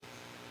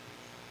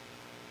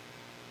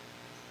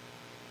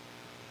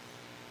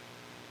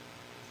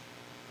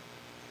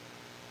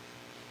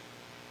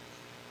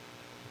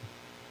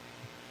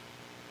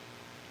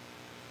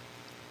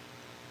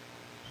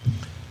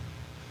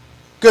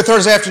Good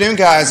Thursday afternoon,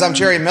 guys. I'm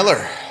Jerry Miller,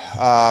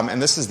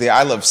 and this is the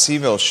I Love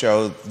CVille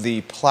show,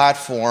 the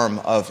platform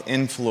of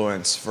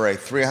influence for a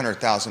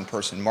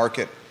 300,000-person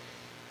market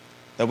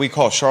that we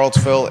call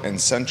Charlottesville and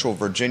Central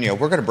Virginia.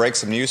 We're going to break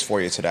some news for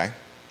you today.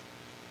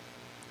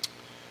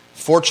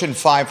 Fortune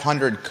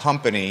 500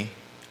 company,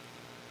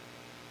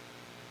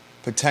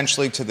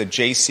 potentially to the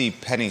J.C.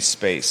 Penney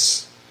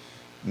space,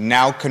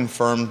 now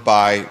confirmed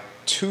by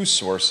two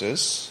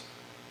sources.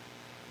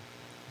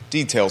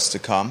 Details to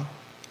come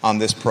on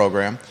this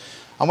program.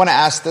 I want to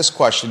ask this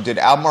question. Did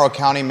Albemarle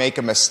County make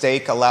a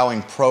mistake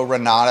allowing Pro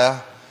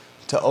Renata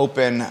to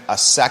open a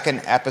second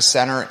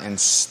epicenter in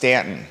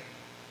Stanton?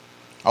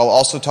 I'll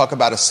also talk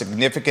about a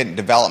significant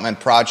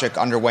development project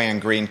underway in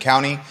Greene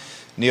County.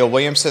 Neil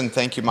Williamson,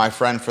 thank you, my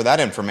friend, for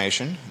that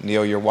information.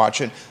 Neil, you're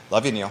watching.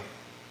 Love you, Neil.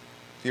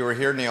 If you were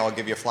here, Neil, I'll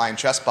give you a flying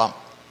chest bump.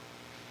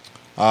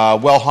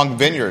 Well Hung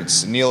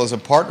Vineyards. Neil is a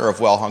partner of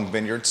Well Hung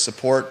Vineyards.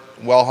 Support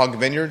Well Hung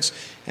Vineyards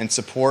and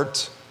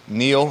support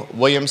Neil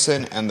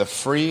Williamson and the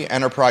Free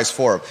Enterprise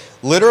Forum.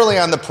 Literally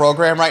on the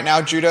program right now,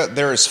 Judah,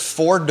 there is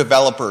 4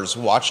 developers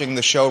watching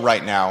the show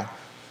right now.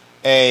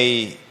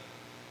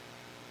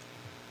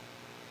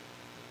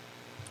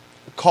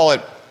 Call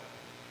it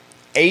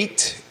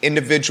 8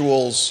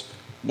 individuals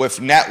with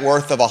net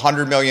worth of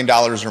 $100 million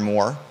or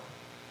more,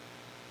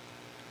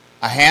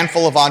 a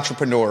handful of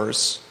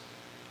entrepreneurs,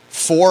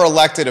 4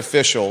 elected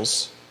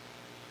officials,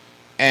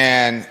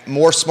 and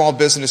more small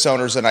business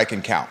owners than I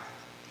can count.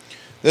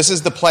 This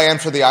is the plan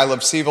for the I Love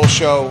CVille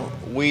show.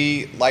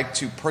 We like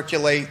to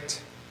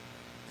percolate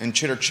and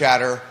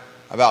chitter-chatter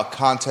about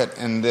content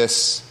in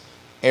this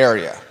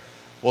area.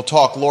 We'll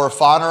talk Laura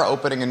Fonner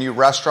opening a new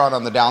restaurant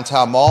on the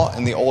downtown mall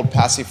in the old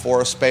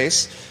Passiflora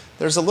space.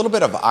 There's a little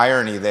bit of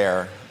irony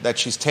there that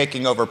she's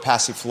taking over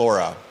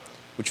Passiflora,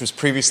 which was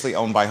previously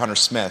owned by Hunter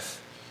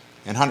Smith.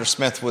 And Hunter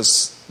Smith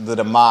was the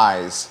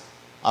demise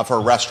of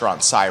her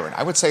restaurant, Siren.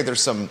 I would say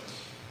there's some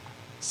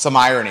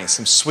irony,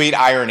 some sweet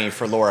irony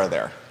for Laura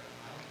there.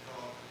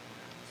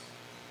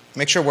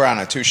 Make sure we're on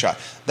a 2-shot.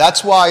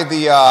 That's why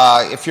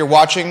if you're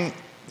watching,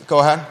 go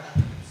ahead.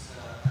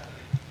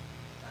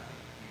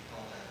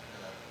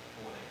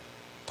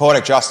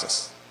 Poetic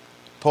Justice.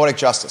 Poetic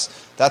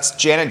Justice. That's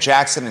Janet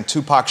Jackson and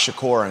Tupac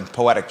Shakur in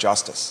Poetic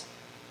Justice.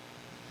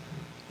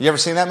 You ever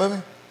seen that movie?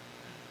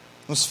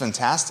 It was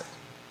fantastic.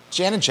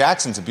 Janet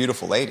Jackson's a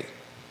beautiful lady.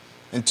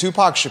 And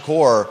Tupac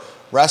Shakur,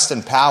 rest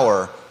in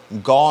power,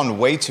 gone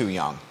way too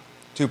young.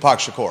 Tupac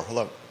Shakur,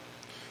 hello.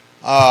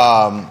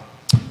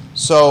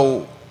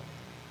 So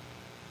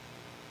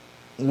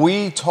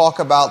we talk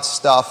about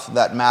stuff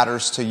that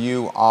matters to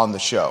you on the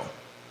show.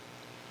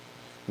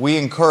 We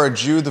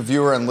encourage you, the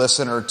viewer and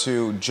listener,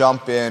 to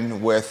jump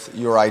in with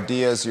your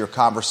ideas, your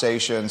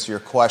conversations, your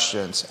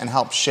questions, and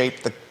help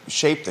shape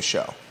the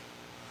show.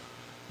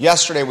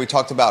 Yesterday we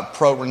talked about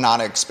Pro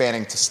Renata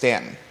expanding to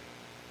Stanton.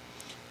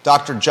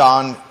 Dr.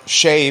 John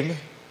Shabe.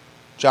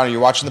 John, are you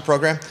watching the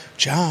program?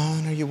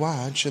 John, are you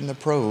watching the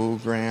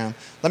program?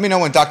 Let me know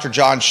when Dr.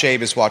 John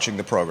Shabe is watching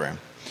the program.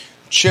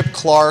 Chip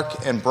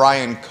Clark and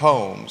Brian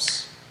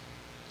Combs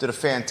did a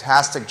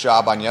fantastic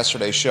job on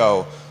yesterday's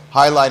show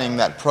highlighting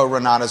that Pro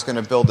Renata is going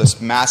to build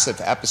this massive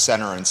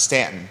epicenter in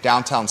Stanton,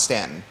 downtown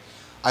Stanton.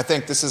 I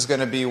think this is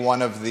going to be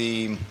one of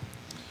the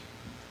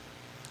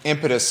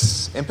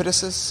impeti?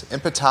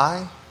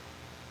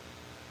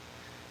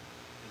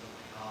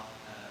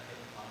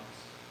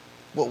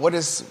 What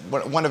is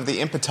one of the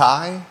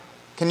impeti?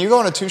 Can you go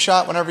on a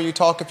 2-shot whenever you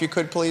talk, if you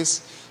could,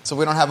 please, so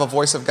we don't have a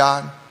voice of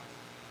God?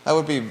 That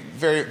would be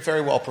very,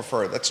 very well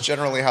preferred. That's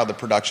generally how the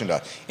production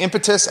does.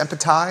 Impetus,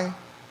 impeti?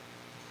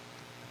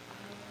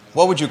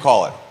 What would you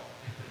call it?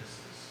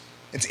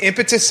 It's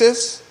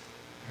impetuses?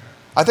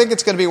 I think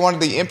it's going to be one of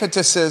the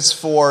impetuses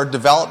for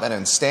development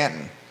in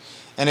Stanton.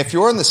 And if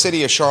you're in the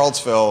city of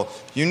Charlottesville,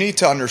 you need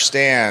to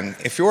understand,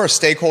 if you're a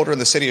stakeholder in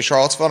the city of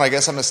Charlottesville, and I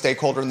guess I'm a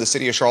stakeholder in the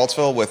city of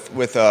Charlottesville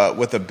with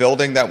a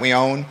building that we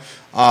own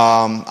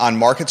on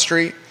Market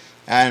Street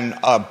and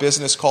a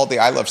business called the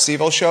I Love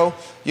CVille show,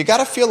 you got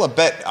to feel a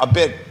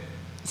bit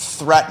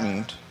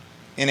threatened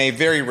in a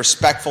very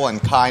respectful and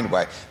kind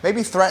way.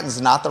 Maybe threatened is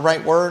not the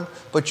right word,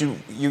 but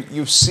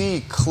you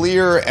see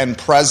clear and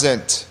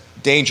present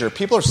danger.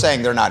 People are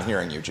saying they're not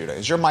hearing you, Judah.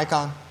 Is your mic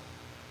on?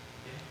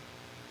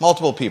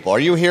 Multiple people. Are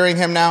you hearing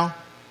him now?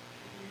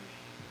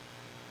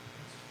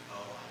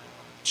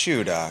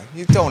 Judah,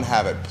 you don't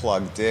have it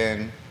plugged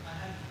in.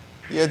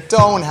 You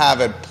don't have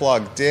it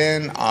plugged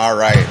in. All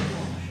right.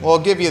 We'll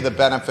give you the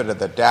benefit of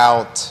the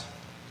doubt.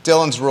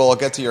 Dylan's rule, I'll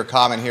get to your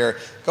comment here.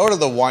 Go to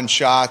the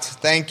 1-shot.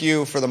 Thank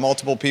you for the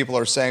multiple people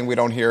who are saying we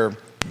don't hear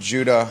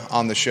Judah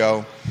on the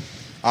show.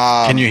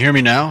 Can you hear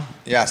me now?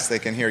 Yes, they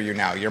can hear you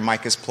now. Your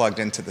mic is plugged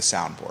into the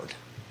soundboard.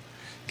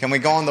 Can we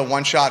go on the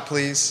 1-shot,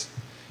 please?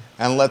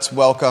 And let's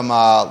welcome,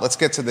 let's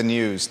get to the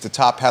news, the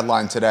top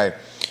headline today.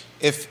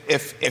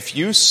 If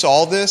you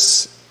saw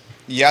this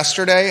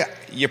yesterday,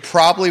 you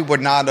probably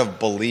would not have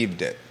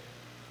believed it.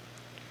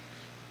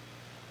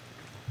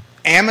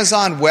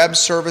 Amazon Web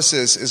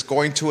Services is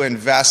going to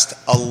invest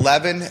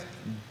 $11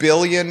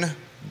 billion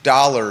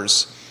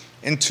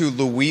into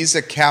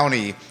Louisa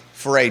County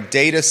for a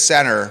data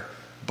center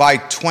by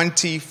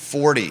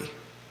 2040.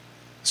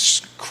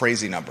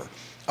 Crazy number.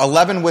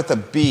 11 with a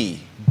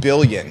B,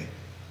 billion.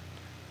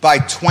 By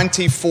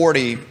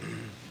 2040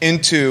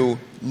 into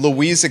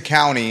Louisa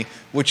County,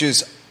 which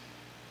is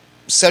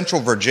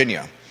Central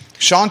Virginia.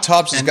 Sean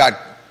Tubbs has got...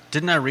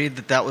 Didn't I read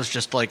that was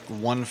just like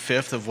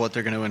 1/5 of what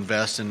they're going to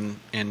invest in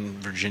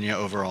Virginia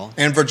overall?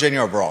 In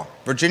Virginia overall.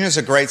 Virginia's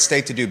a great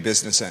state to do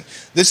business in.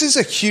 This is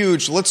a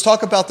huge... Let's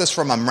talk about this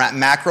from a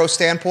macro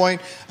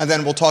standpoint, and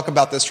then we'll talk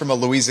about this from a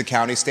Louisa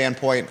County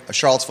standpoint, a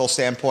Charlottesville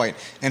standpoint,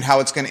 and how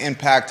it's going to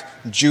impact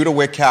Judah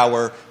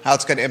Wickhauer, how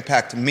it's going to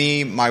impact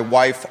me, my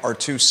wife, our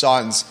 2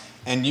 sons,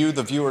 and you,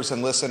 the viewers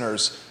and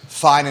listeners,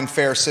 fine and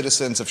fair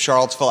citizens of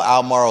Charlottesville,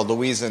 Albemarle,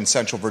 Louisa, and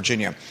Central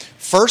Virginia.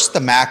 First, the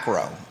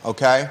macro,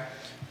 okay?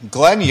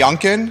 Glenn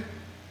Youngkin,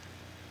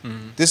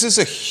 this is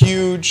a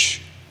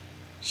huge,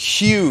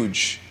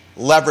 huge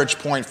leverage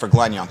point for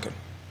Glenn Youngkin.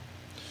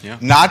 Yeah.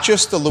 Not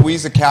just the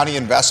Louisa County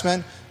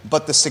investment,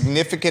 but the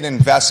significant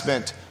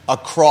investment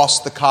across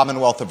the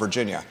Commonwealth of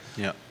Virginia.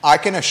 Yeah. I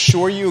can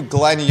assure you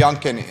Glenn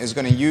Youngkin is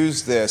going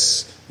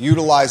to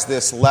utilize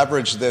this,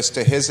 leverage this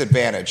to his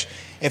advantage.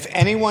 If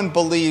anyone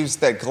believes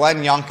that Glenn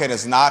Youngkin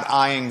is not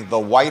eyeing the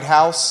White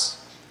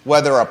House,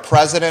 whether a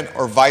president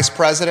or vice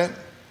president,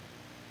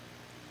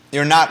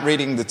 you're not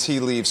reading the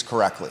tea leaves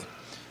correctly.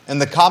 In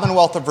the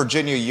Commonwealth of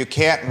Virginia, you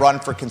can't run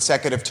for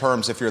consecutive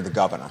terms if you're the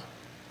governor.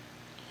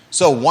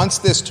 So once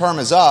this term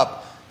is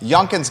up,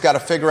 Youngkin's got to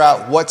figure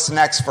out what's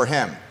next for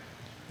him.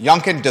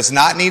 Youngkin does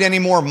not need any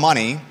more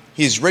money.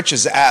 He's rich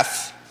as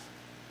F.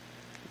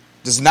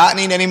 Does not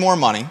need any more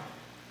money.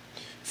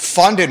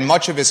 Funded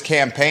much of his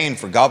campaign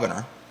for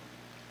governor.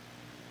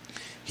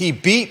 He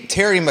beat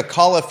Terry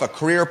McAuliffe, a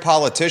career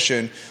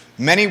politician,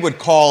 many would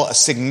call a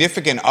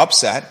significant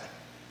upset.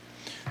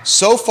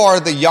 So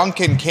far, the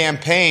Youngkin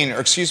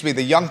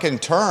the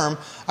Youngkin term,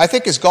 I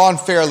think has gone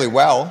fairly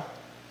well.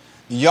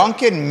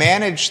 Youngkin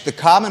managed the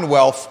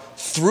Commonwealth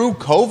through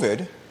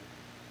COVID.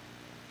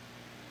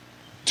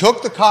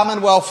 Took the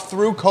Commonwealth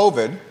through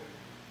COVID.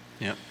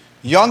 Yep.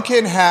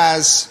 Youngkin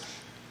has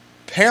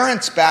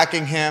parents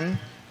backing him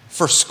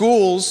for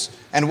schools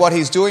and what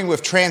he's doing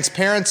with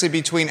transparency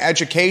between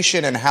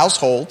education and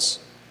households,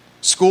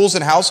 schools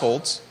and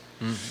households.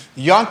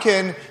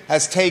 Youngkin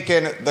has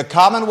taken the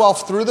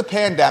Commonwealth through the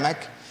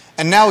pandemic,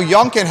 and now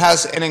Youngkin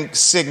has an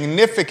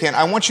significant...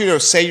 I want you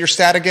to say your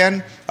stat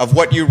again of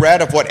what you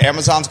read, of what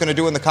Amazon's going to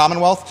do in the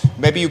Commonwealth.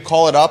 Maybe you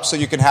call it up so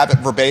you can have it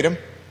verbatim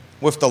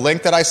with the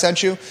link that I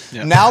sent you.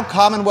 Yep. Now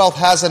Commonwealth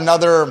has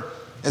another...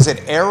 Is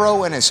it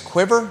arrow in his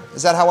quiver?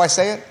 Is that how I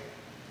say it?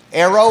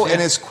 Arrow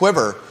in his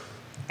quiver.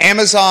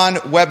 Amazon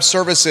Web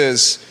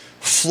Services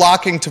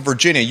flocking to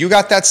Virginia. You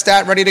got that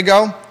stat ready to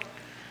go?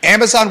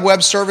 Amazon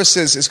Web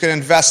Services is going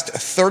to invest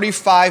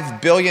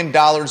 $35 billion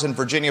in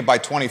Virginia by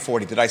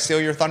 2040. Did I steal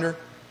your thunder?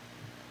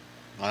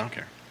 I don't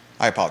care.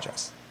 I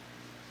apologize.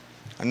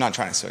 I'm not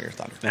trying to steal your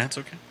thunder. That's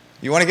okay.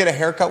 You want to get a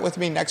haircut with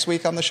me next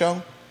week on the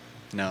show?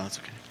 No, that's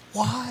okay.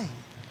 Why?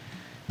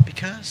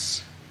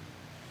 Because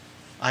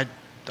I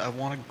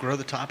want to grow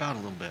the top out a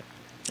little bit.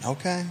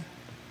 Okay.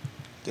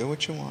 Do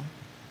what you want.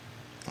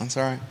 That's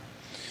all right.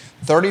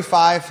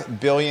 $35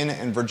 billion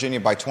in Virginia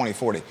by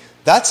 2040.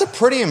 That's a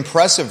pretty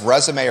impressive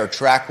resume or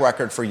track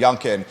record for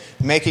Youngkin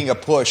making a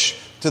push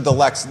to the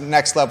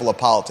next level of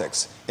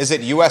politics. Is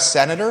it U.S.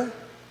 Senator?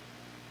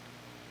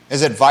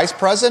 Is it Vice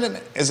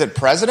President? Is it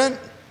President?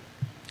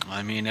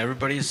 I mean,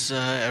 everybody's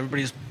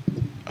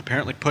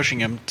apparently pushing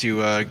him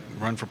to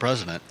run for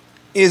president.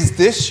 Is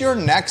this your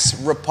next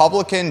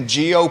Republican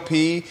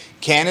GOP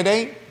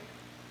candidate?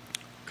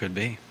 Could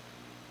be.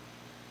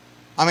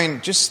 I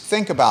mean, just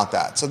think about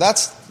that. So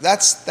that's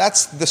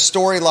the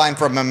storyline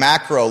from a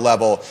macro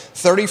level.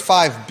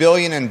 $35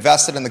 billion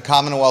invested in the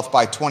Commonwealth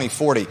by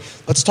 2040.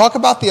 Let's talk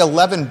about the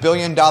 $11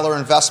 billion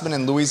investment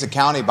in Louisa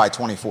County by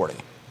 2040.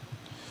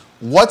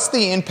 What's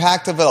the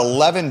impact of an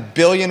 $11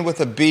 billion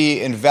with a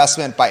B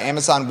investment by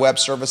Amazon Web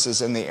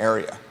Services in the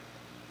area?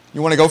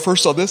 You want to go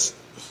first on this?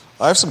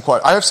 I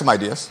have some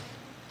ideas.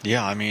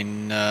 Yeah, I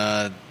mean,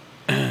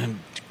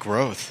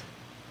 growth.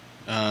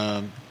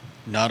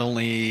 Not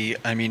only,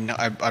 I mean,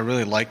 I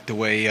really like the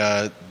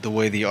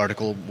way the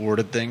article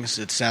worded things.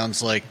 It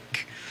sounds like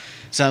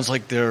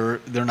they're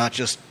not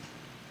just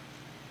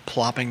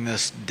plopping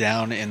this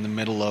down in the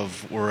middle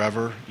of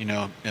wherever, in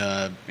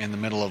the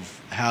middle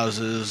of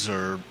houses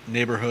or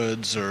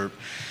neighborhoods, or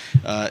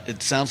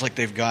it sounds like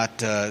they've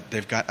got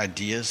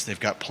ideas, they've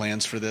got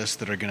plans for this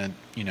that are gonna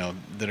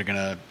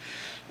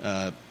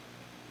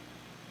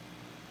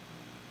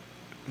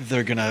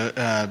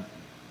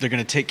they're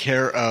going to take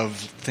care of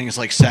things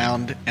like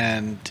sound,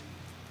 and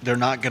they're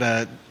not going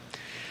to...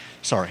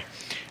 Sorry.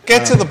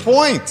 Get to the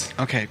point.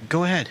 Okay,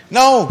 go ahead.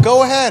 No,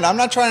 go ahead. I'm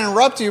not trying to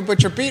interrupt you,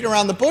 but you're beating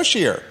around the bush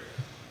here.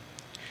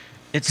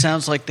 It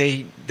sounds like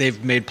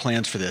they've made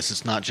plans for this.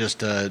 It's not just,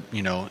 hey,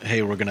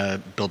 we're going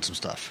to build some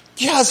stuff.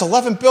 Yeah, it's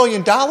 $11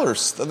 billion.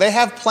 They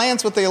have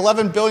plans with the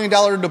 $11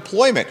 billion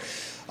deployment.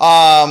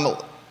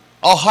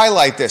 I'll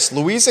highlight this.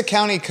 Louisa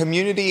County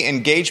Community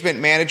Engagement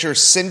Manager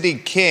Cindy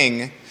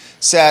King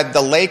said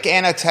the Lake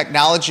Anna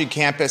Technology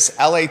Campus,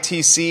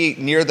 LATC,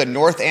 near the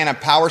North Anna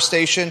Power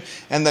Station,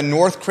 and the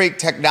North Creek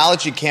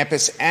Technology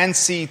Campus,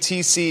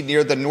 NCTC,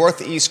 near the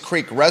Northeast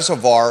Creek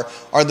Reservoir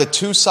are the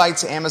two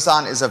sites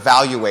Amazon is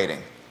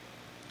evaluating.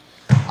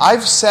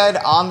 I've said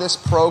on this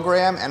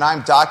program, and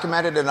I'm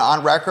documented and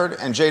on record,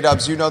 and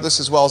J-Dubs, you know this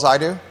as well as I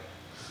do,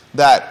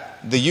 that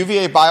the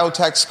UVA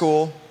Biotech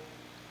School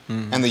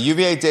and the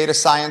UVA Data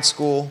Science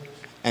School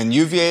and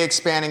UVA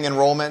expanding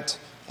enrollment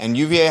and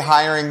UVA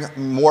hiring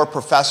more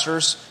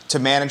professors to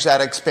manage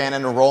that expanded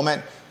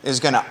enrollment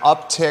is going to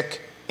uptick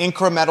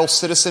incremental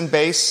citizen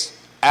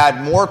base,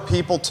 add more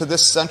people to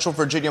this Central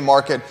Virginia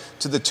market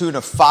to the tune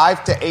of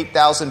 5,000 to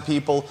 8,000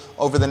 people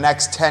over the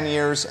next 10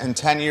 years, and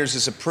 10 years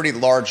is a pretty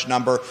large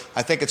number.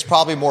 I think it's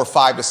probably more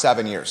 5 to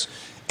 7 years.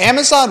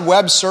 Amazon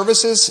Web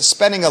Services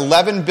spending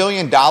 $11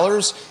 billion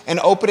and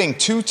opening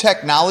 2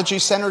 technology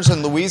centers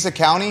in Louisa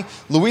County.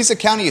 Louisa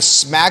County is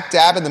smack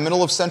dab in the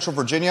middle of Central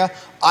Virginia.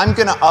 I'm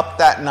going to up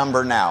that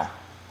number now.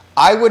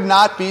 I would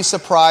not be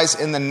surprised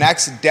in the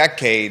next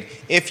decade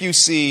if you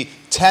see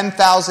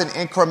 10,000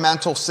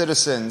 incremental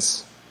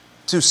citizens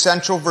to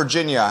Central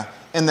Virginia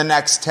in the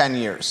next 10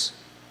 years.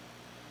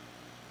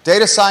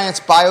 Data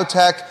science,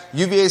 biotech,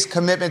 UVA's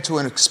commitment to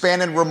an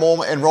expanded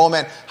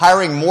enrollment,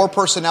 hiring more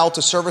personnel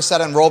to service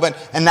that enrollment,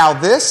 and now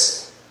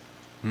this?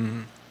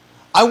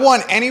 I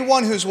want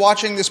anyone who's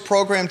watching this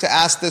program to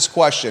ask this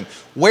question.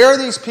 Where are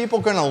these people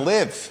going to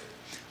live?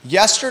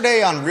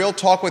 Yesterday on Real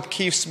Talk with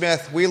Keith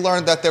Smith, we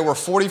learned that there were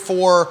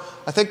 44,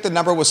 I think the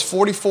number was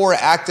 44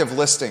 active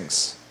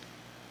listings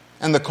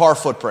in the car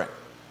footprint.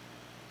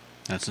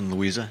 That's in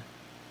Louisa?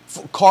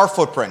 Car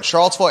footprint,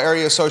 Charlottesville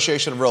Area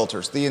Association of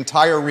Realtors, the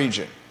entire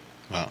region.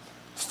 Wow.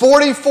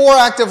 44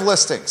 active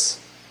listings.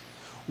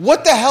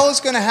 What the hell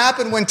is going to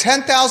happen when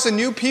 10,000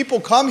 new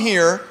people come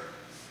here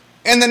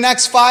in the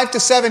next 5 to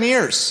 7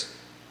 years?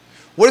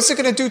 What is it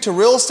going to do to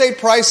real estate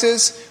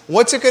prices?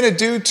 What's it going to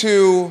do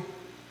to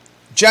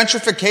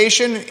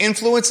gentrification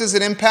influences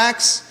and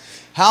impacts?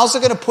 How's it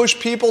going to push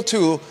people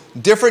to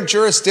different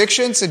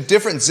jurisdictions and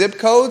different zip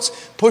codes,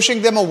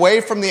 pushing them away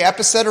from the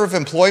epicenter of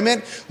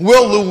employment?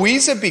 Will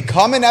Louisa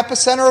become an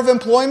epicenter of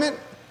employment?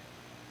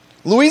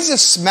 Louisa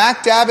is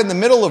smack dab in the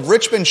middle of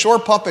Richmond, Shore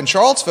Pump, and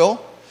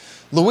Charlottesville.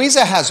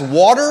 Louisa has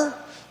water.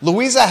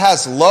 Louisa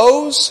has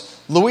Lowe's.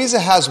 Louisa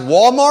has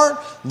Walmart.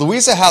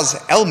 Louisa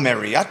has El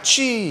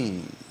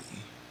Mariachi.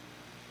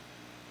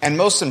 And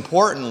most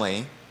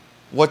importantly,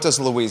 what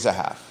does Louisa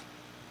have?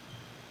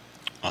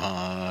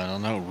 I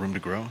don't know. Room to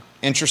grow?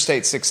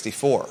 Interstate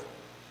 64.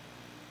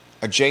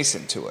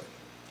 Adjacent to it.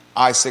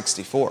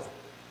 I-64.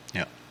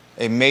 Yeah.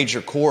 A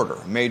major corridor,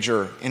 a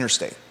major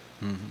interstate.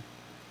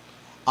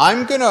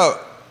 I'm going to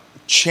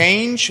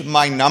change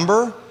my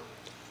number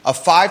of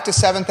 5,000 to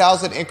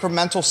 7,000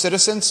 incremental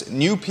citizens,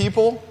 new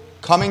people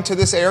coming to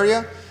this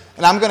area,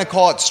 and I'm going to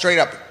call it straight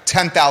up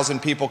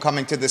 10,000 people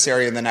coming to this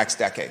area in the next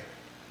decade.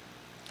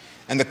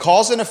 And the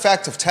cause and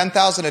effect of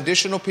 10,000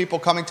 additional people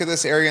coming to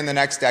this area in the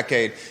next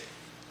decade,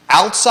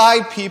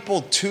 outside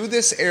people to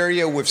this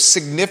area with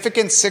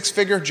significant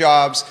six-figure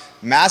jobs,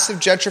 massive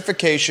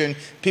gentrification,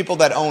 people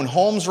that own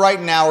homes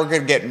right now are going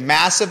to get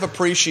massive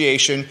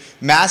appreciation,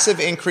 massive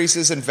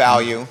increases in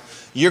value.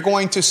 You're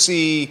going to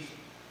see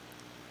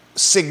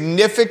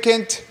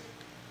significant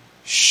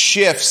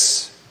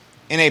shifts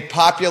in a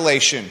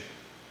population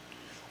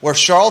where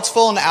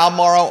Charlottesville and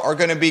Albemarle are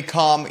going to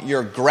become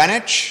your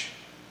Greenwich,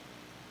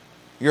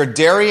 your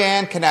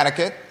Darien,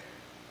 Connecticut,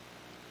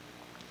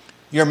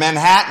 your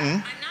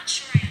Manhattan.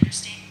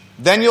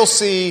 Then you'll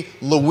see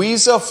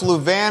Louisa,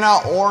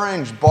 Fluvanna,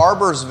 Orange,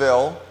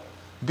 Barbersville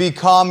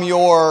become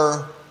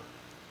your,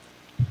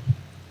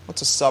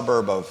 what's a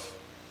suburb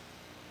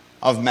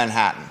of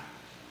Manhattan?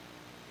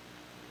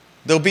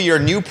 They'll be your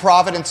New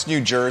Providence,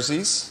 New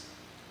Jerseys,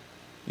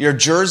 your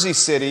Jersey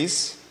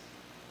cities,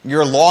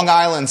 your Long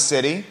Island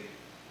City.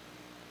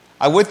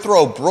 I would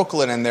throw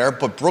Brooklyn in there,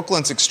 but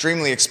Brooklyn's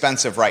extremely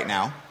expensive right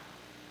now.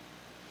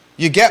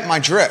 You get my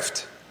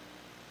drift.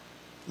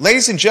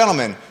 Ladies and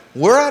gentlemen,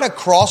 we're at a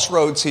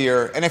crossroads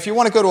here, and if you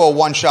want to go to a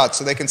one-shot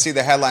so they can see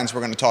the headlines we're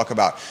going to talk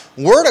about,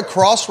 we're at a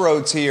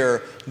crossroads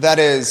here that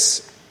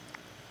is,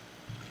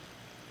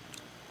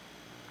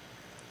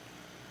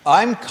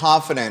 I'm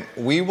confident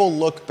we will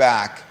look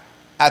back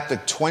at the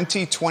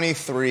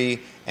 2023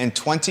 and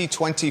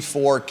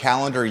 2024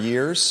 calendar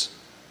years,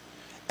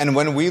 and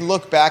when we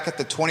look back at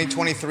the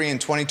 2023 and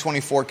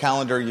 2024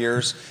 calendar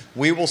years,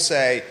 we will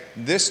say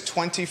this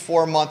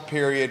 24-month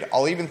period,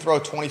 I'll even throw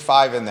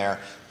 25 in there,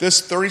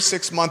 this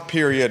 36-month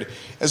period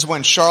is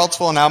when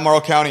Charlottesville and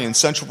Albemarle County and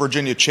Central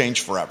Virginia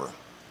changed forever.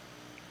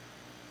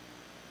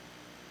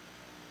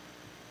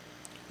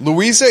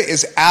 Louisa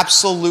is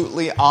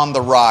absolutely on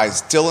the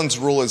rise. Dylan's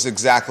rule is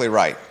exactly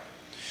right.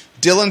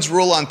 Dylan's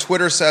rule on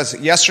Twitter says,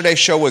 yesterday's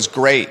show was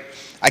great.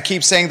 I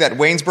keep saying that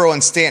Waynesboro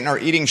and Stanton are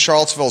eating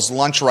Charlottesville's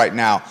lunch right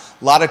now.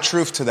 A lot of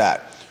truth to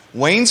that.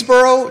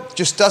 Waynesboro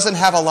just doesn't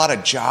have a lot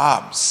of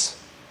jobs.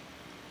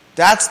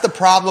 That's the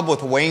problem with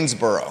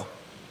Waynesboro.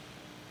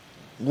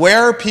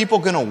 Where are people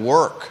going to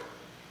work?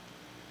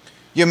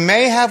 You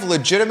may have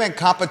legitimate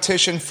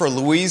competition for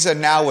Louisa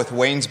now with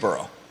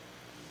Waynesboro.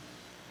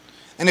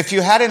 And if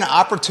you had an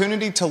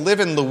opportunity to live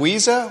in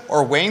Louisa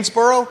or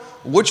Waynesboro,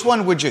 which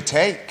one would you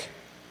take?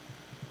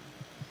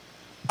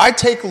 I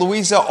take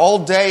Louisa all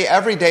day,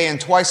 every day, and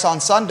twice on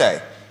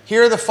Sunday.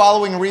 Here are the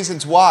following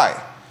reasons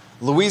why.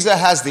 Louisa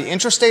has the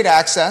interstate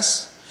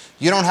access.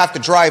 You don't have to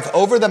drive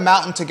over the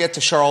mountain to get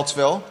to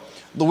Charlottesville.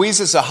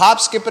 Louisa's a hop,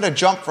 skip, and a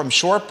jump from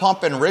Short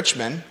Pump in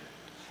Richmond.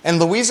 And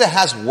Louisa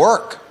has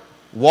work.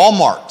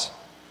 Walmart,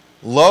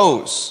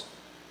 Lowe's,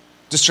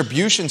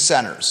 distribution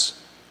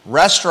centers,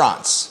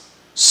 restaurants,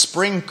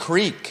 Spring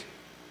Creek,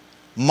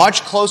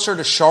 much closer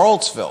to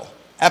Charlottesville,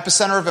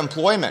 epicenter of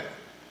employment.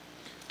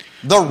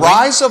 The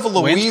rise of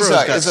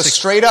Louisa is a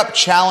straight-up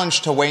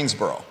challenge to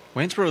Waynesboro.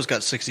 Waynesboro's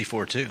got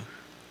 64, too.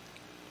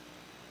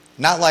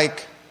 Not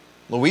like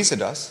Louisa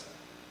does.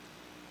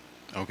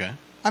 Okay.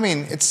 I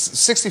mean,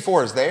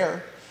 64 is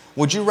there.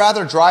 Would you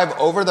rather drive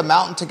over the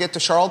mountain to get to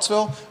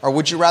Charlottesville, or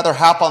would you rather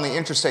hop on the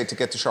interstate to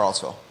get to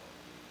Charlottesville?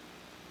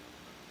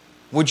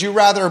 Would you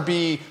rather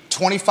be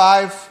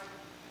 25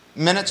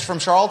 minutes from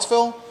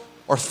Charlottesville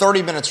or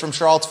 30 minutes from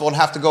Charlottesville and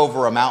have to go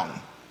over a mountain?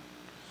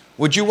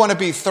 Would you want to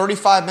be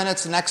 35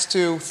 minutes next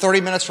to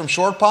 30 minutes from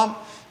Short Pump,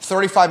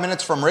 35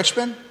 minutes from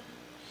Richmond,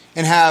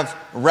 and have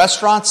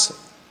restaurants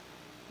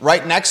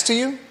right next to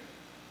you?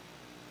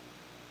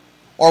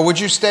 Or would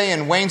you stay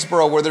in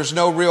Waynesboro where there's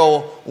no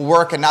real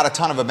work and not a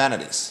ton of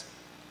amenities?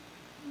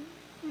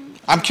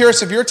 I'm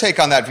curious of your take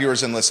on that,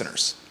 viewers and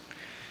listeners.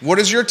 What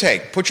is your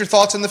take? Put your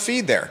thoughts in the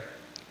feed there.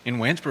 In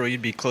Waynesboro,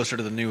 you'd be closer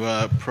to the new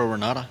Pro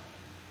Renata.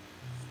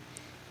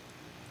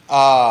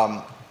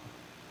 That's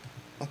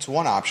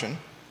one option.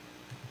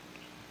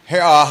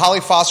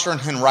 Holly Foster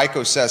and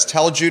Henrico says,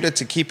 tell Judah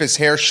to keep his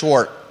hair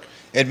short.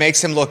 It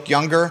makes him look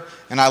younger,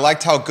 and I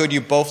liked how good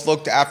you both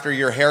looked after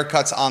your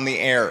haircuts on the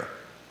air.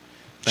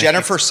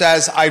 Jennifer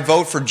says, I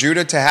vote for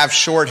Judah to have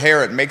short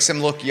hair. It makes him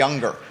look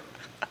younger.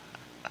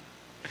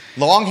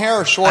 Long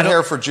hair or short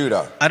hair for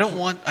Judah? I don't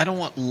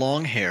want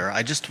long hair.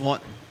 I just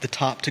want the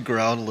top to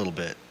grow out a little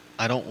bit.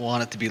 I don't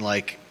want it to be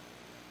like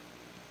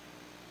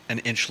an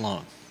inch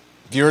long.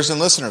 Viewers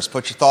and listeners,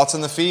 put your thoughts in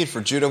the feed for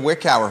Judah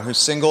Wickower, who's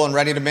single and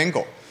ready to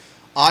mingle.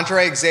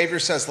 Andre Xavier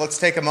says, let's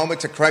take a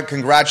moment to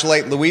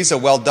congratulate Louisa.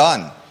 Well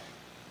done.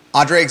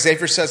 Andre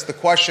Xavier says, the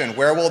question,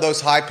 where will those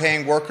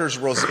high-paying workers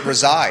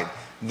reside?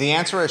 The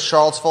answer is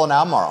Charlottesville and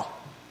Albemarle.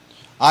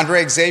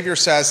 Andre Xavier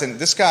says, and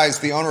this guy is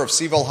the owner of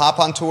CVille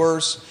Hop-On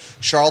Tours,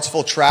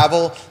 Charlottesville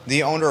Travel,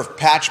 the owner of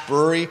Patch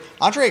Brewery.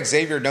 Andre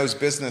Xavier knows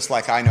business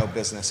like I know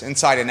business,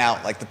 inside and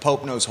out, like the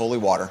Pope knows holy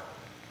water.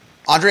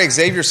 Andre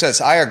Xavier says,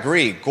 I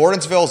agree.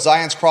 Gordonsville,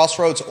 Zion's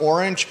Crossroads,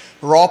 Orange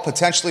are all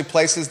potentially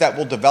places that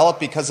will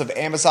develop because of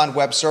Amazon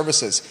Web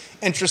Services.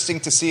 Interesting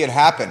to see it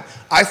happen.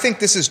 I think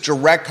this is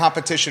direct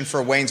competition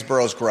for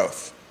Waynesboro's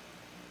growth.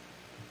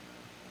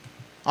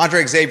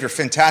 Andre Xavier,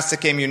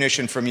 fantastic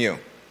ammunition from you.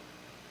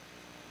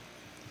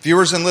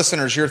 Viewers and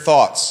listeners, your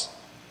thoughts.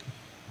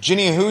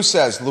 Ginny Who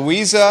says,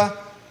 Louisa,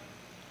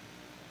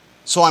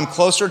 so I'm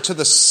closer to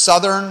the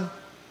Southern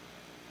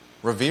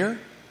Revere?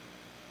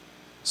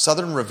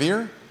 Southern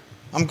Revere?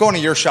 I'm going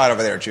to your shot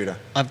over there, Judah.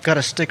 I've got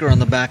a sticker on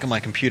the back of my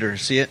computer.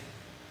 See it?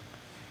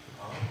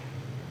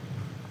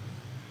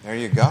 There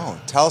you go.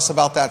 Tell us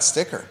about that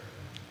sticker.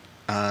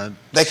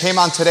 They came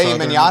on today in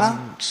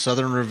Manana?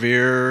 Southern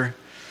Revere.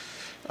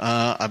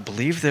 I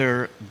believe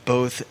they're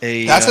both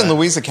a... That's in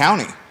Louisa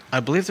County. I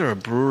believe they're a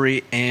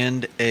brewery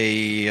and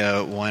a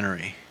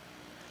winery.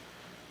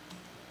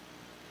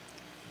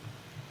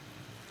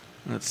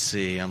 Let's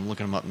see. I'm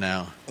looking them up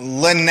now.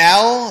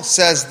 Linnell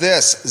says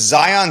this,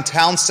 Zion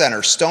Town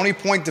Center. Stony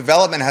Point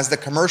Development has the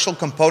commercial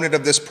component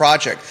of this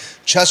project.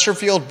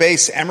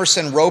 Chesterfield-based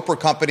Emerson Roper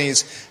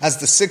Companies has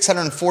the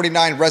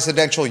 649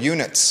 residential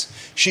units.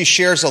 She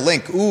shares a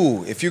link.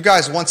 Ooh, if you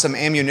guys want some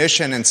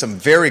ammunition and some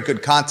very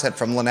good content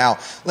from Linnell.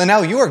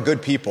 Linnell, you are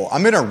good people.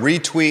 I'm going to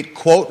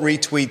quote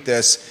retweet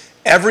this.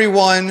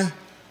 Everyone,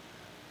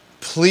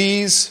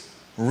 please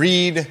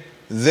read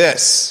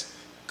this.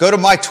 Go to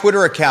my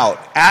Twitter account,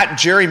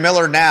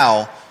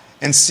 @JerryMillerNow,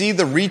 and see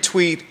the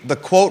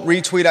quote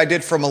retweet I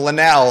did from a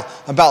Linnell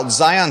about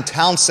Zion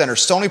Town Center.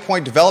 Stony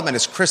Point Development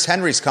is Chris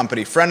Henry's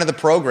company, friend of the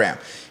program.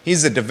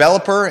 He's a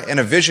developer and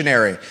a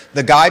visionary,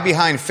 the guy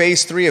behind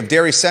Phase 3 of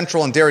Dairy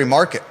Central and Dairy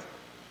Market.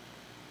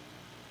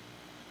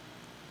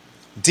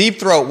 Deep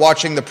Throat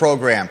watching the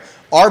program.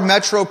 Our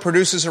metro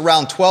produces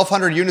around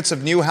 1,200 units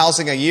of new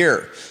housing a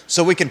year,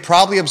 so we can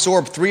probably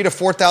absorb 3,000 to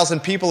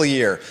 4,000 people a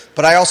year.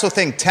 But I also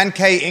think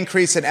 10K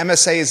increase in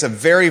MSA is a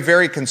very,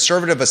 very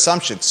conservative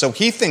assumption. So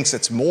he thinks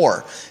it's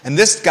more. And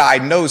this guy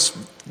knows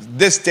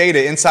this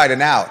data inside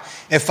and out.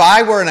 If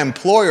I were an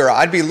employer,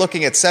 I'd be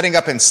looking at setting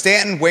up in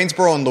Stanton,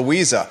 Waynesboro, and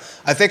Louisa.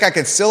 I think I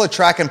could still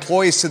attract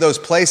employees to those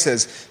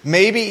places,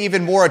 maybe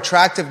even more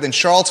attractive than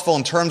Charlottesville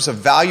in terms of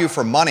value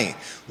for money.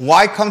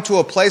 Why come to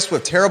a place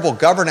with terrible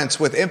governance,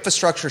 with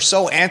infrastructure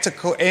so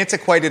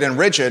antiquated and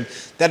rigid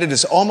that it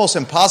is almost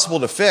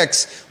impossible to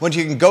fix, when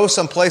you can go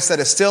someplace that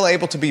is still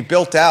able to be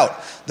built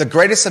out? The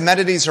greatest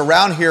amenities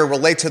around here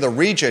relate to the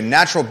region,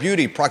 natural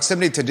beauty,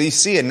 proximity to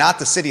D.C., and not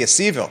the city of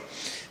CVille.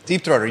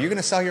 Deep Throat, are you going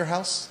to sell your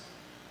house?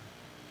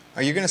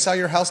 Are you going to sell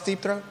your house,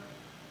 Deep Throat?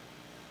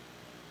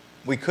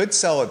 We could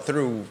sell it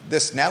through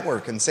this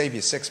network and save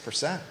you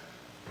 6%.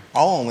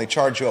 I'll only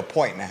charge you 1.5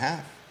 points.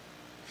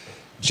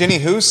 Ginny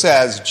Who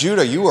says,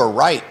 Judah, you are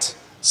right.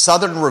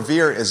 Southern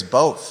Revere is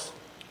both.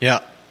 Yeah.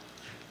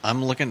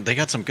 I'm looking, they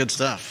got some good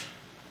stuff.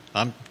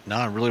 Now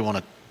I really want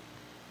to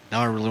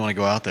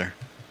go out there.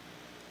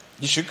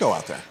 You should go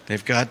out there.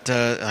 They've got,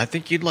 I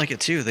think you'd like it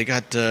too. They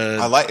got,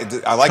 I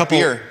like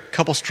beer.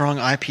 Couple strong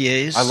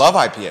IPAs. I love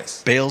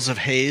IPAs. Bales of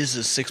Haze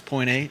is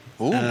 6.8.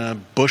 Ooh.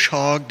 Bush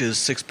Hogged is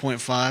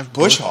 6.5.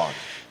 Bush Hog.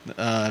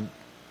 A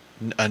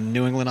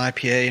New England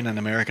IPA and an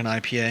American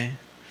IPA.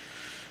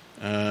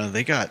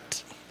 They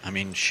got,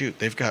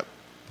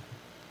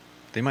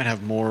 they might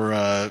have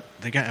more,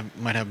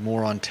 might have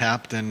more on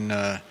tap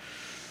than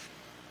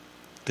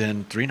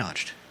Three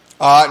Notched.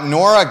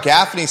 Nora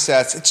Gaffney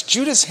says, it's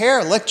Judah's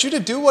hair. Let Judah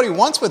do what he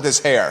wants with his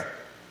hair.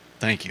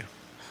 Thank you.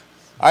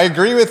 I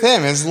agree with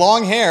him. His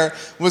long hair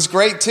was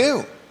great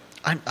too.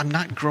 I'm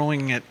not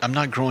growing it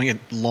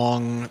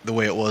long the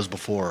way it was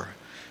before.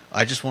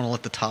 I just want to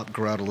let the top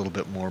grow out a little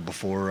bit more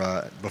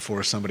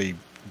before somebody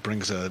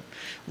brings a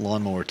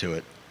lawnmower to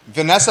it.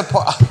 That's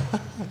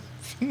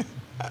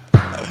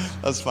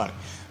funny.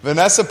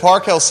 Vanessa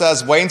Parkhill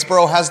says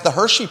Waynesboro has the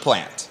Hershey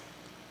plant.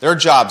 There are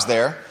jobs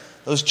there.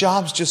 Those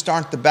jobs just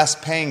aren't the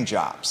best paying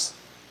jobs.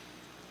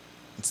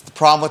 It's the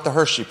problem with the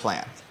Hershey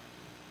plant.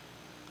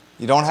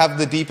 You don't have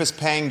the deepest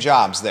paying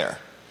jobs there.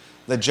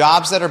 The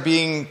jobs that are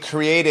being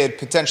created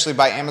potentially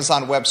by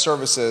Amazon Web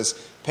Services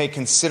pay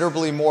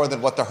considerably more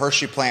than what the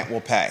Hershey plant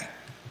will pay.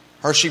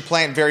 Hershey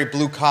plant, very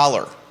blue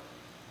collar.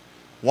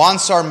 Juan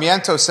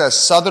Sarmiento says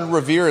Southern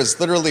Revere is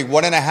literally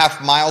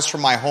 1.5 miles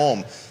from my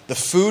home. The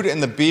food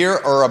and the beer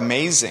are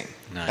amazing.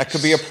 Nice. That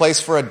could be a place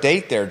for a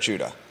date there,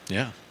 Judah.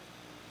 Yeah.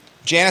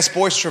 Janice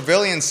Boyce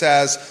Trevelyan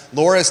says,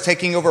 Laura is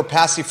taking over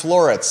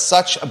Passiflora. It's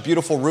such a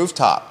beautiful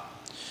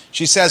rooftop.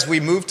 She says, we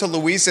moved to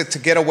Louisa to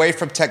get away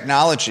from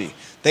technology.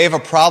 They have a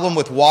problem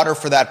with water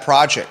for that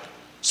project.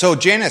 So,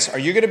 Janice, are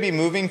you going to be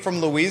moving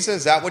from Louisa?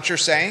 Is that what you're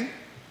saying?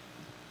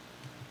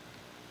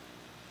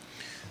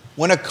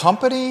 When a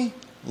company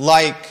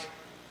like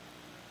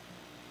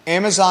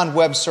Amazon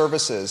Web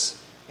Services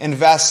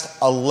invests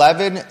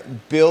 $11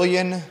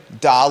 billion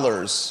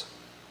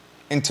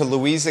into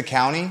Louisa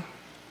County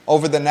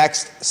over the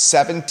next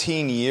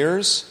 17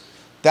 years,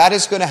 that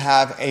is going to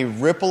have a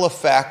ripple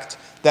effect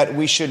that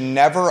we should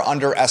never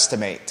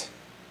underestimate.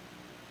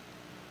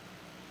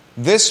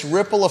 This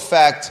ripple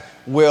effect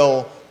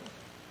will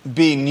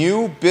be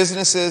new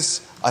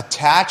businesses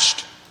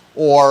attached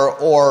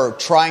or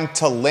trying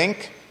to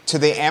link to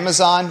the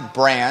Amazon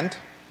brand.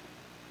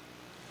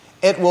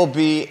 It will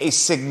be a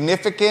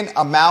significant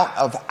amount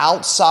of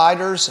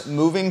outsiders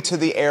moving to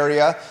the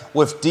area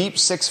with deep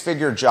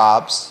six-figure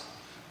jobs.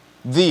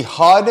 The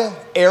HUD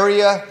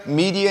area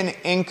median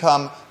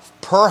income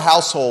per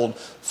household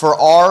for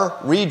our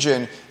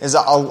region is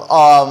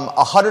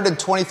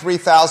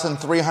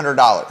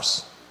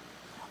 $123,300.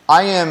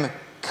 I am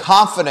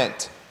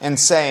confident in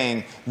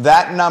saying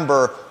that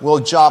number will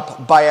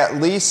jump by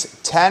at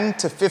least 10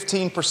 to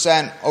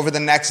 15% over the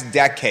next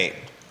decade.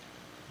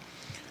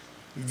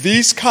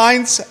 These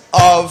kinds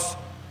of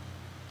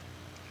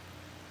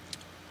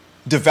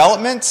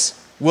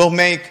developments will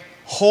make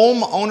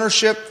home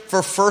ownership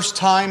for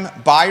first-time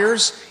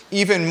buyers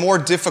even more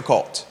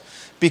difficult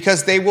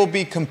because they will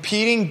be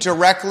competing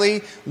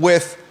directly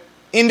with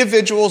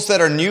individuals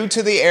that are new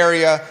to the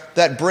area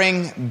that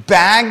bring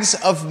bags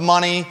of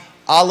money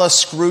a la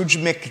Scrooge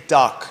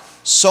McDuck.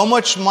 So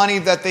much money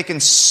that they can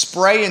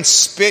spray and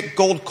spit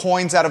gold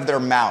coins out of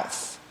their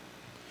mouth.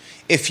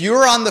 If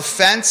you're on the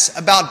fence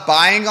about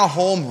buying a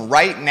home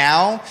right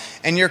now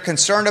and you're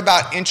concerned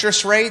about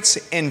interest rates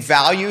and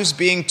values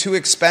being too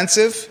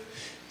expensive,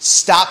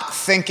 stop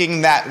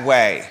thinking that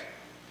way.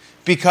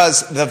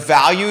 Because the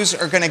values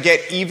are going to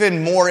get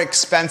even more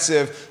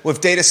expensive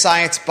with data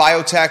science,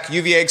 biotech,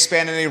 UVA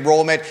expanding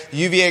enrollment,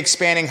 UVA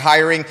expanding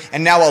hiring,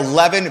 and now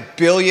 $11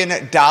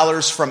 billion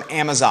from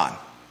Amazon.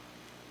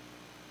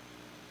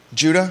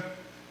 Judah,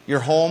 your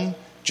home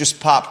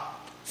just popped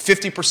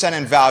 50%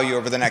 in value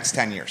over the next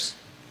 10 years.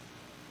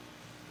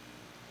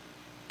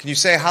 Can you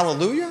say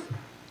hallelujah?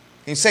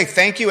 Can you say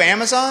thank you,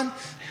 Amazon?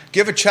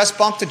 Give a chest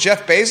bump to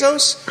Jeff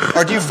Bezos?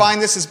 Or do you find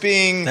this as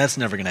being... That's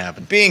never going to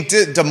happen. ...being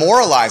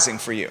demoralizing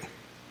for you?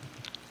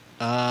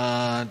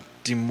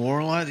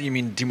 Demoralizing? You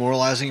mean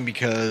demoralizing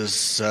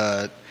because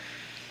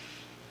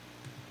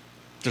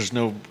there's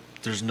no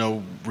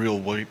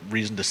real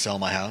reason to sell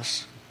my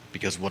house?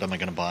 Because what am I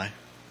going to buy?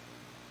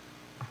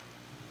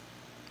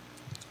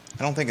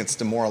 I don't think it's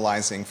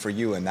demoralizing for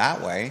you in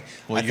that way.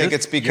 Well, I think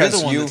it's because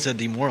you're the one that said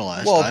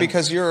demoralized. Well,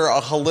 because you're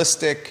a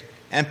holistic,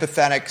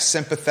 empathetic,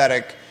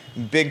 sympathetic,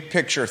 big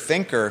picture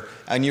thinker,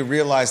 and you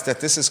realize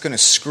that this is going to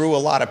screw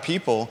a lot of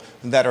people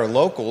that are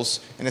locals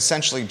and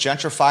essentially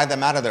gentrify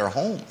them out of their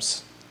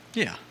homes.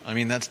 Yeah, I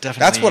mean that's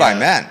definitely. That's what I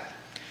meant.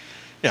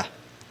 Yeah,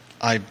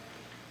 I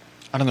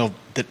don't know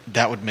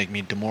that would make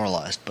me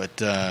demoralized,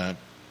 but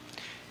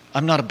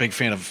I'm not a big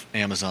fan of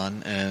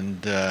Amazon,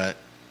 and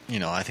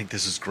I think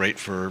this is great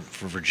for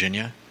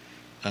Virginia.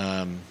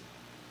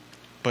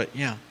 But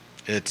yeah,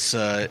 it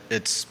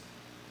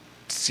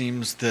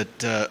seems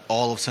that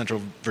all of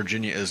Central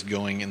Virginia is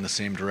going in the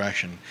same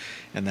direction,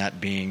 and that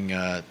being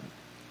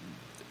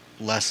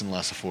less and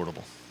less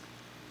affordable.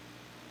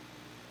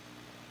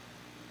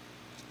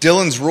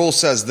 Dylan's Rule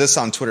says this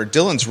on Twitter.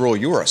 Dylan's Rule,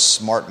 you are a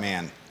smart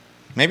man.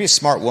 Maybe a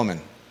smart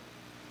woman.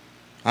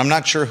 I'm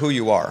not sure who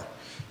you are.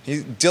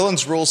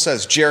 Dylan's Rule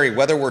says, Jerry,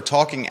 whether we're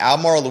talking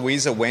Albemarle,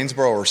 Louisa,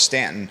 Waynesboro, or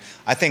Stanton,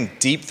 I think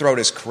Deep Throat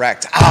is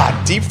correct.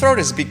 Deep Throat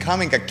is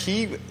becoming a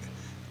key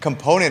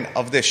component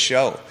of this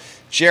show.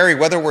 Jerry,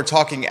 whether we're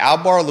talking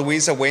Albemarle,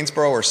 Louisa,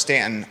 Waynesboro, or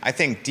Stanton, I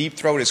think Deep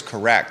Throat is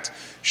correct.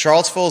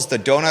 Charlottesville is the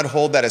donut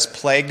hole that is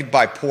plagued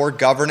by poor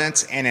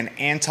governance and an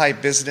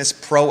anti-business,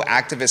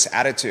 pro-activist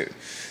attitude.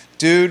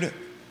 Dude,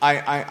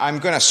 I'm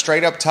going to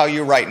straight up tell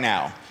you right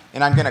now,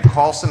 and I'm going to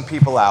call some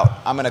people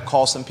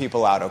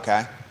out.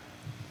 Okay?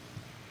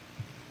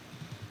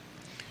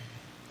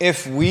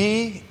 If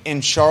we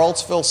in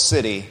Charlottesville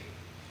City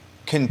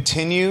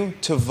continue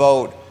to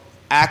vote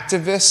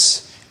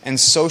activists and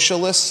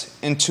socialists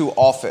into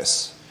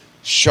office,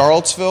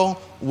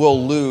 Charlottesville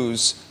will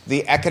lose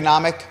the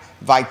economic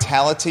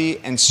vitality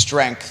and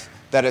strength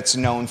that it's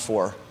known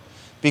for.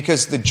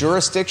 Because the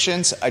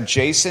jurisdictions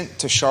adjacent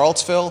to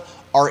Charlottesville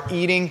are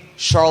eating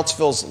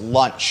Charlottesville's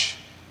lunch.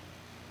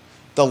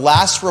 The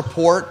last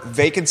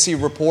vacancy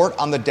report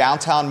on the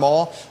downtown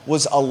mall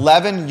was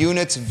 11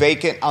 units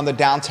vacant on the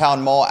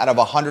downtown mall out of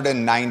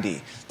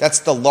 190. That's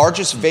the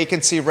largest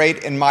vacancy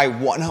rate in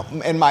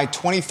my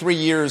 23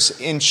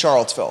 years in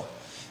Charlottesville.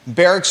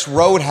 Barracks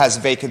Road has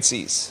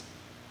vacancies.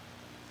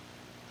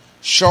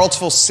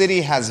 Charlottesville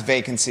City has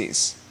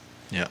vacancies.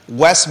 Yeah.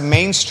 West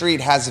Main Street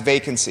has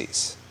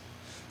vacancies.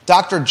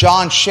 Dr.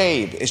 John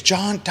Shabe. Is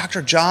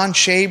Dr. John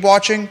Shabe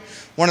watching?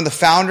 One of the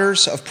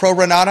founders of Pro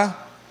Renata?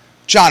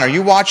 John, are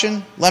you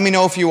watching? Let me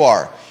know if you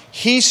are.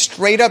 He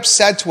straight up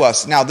said to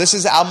us, now this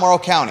is Albemarle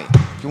County.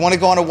 If you want to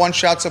go on a one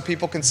shot so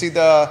people can see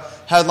the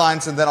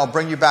headlines, and then I'll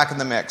bring you back in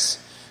the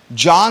mix.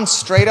 John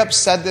straight up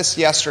said this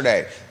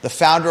yesterday, the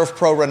founder of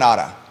Pro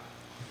Renata.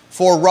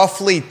 For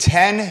roughly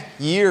 10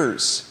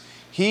 years,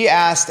 he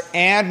asked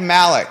Ann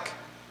Malik,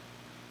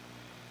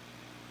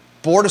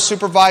 Board of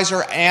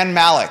Supervisor Ann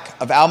Malik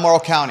of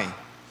Albemarle County,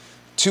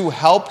 to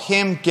help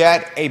him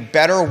get a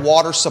better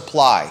water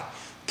supply.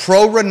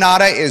 Pro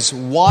Renata is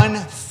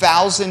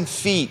 1,000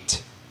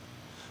 feet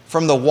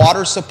from the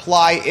water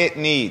supply it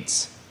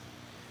needs.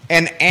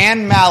 And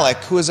Ann Malik,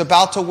 who is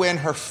about to win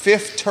her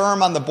 5th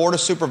term on the Board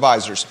of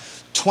Supervisors,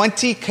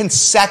 20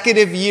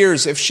 consecutive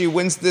years if she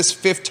wins this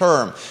 5th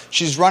term.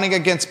 She's running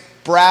against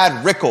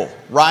Brad Rickle,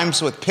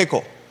 rhymes with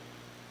pickle.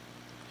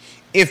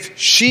 If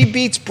she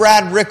beats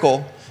Brad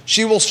Rickle,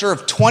 she will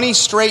serve 20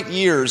 straight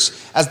years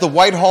as the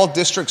Whitehall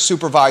District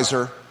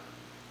Supervisor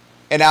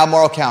in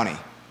Albemarle County.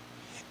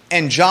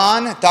 And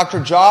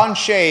Dr. John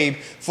Shabe,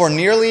 for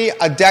nearly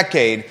a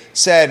decade,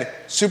 said,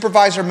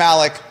 Supervisor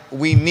Malik,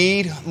 we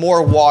need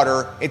more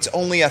water. It's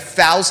only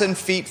 1,000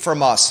 feet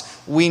from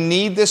us. We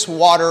need this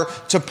water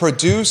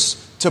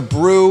to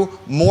brew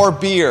more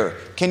beer.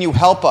 Can you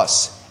help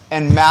us?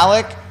 And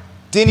Malik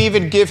didn't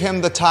even give him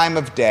the time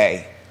of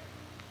day.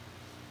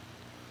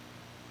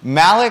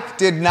 Malik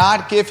did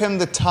not give him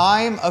the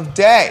time of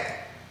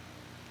day.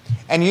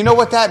 And you know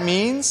what that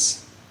means?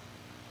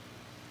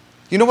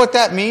 You know what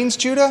that means,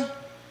 Judah?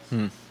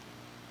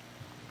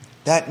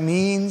 That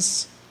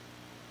means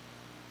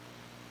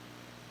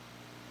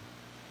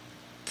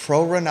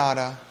Pro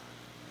Renata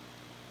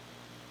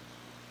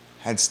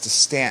heads to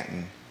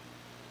Stanton,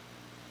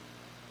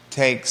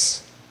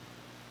 takes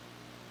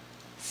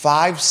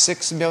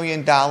 $5-6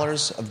 million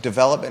of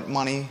development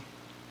money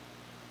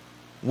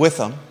with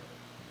them,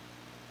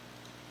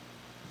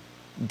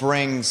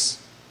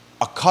 brings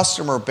a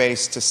customer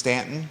base to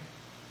Stanton,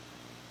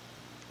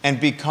 and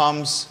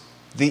becomes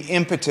the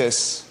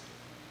impetus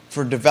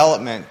for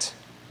development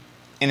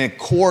in a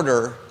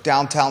quarter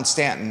downtown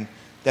Stanton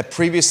that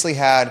previously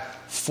had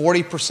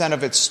 40%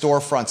 of its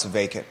storefronts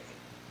vacant.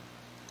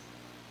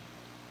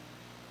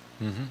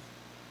 Mm-hmm.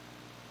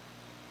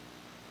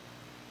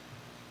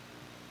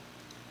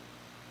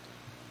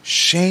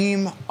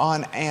 Shame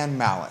on Ann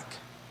Malik.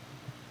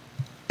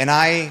 And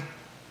I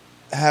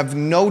have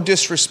no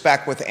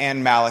disrespect with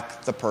Ann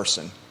Malik, the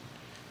person.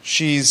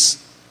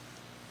 She's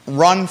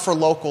run for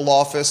local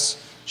office.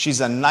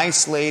 She's a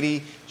nice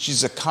lady.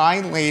 She's a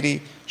kind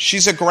lady.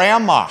 She's a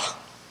grandma.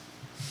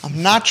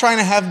 I'm not trying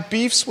to have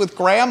beefs with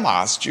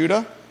grandmas,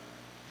 Judah.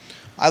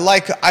 I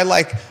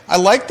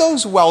like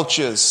those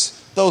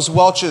Welches those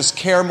Welch's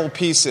caramel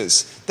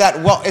pieces.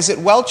 Is it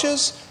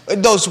Welch's?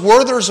 Those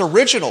Werther's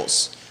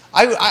Originals.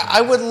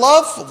 I would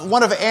love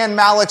one of Ann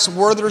Malick's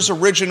Werther's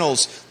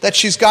Originals that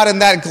she's got in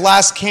that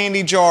glass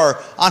candy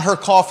jar on her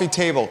coffee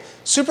table.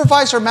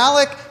 Supervisor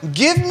Malick,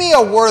 give me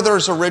a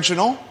Werther's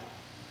Original.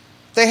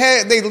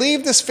 They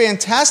leave this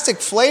fantastic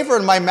flavor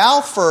in my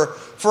mouth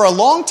for a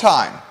long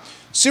time.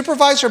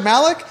 Supervisor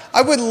Malick,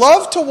 I would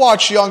love to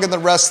watch Young and the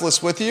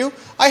Restless with you.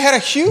 I had a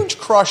huge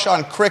crush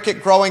on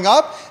cricket growing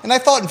up, and I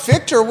thought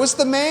Victor was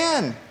the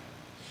man.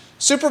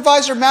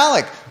 Supervisor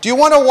Malick, do you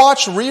want to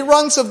watch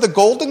reruns of the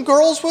Golden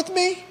Girls with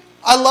me?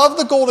 I love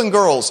the Golden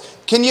Girls.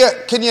 Can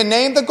you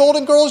name the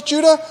Golden Girls,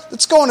 Judah?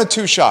 Let's go in a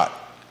two-shot.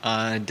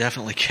 I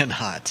definitely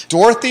cannot.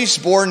 Dorothy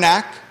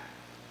Zbornak,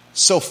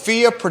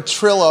 Sophia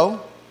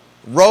Petrillo,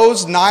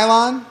 Rose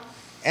Nylon,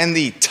 and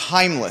the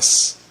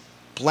timeless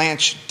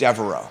Blanche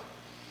Devereaux.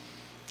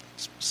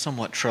 It's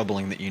somewhat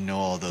troubling that you know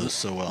all those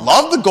so well.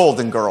 Love the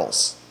Golden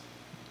Girls.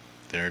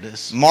 There it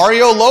is.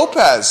 Mario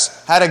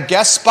Lopez had a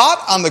guest spot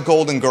on the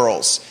Golden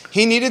Girls.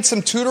 He needed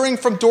some tutoring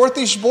from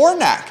Dorothy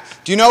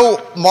Zbornak. Do you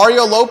know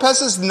Mario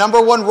Lopez's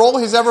number one role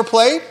he's ever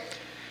played?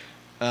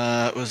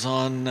 It was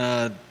on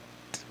the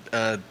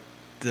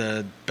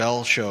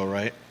Bell Show,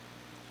 right?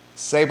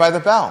 Saved by the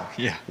Bell.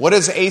 Yeah. What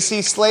does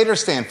AC Slater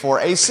stand for?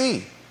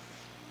 AC.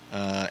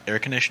 Air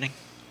conditioning.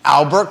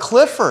 Albert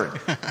Clifford.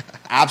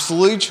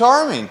 Absolutely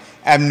charming.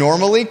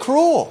 Abnormally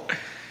cruel.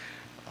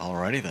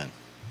 Alrighty then.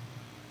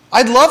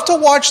 I'd love to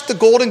watch the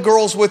Golden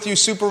Girls with you,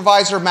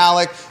 Supervisor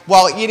Malick,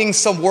 while eating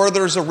some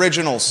Werther's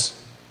Originals.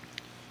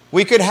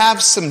 We could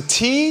have some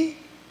tea.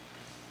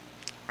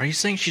 Are you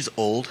saying she's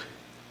old?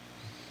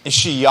 Is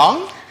she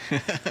young?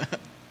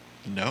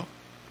 No.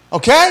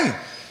 Okay.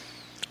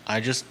 I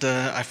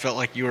felt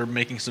like you were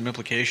making some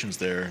implications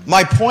there.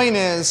 My point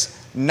is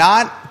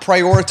not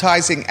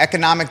prioritizing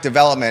economic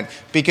development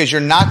because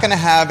you're not going to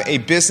have a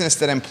business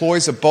that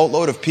employs a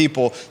boatload of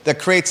people, that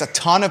creates a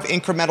ton of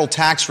incremental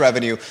tax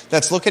revenue,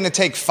 that's looking to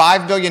take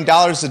 $5 billion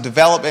of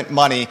development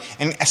money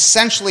and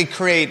essentially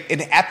create an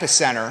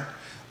epicenter,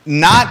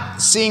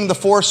 not seeing the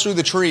forest through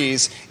the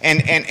trees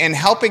and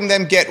helping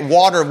them get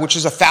water, which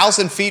is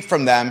 1,000 feet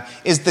from them,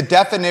 is the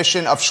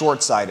definition of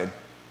short-sighted.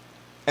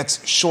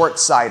 It's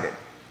short-sighted.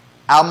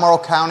 Albemarle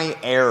County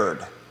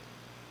erred.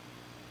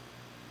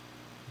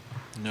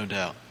 No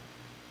doubt.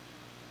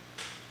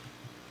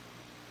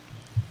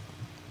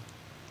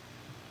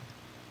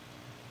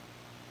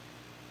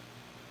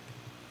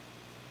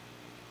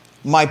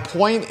 My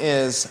point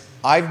is,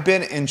 I've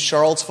been in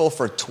Charlottesville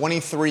for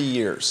 23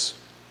 years.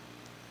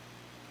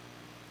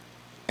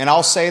 And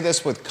I'll say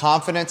this with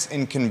confidence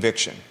and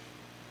conviction.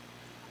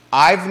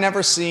 I've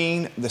never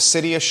seen the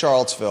city of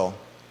Charlottesville,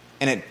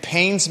 and it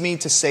pains me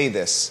to say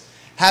this,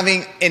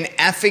 having an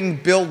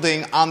effing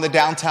building on the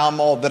downtown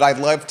mall that I'd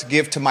love to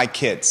give to my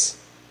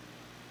kids.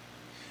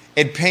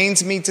 It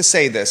pains me to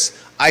say this.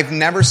 I've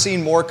never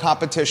seen more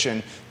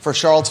competition for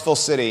Charlottesville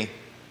City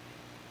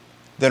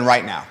than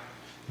right now.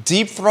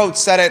 Deep Throat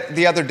said it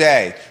the other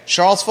day.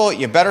 Charlottesville,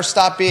 you better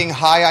stop being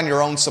high on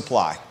your own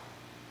supply.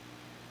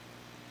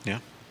 Yeah.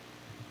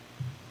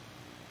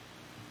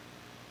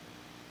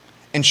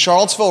 And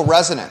Charlottesville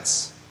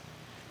residents,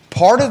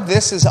 part of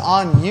this is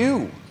on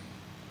you.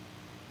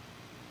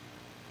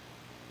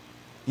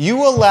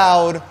 You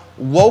allowed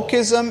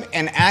wokeism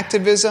and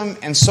activism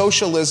and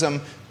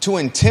socialism to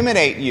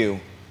intimidate you.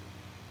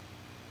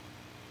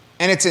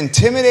 And it's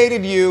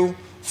intimidated you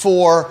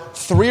for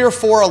 3 or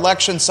 4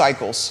 election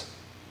cycles.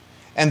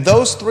 And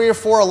those 3 or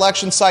 4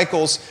 election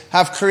cycles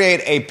have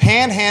created a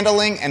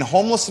panhandling and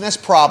homelessness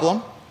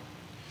problem.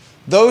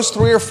 Those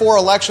 3 or 4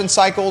 election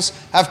cycles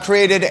have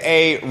created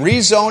a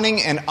rezoning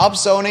and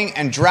upzoning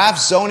and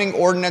draft zoning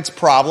ordinance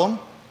problem.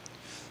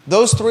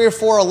 Those 3 or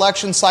 4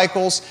 election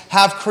cycles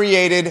have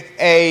created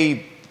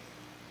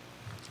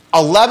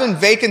 11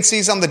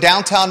 vacancies on the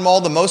downtown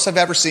mall, the most I've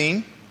ever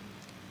seen.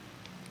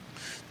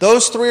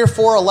 Those 3 or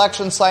 4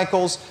 election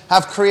cycles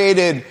have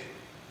created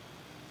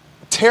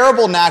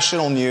terrible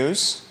national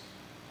news.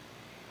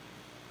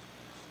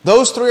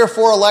 Those 3 or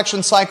 4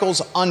 election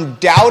cycles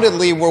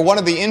undoubtedly were one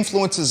of the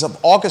influences of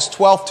August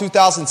 12,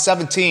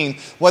 2017,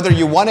 whether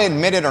you want to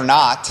admit it or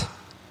not.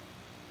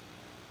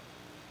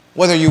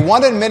 Whether you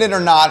want to admit it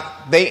or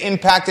not, they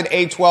impacted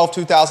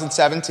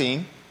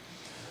 8/12/2017.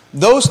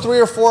 Those 3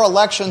 or 4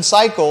 election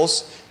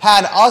cycles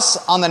had us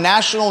on the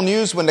national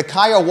news when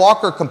Nakia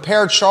Walker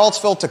compared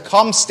Charlottesville to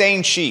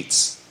cum-stained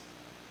sheets.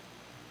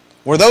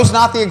 Were those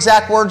not the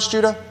exact words,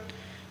 Judah?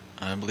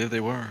 I believe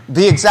they were.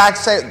 The exact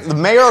same. The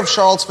mayor of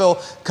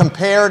Charlottesville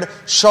compared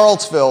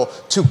Charlottesville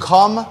to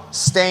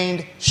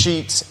cum-stained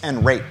sheets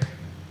and rape.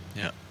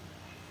 Yeah.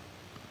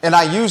 And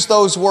I use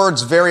those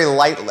words very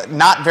lightly,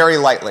 not very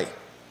lightly.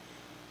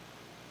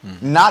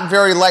 Not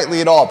very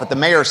lightly at all, but the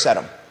mayor said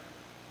them.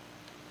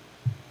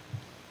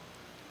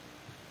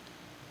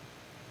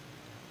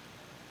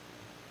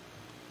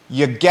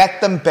 You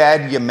get the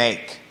bed you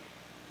make.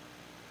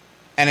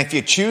 And if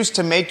you choose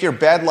to make your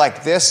bed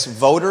like this,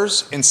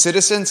 voters and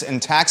citizens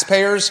and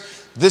taxpayers,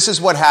 this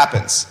is what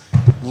happens.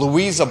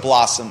 Louisa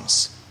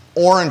blossoms,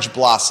 Orange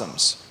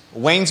blossoms.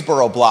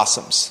 Waynesboro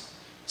blossoms.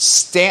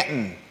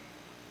 Stanton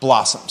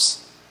blossoms.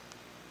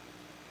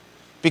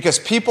 Because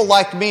people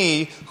like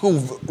me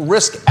who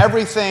risk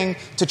everything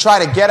to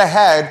try to get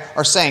ahead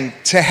are saying,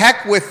 to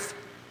heck with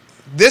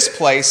this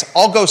place,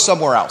 I'll go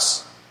somewhere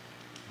else.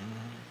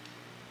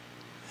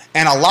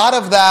 And a lot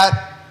of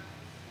that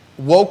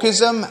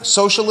wokeism,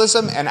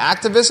 socialism, and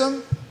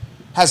activism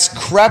has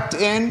crept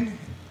in,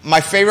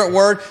 my favorite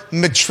word,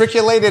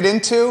 matriculated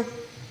into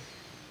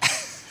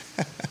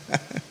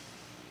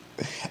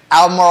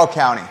Albemarle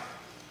County.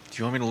 Do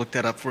you want me to look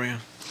that up for you?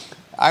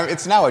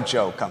 It's now a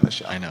joke on the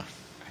show. I know.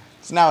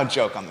 It's now a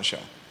joke on the show.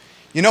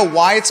 You know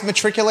why it's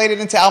matriculated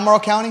into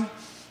Albemarle County?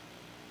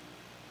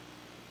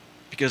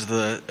 Because of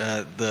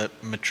the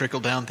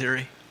matricle down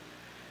theory?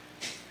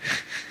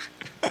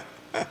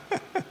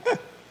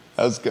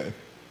 That was good.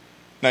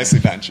 Nicely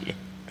done, Judah.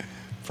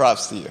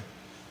 Props to you.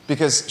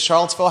 Because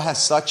Charlottesville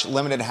has such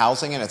limited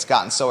housing and it's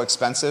gotten so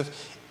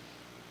expensive,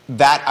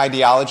 that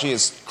ideology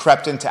has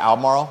crept into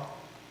Albemarle,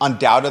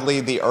 undoubtedly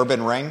the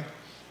urban ring,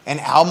 and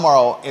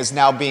Albemarle is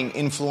now being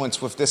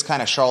influenced with this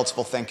kind of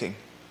Charlottesville thinking.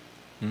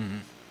 Mm-hmm.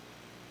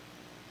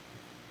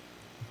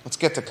 Let's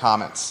get to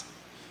comments.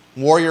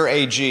 Warrior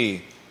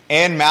AG.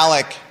 Ann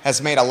Malik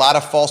has made a lot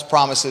of false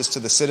promises to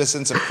the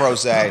citizens of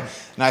Crozet,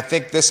 and I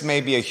think this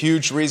may be a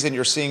huge reason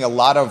you're seeing a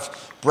lot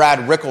of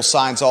Brad Rickle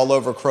signs all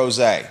over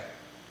Crozet.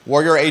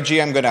 Warrior AG,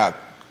 I'm going to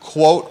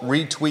quote,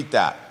 retweet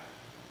that.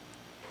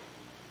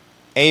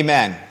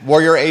 Amen.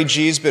 Warrior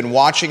AG has been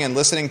watching and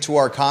listening to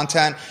our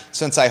content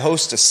since I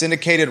host a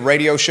syndicated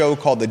radio show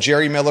called The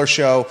Jerry Miller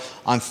Show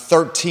on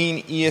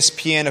 13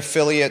 ESPN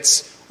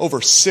affiliates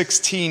over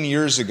 16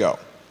 years ago.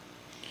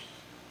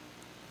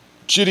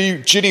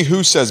 Ginny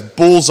Who says,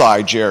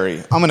 bullseye,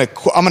 Jerry. I'm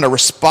gonna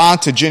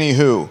respond to Ginny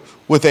Who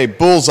with a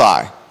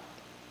bullseye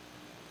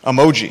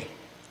emoji.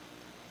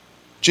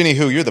 Ginny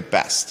Who, you're the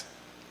best.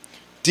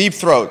 Deep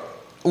Throat.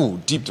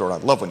 Ooh, Deep Throat. I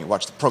love when you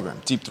watch the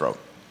program. Deep Throat.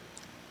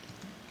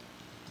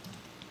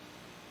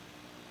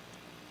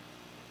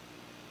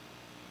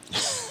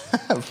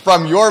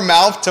 From your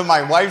mouth to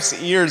my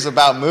wife's ears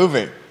about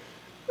moving.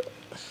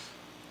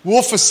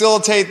 We'll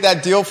facilitate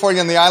that deal for you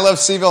on the I Love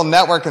CVille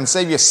network and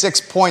save you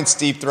 6 points,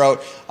 Deep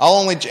Throat.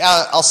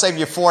 I'll save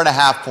you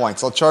 4.5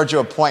 points. I'll charge you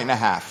 1.5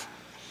 points.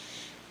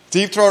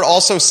 Deep Throat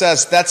also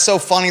says, that's so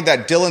funny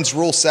that Dylan's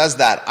rule says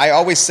that. I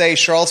always say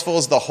Charlottesville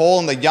is the hole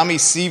in the yummy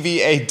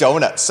CVA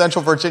donut,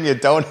 Central Virginia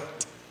donut.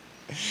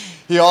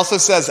 He also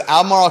says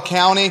Albemarle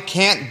County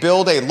can't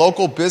build a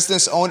local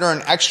business owner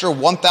an extra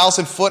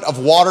 1,000 foot of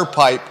water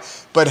pipe,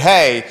 but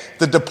hey,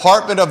 the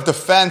Department of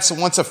Defense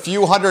wants a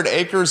few hundred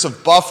acres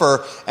of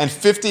buffer and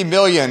 $50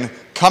 million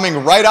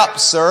coming right up,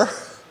 sir.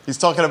 He's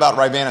talking about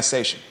Rivanna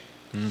Station.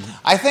 Mm-hmm.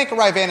 I think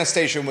Rivanna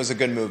Station was a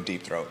good move,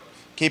 Deep Throat,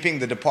 keeping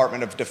the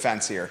Department of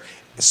Defense here.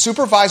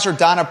 Supervisor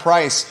Donna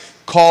Price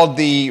called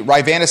the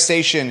Rivanna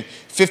Station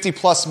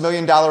 $50+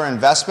 million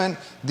investment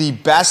the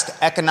best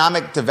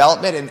economic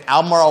development in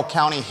Albemarle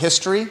County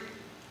history,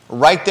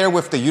 right there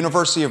with the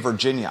University of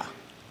Virginia.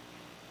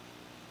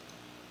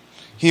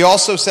 He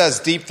also says,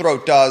 Deep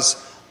Throat does,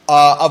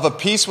 of a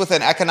piece with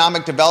an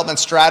economic development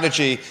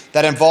strategy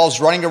that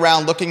involves running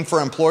around looking for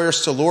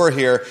employers to lure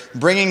here,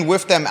 bringing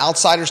with them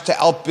outsiders to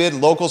outbid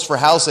locals for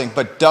housing,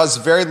 but does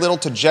very little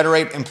to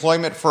generate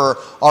employment for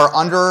our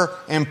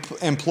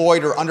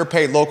underemployed or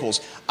underpaid locals.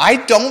 I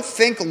don't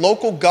think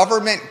local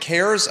government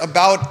cares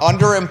about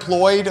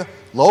underemployed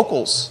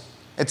locals.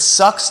 It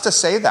sucks to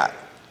say that.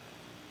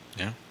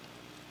 Yeah.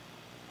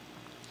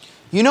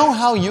 You know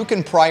how you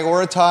can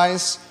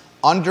prioritize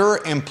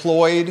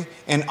underemployed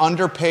and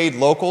underpaid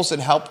locals and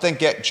help them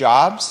get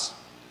jobs?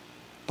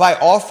 By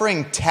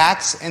offering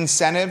tax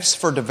incentives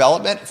for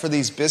development for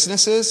these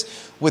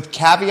businesses with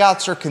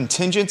caveats or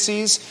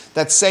contingencies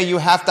that say you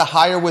have to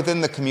hire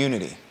within the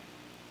community.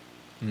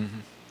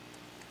 Mm-hmm.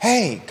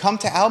 Hey, come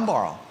to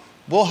Albemarle.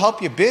 We'll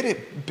help you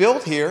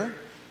build here.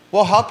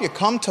 We'll help you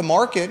come to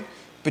market,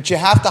 but you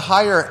have to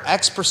hire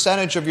X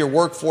percentage of your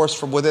workforce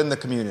from within the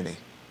community.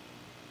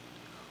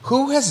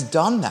 Who has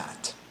done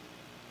that?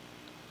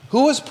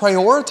 Who has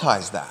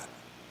prioritized that?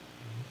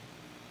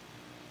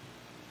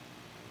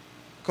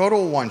 Go to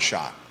a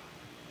one-shot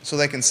so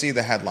they can see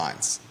the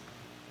headlines.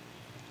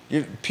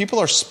 People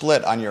are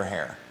split on your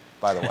hair,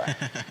 by the way.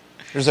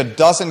 There's a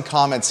dozen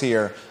comments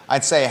here.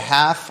 I'd say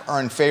half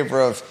are in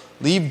favor of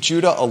leave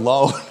Judah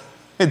alone.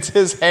 It's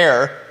his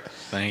hair.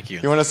 Thank you.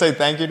 You want to say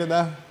thank you to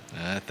them?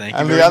 Thank you.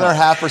 And the other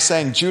half are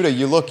saying, Judah,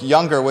 you look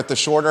younger with the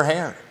shorter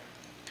hair.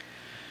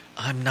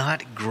 I'm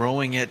not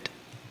growing it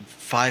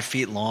 5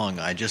 feet long.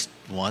 I just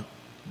want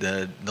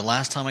the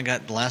last time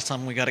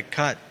we got it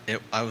cut,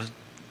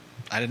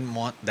 I didn't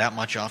want that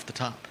much off the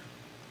top.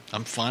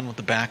 I'm fine with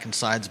the back and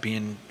sides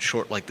being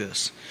short like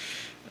this.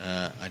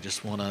 I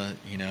just want to,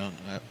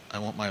 I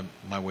want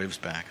my waves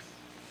back.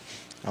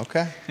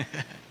 Okay.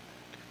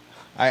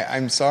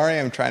 I'm sorry.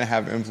 I'm trying to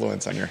have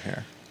influence on your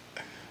hair.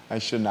 I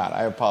should not.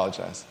 I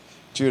apologize.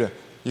 Judah,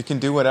 you can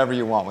do whatever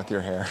you want with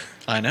your hair.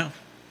 I know.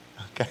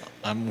 Okay.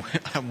 I'm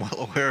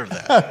well aware of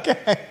that.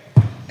 Okay.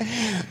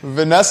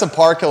 Vanessa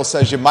Parkhill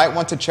says you might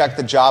want to check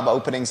the job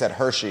openings at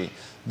Hershey.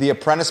 The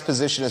apprentice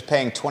position is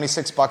paying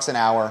 $26 an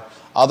hour,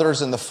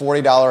 others in the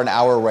 $40 an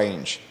hour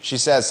range. She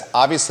says,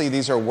 obviously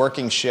these are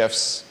working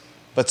shifts,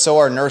 but so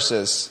are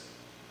nurses.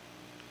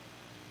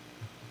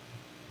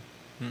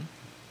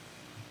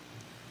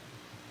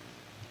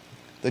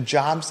 The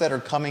jobs that are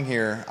coming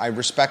here, I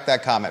respect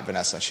that comment,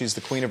 Vanessa. She's the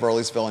queen of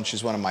Earlysville, and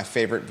she's one of my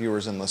favorite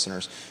viewers and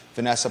listeners.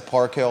 Vanessa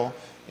Parkhill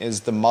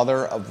is the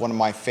mother of one of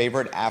my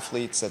favorite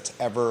athletes that's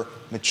ever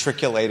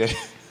matriculated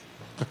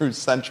through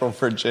Central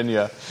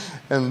Virginia,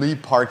 and Lee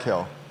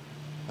Parkhill,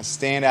 a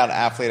standout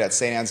athlete at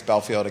St. Anne's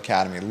Belfield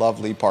Academy. Love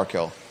Lee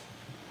Parkhill.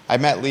 I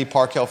met Lee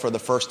Parkhill for the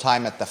first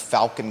time at the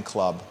Falcon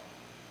Club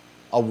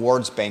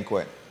awards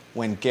banquet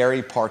when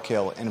Gary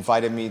Parkhill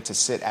invited me to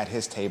sit at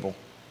his table.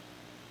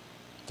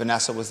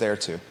 Vanessa was there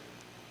too.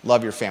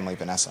 Love your family,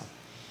 Vanessa.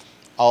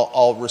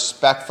 I'll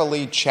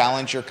respectfully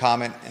challenge your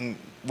comment, and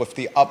with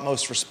the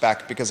utmost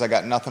respect, because I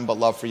got nothing but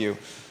love for you.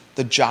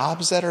 The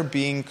jobs that are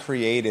being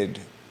created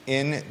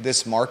in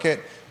this market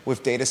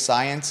with data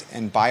science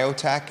and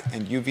biotech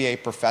and UVA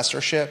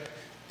professorship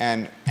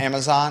and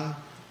Amazon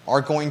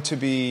are going to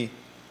be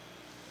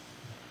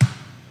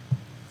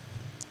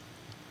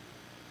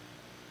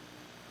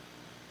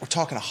we're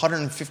talking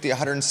 $150,000,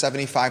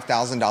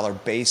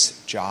 $175,000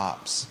 base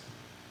jobs.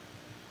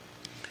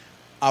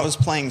 I was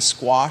playing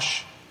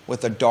squash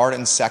with a dart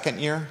in second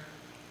year.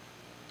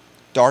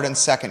 Dart in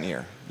second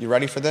year. You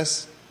ready for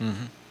this?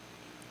 Mm-hmm.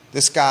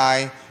 This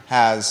guy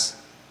is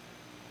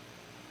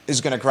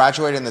going to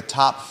graduate in the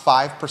top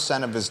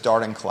 5% of his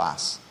darting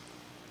class.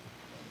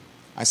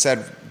 I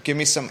said, give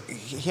me some.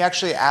 He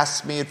actually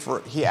asked me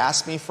for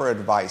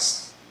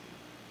advice.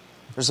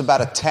 There's about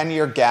a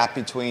 10-year gap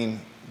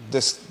between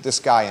this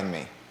guy and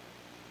me.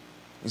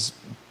 He's,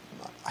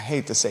 I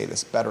hate to say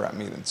this, better at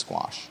me than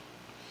squash.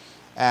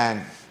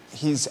 And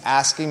he's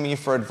asking me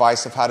for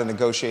advice of how to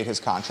negotiate his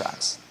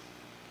contracts.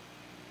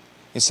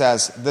 He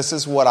says, this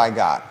is what I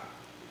got.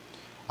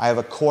 I have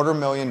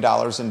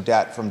 $250,000 in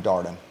debt from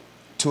darting,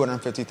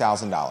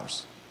 $250,000.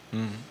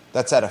 Mm-hmm.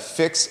 That's at a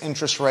fixed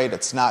interest rate.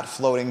 It's not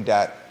floating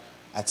debt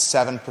at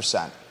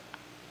 7%.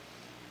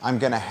 I'm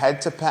going to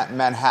head to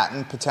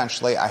Manhattan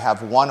potentially. I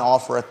have one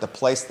offer at the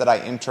place that I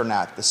intern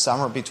at the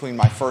summer between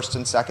my first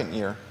and second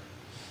year.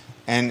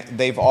 And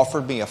they've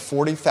offered me a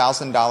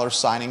 $40,000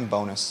 signing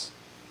bonus.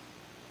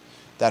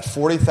 That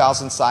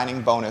 $40,000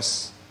 signing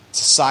bonus,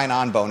 it's a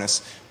sign-on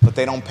bonus, but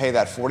they don't pay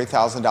that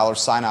 $40,000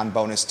 sign-on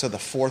bonus till the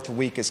fourth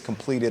week is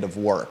completed of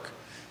work.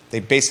 They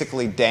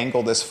basically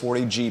dangle this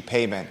 40G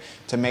payment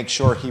to make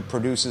sure he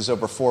produces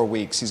over 4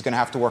 weeks. He's going to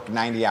have to work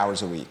 90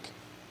 hours a week.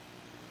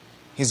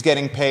 He's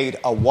getting paid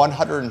a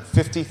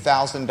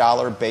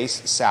 $150,000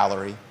 base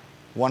salary,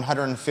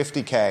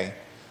 $150K,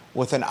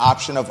 with an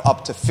option of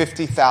up to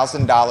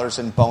 $50,000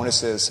 in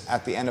bonuses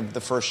at the end of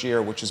the first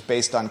year, which is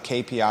based on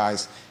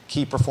KPIs,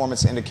 key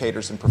performance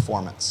indicators, and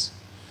performance.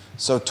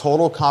 So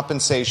total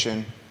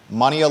compensation,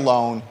 money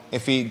alone,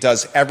 if he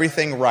does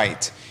everything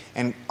right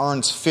and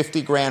earns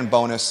 $50,000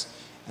 bonus,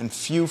 and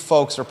few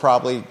folks are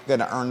probably going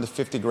to earn the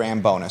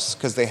 $50,000 bonus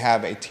because they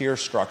have a tier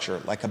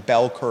structure, like a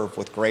bell curve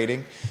with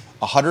grading.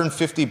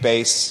 150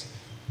 base,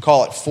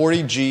 call it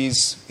 40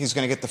 Gs. He's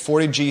going to get the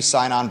 40 G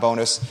sign-on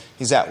bonus.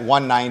 He's at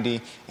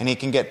 190, and he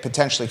can get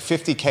potentially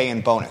 $50K in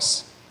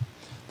bonus.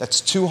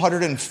 That's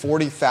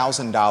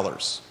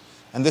 $240,000.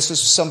 And this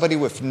is somebody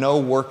with no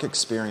work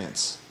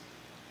experience.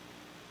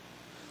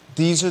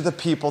 These are the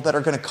people that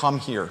are going to come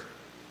here.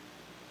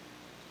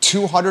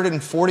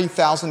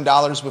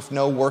 $240,000 with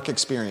no work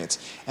experience.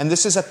 And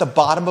this is at the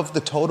bottom of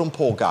the totem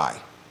pole guy.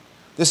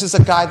 This is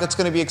a guy that's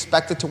going to be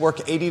expected to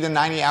work 80 to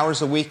 90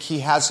 hours a week.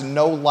 He has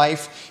no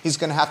life. He's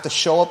going to have to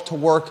show up to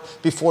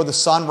work before the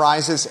sun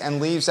rises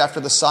and leaves after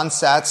the sun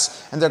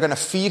sets. And they're going to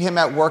feed him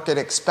at work and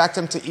expect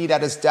him to eat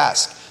at his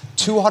desk.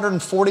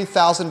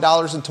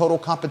 $240,000 in total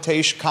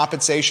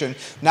compensation,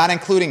 not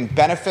including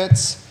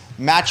benefits,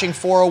 matching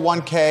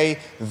 401k,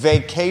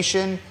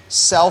 vacation,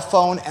 cell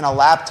phone, and a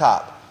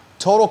laptop.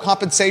 Total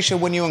compensation,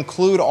 when you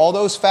include all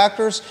those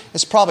factors,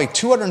 is probably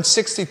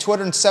 $260,000,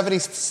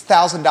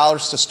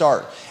 $270,000 to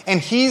start. And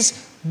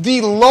he's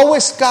the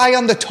lowest guy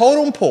on the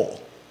totem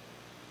pole.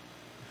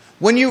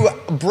 When you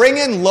bring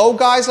in low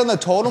guys on the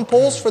totem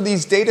poles for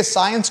these data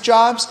science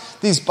jobs,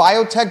 these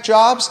biotech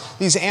jobs,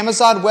 these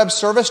Amazon Web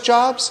Service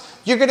jobs,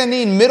 you're going to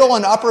need middle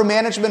and upper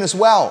management as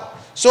well.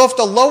 So if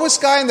the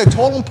lowest guy in the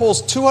totem pole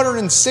is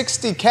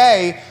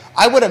 $260K,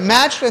 I would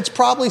imagine it's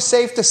probably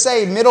safe to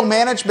say middle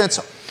management's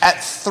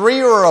at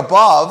 3 or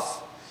above,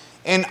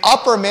 and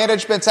upper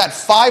management's at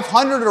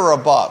 500 or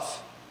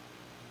above.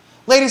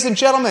 Ladies and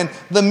gentlemen,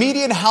 the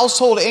median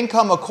household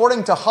income,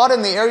 according to HUD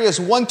in the area, is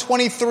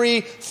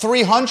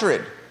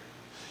 $123,300.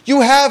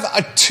 You have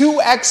a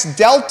 2x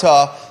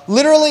delta,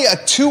 literally a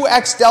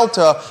 2x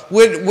delta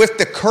with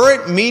the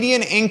current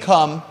median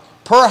income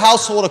per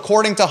household,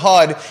 according to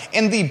HUD,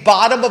 in the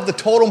bottom of the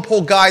totem pole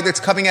guy that's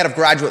coming out of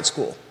graduate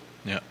school.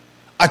 Yeah.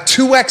 A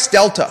 2x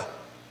delta.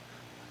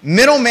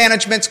 Middle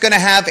management's going to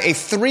have a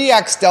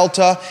 3x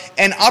delta,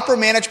 and upper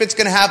management's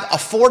going to have a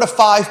 4 to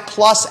 5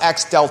 plus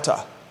x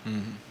delta.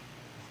 Mm-hmm.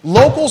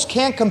 Locals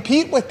can't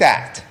compete with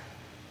that.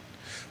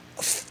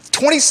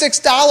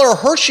 $26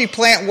 Hershey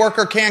plant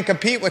worker can't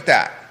compete with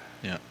that.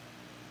 Yeah.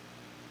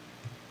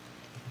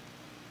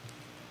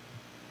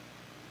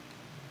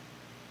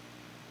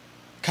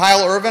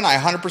 Kyle Irvin, I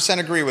 100%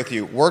 agree with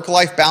you.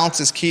 Work-life balance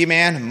is key,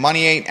 man.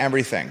 Money ain't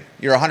everything.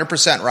 You're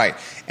 100% right.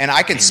 And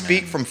I can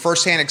speak from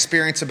firsthand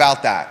experience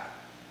about that.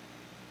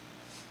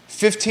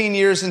 15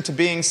 years into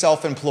being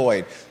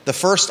self-employed, the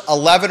first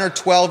 11 or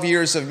 12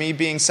 years of me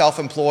being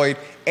self-employed,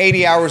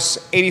 80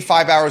 hours,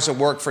 85 hours of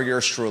work for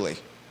yours truly.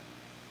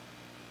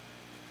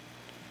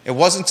 It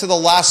wasn't until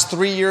the last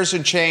 3 years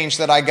and change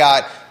that I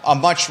got a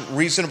much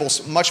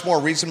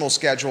more reasonable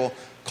schedule.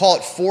 Call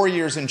it 4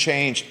 years and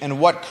change. And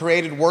what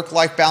created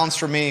work-life balance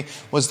for me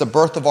was the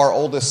birth of our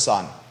oldest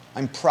son.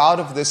 I'm proud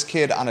of this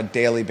kid on a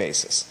daily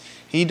basis.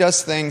 He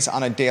does things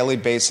on a daily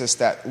basis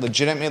that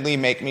legitimately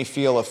make me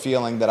feel a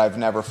feeling that I've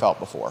never felt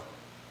before.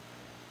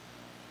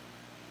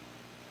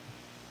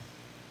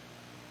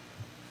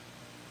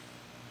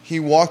 He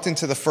walked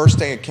into the first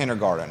day of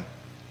kindergarten.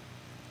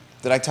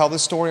 Did I tell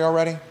this story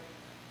already?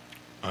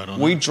 I don't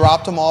know. We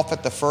dropped him off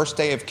at the first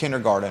day of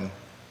kindergarten,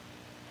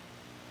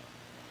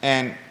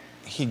 and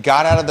he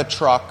got out of the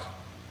truck,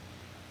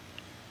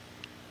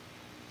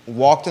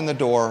 walked in the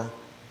door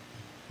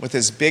with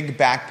his big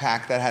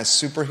backpack that has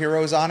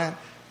superheroes on it,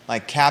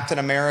 like Captain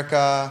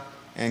America,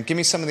 and give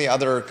me some of the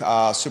other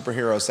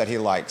superheroes that he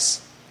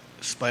likes.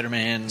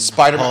 Spider-Man,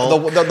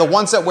 the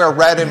ones that wear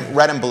red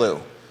and blue.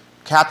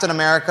 Captain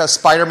America,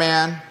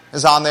 Spider-Man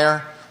is on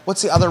there.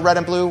 What's the other red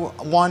and blue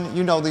one?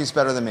 You know these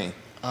better than me.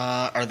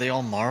 Are they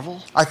all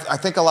Marvel? I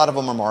think a lot of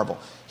them are Marvel.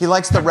 He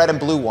likes the red and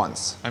blue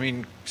ones. I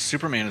mean,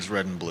 Superman is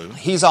red and blue.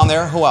 He's on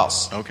there. Who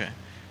else? Okay.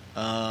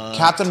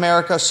 Captain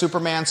America,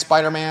 Superman,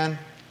 Spider-Man.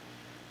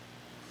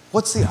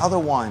 What's the other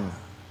one?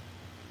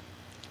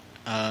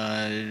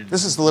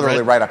 This is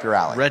literally right up your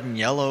alley. Red and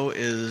yellow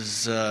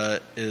is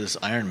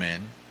Iron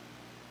Man.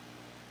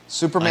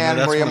 Superman,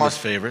 that's Maria one of his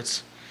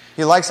favorites.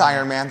 He likes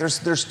Iron Man.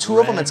 There's two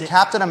of them. It's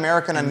Captain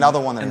America and another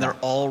one. And they're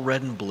all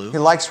red and blue? He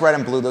likes red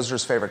and blue. Those are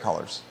his favorite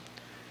colors.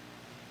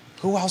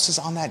 Who else is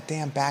on that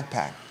damn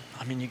backpack?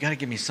 I mean, you got to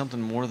give me something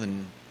more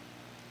than...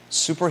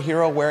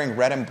 Superhero wearing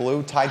red and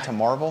blue tied to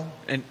Marvel?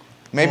 And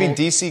maybe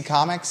DC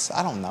Comics?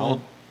 I don't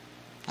know.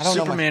 Well,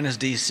 Superman is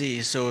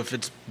DC, so if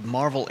it's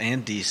Marvel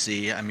and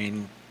DC, I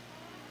mean,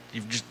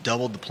 you've just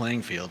doubled the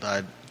playing field.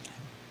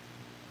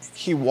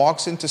 He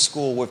walks into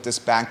school with this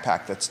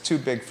backpack that's too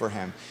big for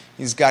him.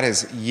 He's got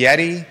his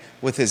Yeti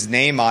with his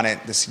name on it,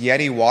 this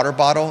Yeti water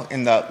bottle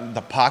in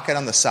the pocket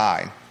on the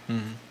side.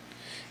 Mm-hmm.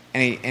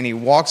 And he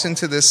walks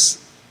into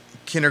this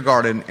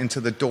kindergarten,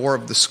 into the door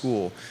of the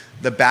school.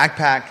 The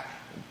backpack,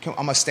 I'm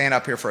going to stand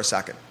up here for a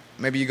second.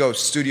 Maybe you go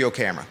studio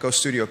camera. Go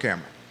studio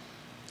camera.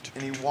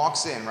 And he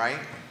walks in, right?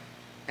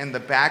 And the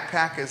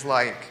backpack is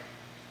like,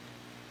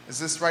 is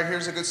this right here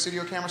is a good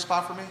studio camera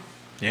spot for me?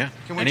 Yeah,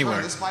 Can we anywhere.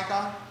 turn this mic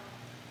on?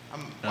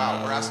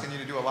 Wow, we're asking you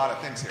to do a lot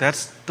of things here.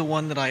 That's the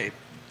one that I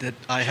had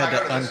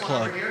to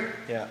unplug.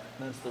 Yeah,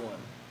 that's the one.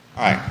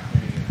 All right.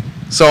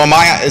 So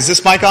is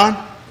this mic on?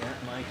 That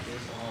mic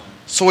is on.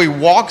 So he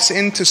walks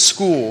into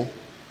school,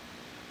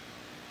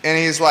 and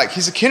he's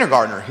a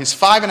kindergartner. He's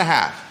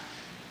 5.5.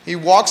 He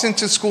walks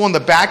into school, and the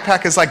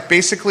backpack is like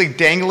basically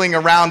dangling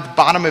around the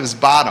bottom of his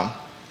bottom.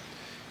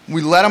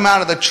 We let him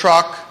out of the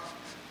truck.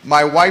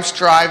 My wife's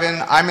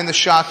driving. I'm in the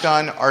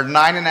shotgun. Our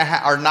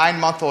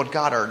 9-month-old,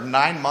 God, our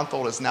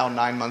 9-month-old is now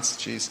 9 months.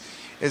 Jeez,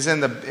 is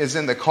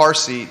in the car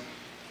seat,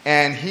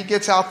 and he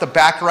gets out the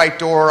back right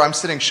door. I'm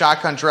sitting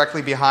shotgun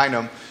directly behind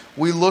him.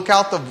 We look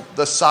out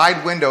the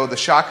side window, the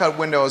shotgun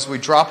window, as we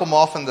drop him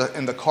off in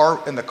the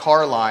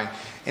car line,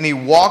 and he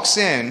walks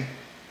in.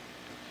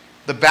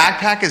 The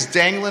backpack is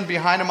dangling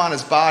behind him on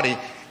his body,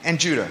 and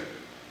Judah,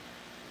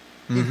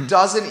 he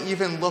doesn't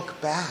even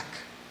look back.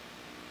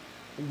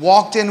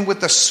 Walked in with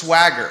the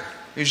swagger.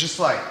 He's just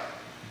like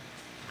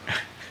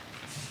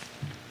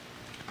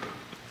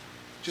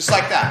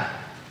that.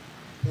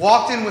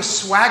 Walked in with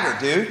swagger,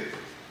 dude.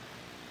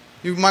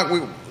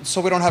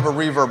 So we don't have a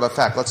reverb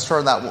effect.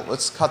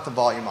 Let's cut the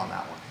volume on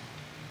that one.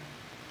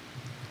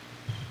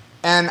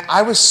 And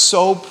I was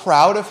so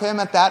proud of him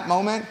at that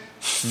moment.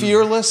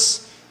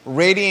 Fearless,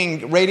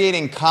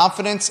 radiating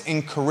confidence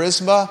and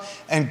charisma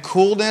and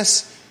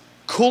coolness,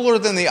 cooler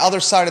than the other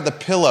side of the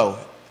pillow,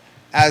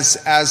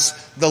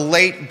 as the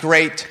late,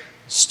 great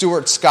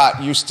Stuart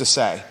Scott used to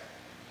say.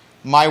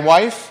 My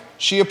wife,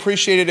 she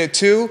appreciated it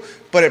too,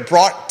 but it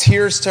brought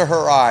tears to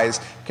her eyes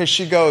because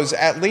she goes,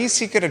 at least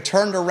he could have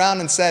turned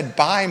around and said,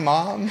 bye,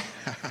 Mom.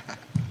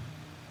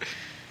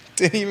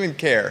 Didn't even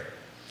care.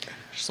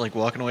 Just like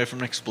walking away from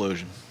an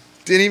explosion.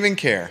 Didn't even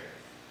care.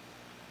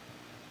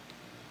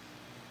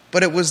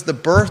 But it was the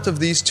birth of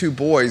these two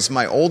boys,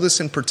 my oldest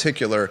in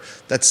particular,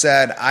 that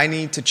said, I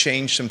need to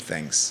change some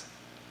things.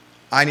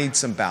 I need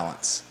some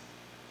balance.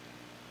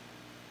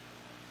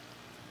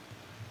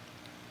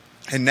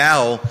 And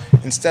now,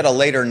 instead of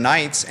later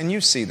nights, and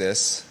you see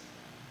this,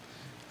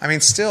 I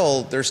mean,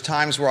 still, there's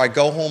times where I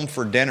go home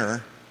for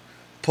dinner,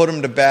 put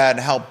them to bed,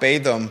 help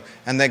bathe them,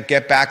 and then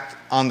get back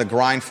on the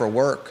grind for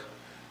work.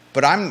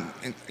 But I'm,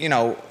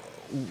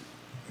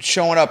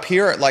 showing up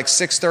here at like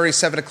 6:30,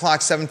 7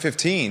 o'clock,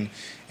 7:15.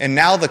 And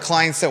now the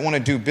clients that want to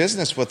do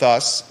business with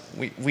us,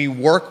 we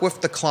work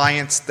with the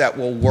clients that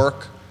will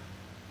work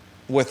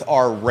with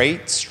our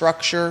rate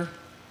structure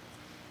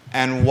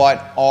and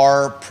what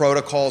our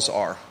protocols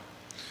are.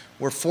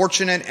 We're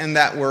fortunate in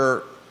that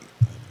we're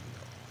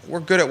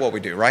good at what we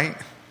do, right?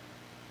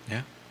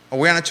 Yeah. Are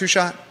we on a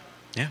two-shot?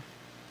 Yeah.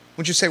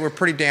 Would you say we're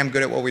pretty damn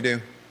good at what we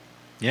do?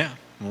 Yeah.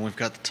 When we've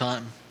got the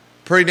time.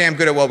 Pretty damn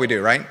good at what we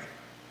do, right?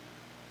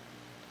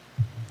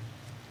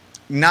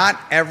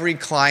 Not every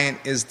client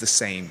is the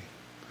same.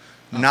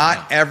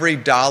 Not every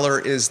dollar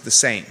is the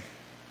same.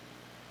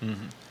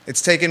 Mm-hmm.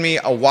 It's taken me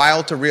a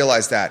while to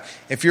realize that.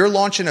 If you're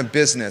launching a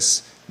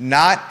business,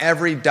 not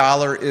every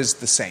dollar is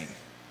the same.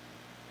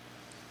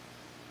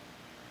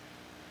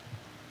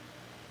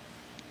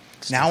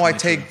 Now I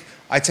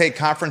take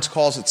conference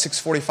calls at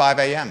 6:45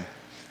 a.m.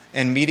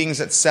 and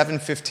meetings at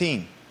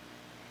 7:15.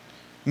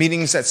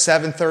 Meetings at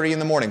 7:30 in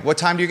the morning. What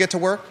time do you get to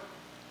work?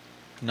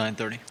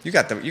 9:30. You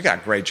got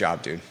a great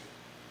job, dude.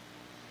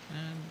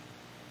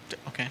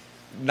 Okay.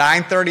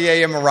 9:30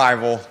 a.m.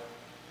 arrival.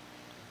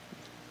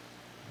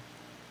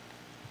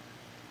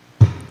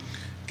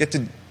 Get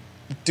to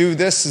do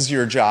this as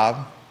your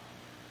job.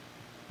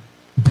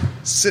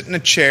 Sit in a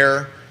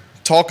chair,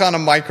 talk on a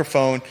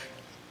microphone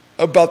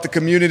about the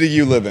community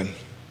you live in.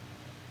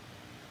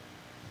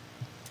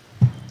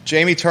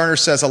 Jamie Turner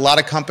says a lot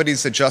of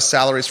companies adjust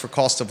salaries for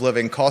cost of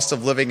living. Cost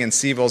of living in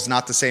CVille is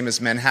not the same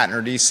as Manhattan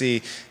or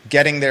DC.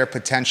 Getting there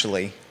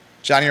potentially.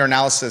 Johnny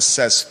Ornalysis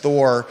says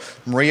Thor.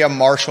 Maria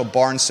Marshall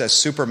Barnes says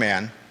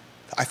Superman.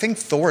 I think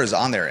Thor is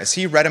on there. Is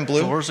he red and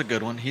blue? Thor's a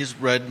good one. He's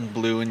red and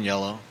blue and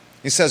yellow.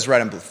 He says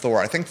red and blue. Thor.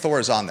 I think Thor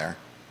is on there.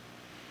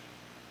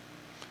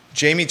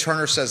 Jamie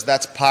Turner says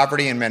that's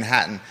poverty in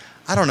Manhattan.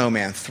 I don't know,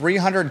 man.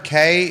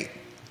 300K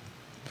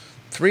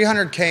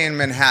in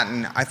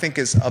Manhattan, I think,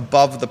 is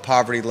above the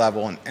poverty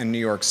level in New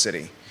York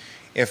City.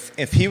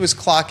 If he was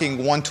clocking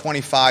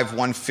 125,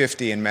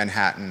 150 in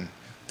Manhattan,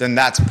 then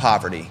that's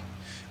poverty.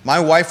 My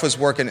wife was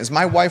working. Is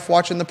my wife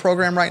watching the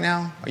program right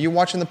now? Are you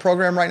watching the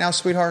program right now,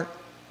 sweetheart?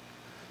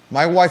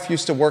 My wife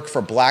used to work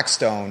for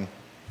Blackstone,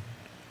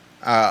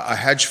 a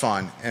hedge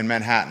fund in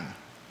Manhattan.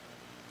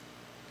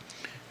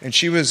 And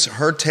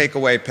her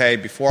takeaway pay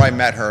before I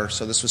met her,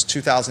 so this was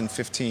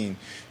 2015,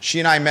 she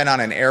and I met on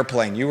an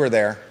airplane. You were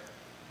there.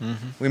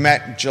 Mm-hmm. We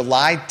met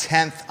July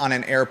 10th on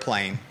an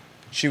airplane.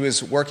 She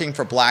was working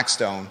for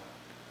Blackstone.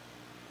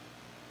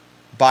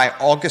 By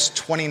August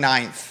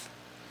 29th,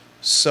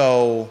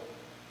 so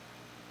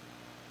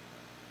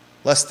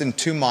less than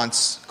 2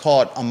 months,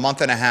 call it a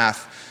month and a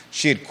half,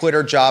 she had quit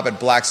her job at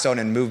Blackstone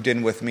and moved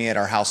in with me at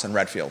our house in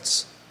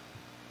Redfields.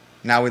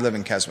 Now we live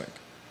in Keswick.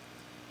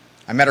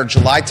 I met her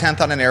July 10th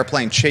on an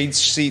airplane, changed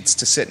seats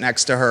to sit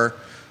next to her,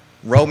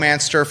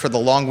 romanced her for the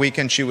long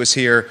weekend she was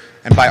here,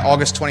 and by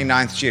August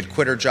 29th, she had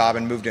quit her job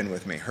and moved in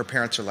with me. Her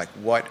parents are like,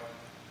 "What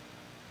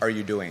are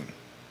you doing?"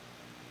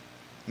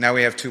 Now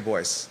we have 2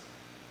 boys.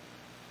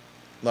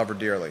 Love her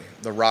dearly.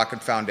 The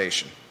Rocket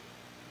Foundation.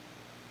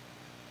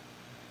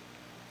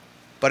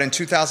 But in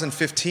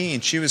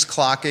 2015, she was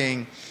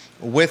clocking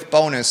with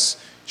bonus.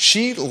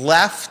 She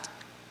left.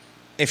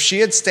 If she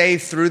had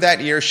stayed through that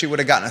year, she would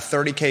have gotten a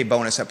 $30K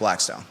bonus at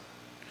Blackstone.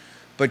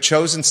 But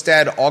chose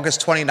instead August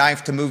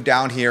 29th to move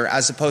down here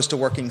as opposed to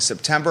working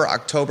September,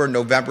 October,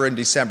 November, and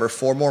December,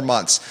 4 more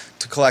months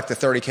to collect a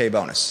 $30K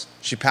bonus.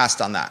 She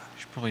passed on that.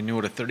 She probably knew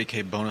what a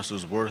 $30K bonus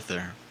was worth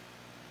there.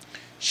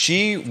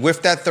 She,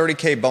 with that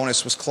 $30K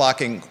bonus, was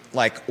clocking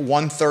like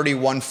 130,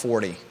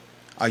 140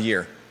 a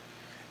year.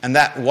 And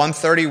that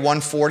 130,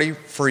 140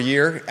 for a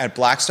year at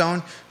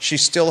Blackstone, she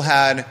still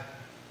had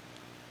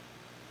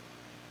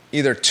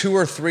either 2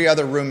 or 3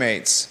 other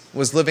roommates,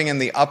 was living in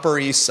the Upper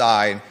East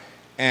Side,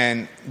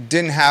 and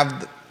didn't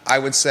have, I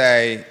would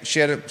say, she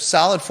had a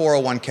solid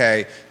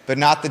 401k, but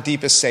not the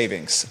deepest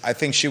savings. I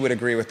think she would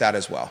agree with that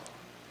as well.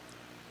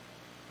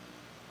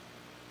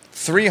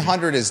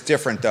 300 is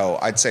different, though,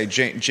 I'd say,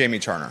 Jamie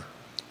Turner.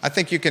 I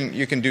think you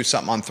can do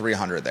something on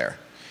 300 there.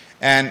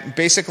 And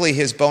basically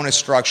his bonus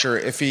structure,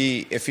 if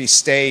he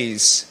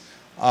stays,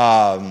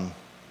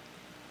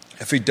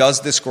 if he does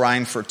this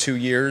grind for 2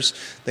 years,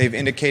 they've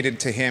indicated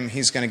to him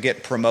he's going to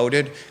get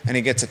promoted, and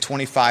he gets a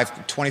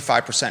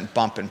 25%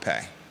 bump in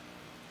pay.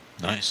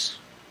 Nice.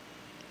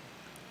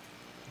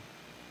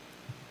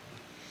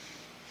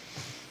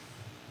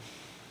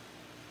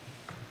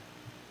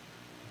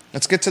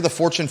 Let's get to the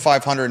Fortune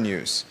 500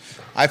 news.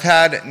 I've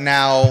had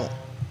now,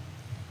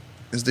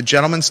 is the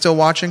gentleman still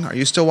watching? Are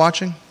you still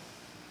watching?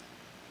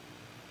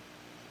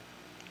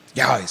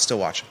 Yeah, he's still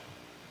watching.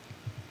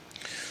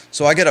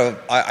 So I get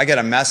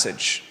a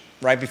message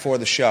right before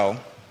the show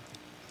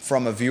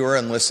from a viewer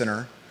and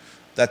listener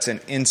that's an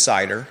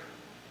insider.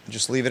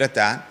 Just leave it at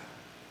that.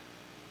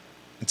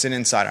 It's an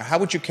insider. How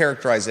would you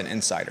characterize an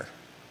insider?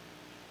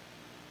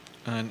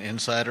 An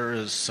insider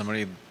is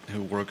somebody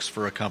who works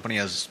for a company,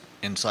 has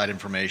inside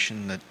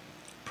information that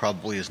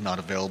probably is not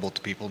available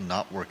to people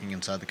not working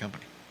inside the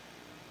company.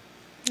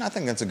 I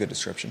think that's a good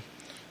description.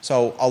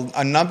 So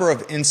a number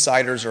of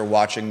insiders are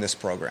watching this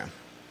program.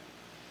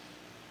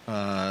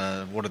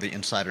 What are the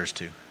insiders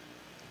to?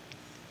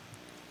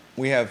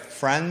 We have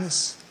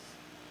friends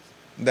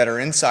that are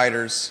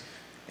insiders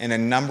in a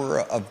number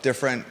of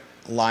different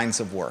lines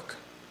of work.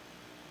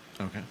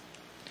 Okay.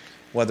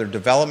 Whether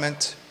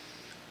development,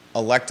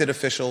 elected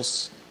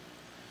officials,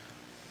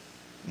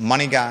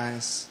 money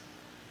guys,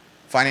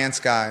 finance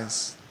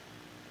guys,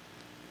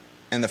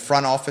 in the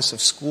front office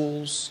of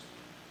schools.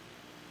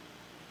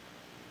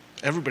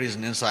 Everybody's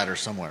an insider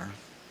somewhere.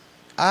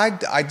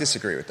 I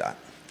disagree with that.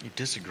 You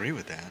disagree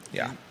with that?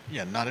 Yeah.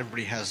 Yeah, not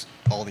everybody has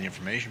all the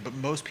information, but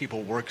most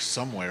people work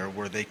somewhere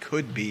where they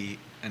could be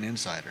an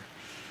insider.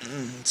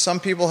 Some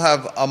people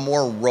have a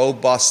more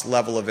robust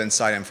level of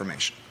inside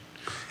information.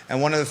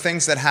 And one of the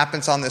things that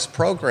happens on this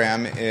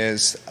program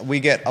is we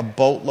get a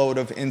boatload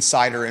of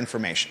insider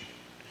information.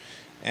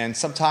 And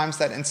sometimes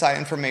that inside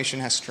information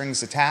has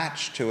strings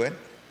attached to it.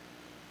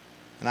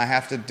 And I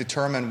have to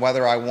determine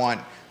whether I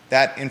want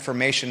that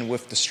information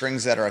with the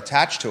strings that are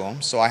attached to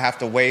them. So I have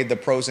to weigh the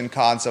pros and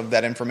cons of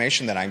that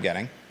information that I'm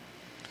getting.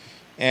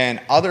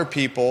 And other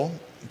people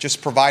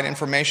just provide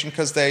information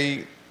because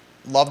they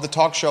love the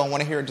talk show and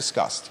want to hear it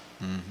discussed.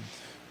 Mm-hmm.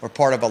 We're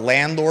part of a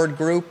landlord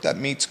group that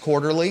meets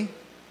quarterly.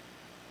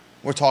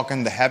 We're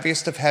talking the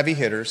heaviest of heavy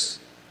hitters.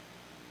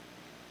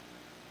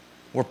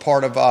 We're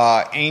part of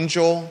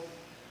Angel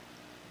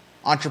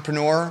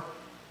Entrepreneur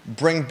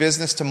Bring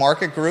Business to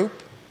Market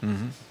group.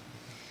 Mm-hmm.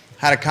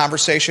 Had a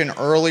conversation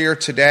earlier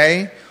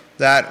today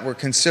that we're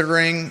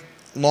considering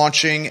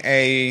launching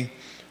a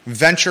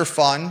venture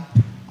fund.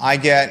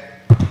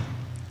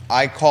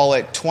 I call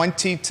it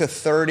 20 to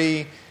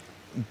 30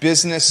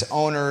 business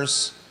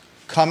owners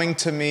coming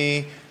to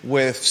me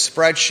with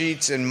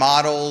spreadsheets and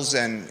models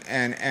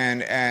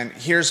and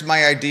here's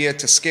my idea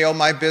to scale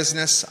my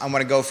business. I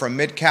want to go from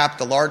mid-cap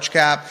to large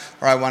cap,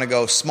 or I want to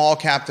go small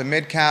cap to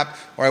mid-cap,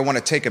 or I want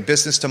to take a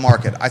business to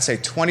market. I'd say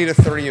 20 to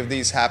 30 of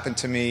these happen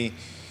to me,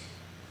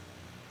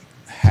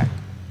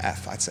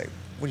 I'd say,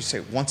 what do you say,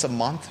 once a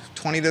month?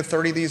 20 to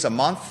 30 of these a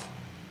month?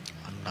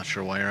 I'm not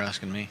sure why you're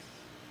asking me.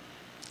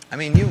 I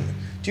mean,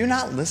 do you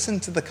not listen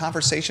to the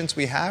conversations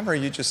we have, or are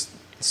you just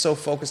so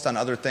focused on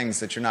other things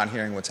that you're not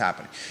hearing what's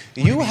happening?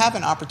 You have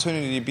an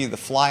opportunity to be the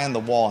fly on the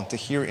wall and to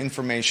hear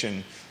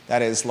information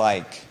that is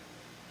like...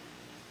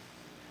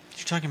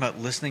 You're talking about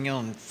listening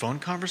on phone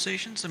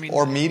conversations? I mean,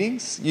 or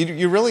meetings?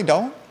 You really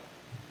don't?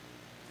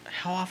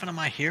 How often am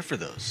I here for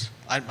those?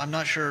 I'm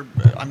not sure.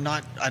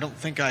 I don't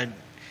think I...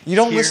 You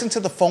don't listen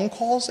to the phone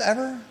calls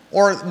ever?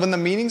 Or when the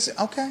meetings...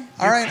 Okay,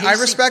 all right. I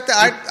respect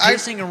that.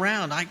 Pacing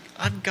around.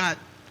 I've got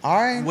all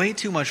right. way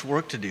too much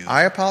work to do.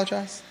 I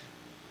apologize.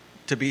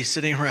 To be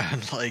sitting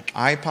around like...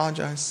 I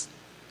apologize.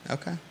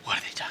 Okay. What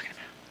are they talking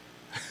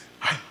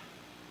about?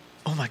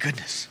 Oh, my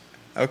goodness.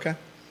 Okay.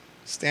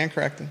 Stand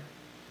corrected.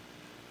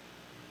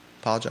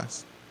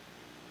 Apologize.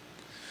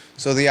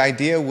 So the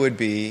idea would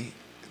be,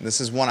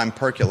 this is one I'm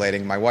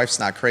percolating. My wife's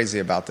not crazy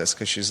about this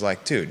because she's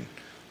like, dude,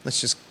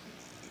 let's just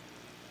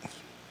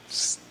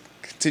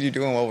continue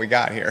doing what we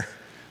got here.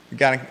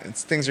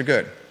 Things are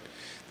good.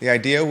 The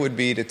idea would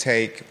be to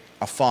take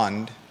a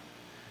fund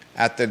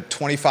at the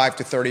 25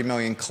 to 30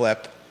 million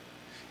clip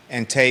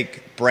and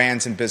take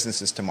brands and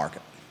businesses to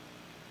market.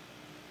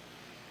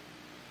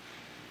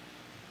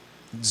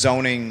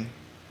 Zoning,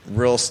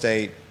 real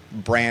estate,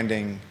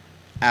 branding,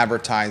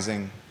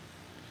 advertising,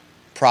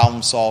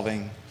 problem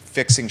solving,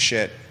 fixing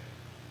shit.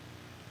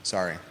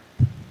 Sorry,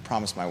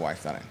 promised my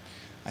wife that.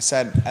 I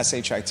said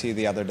SHIT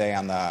the other day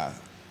on the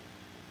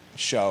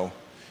show,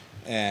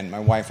 and my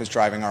wife was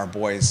driving our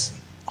boys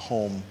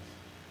home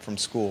from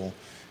school,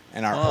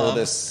 and our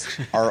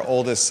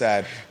oldest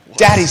said,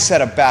 "Daddy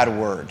said a bad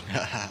word."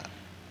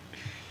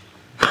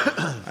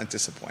 That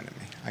disappointed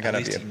me. At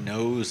least he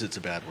knows it's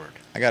a bad word.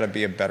 I got to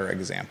be a better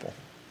example.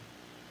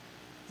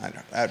 I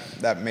know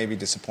that may be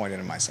disappointed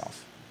in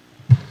myself.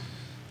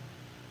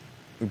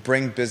 We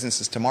bring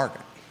businesses to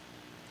market,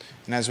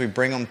 and as we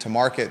bring them to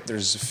market,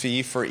 there's a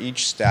fee for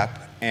each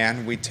step,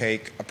 and we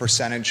take a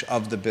percentage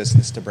of the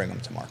business to bring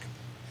them to market.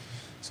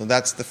 So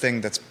that's the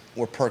thing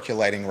we're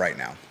percolating right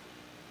now.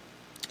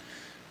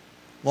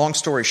 Long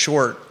story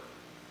short,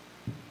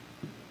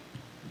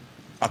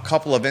 a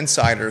couple of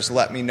insiders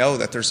let me know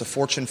that there's a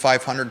Fortune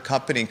 500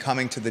 company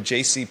coming to the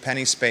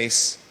JCPenney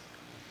space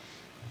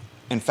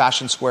in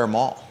Fashion Square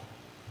Mall.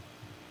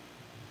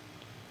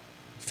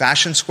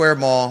 Fashion Square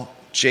Mall,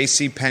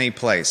 JCPenney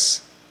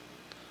Place.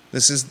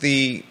 This is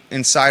the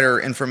insider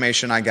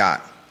information I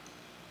got.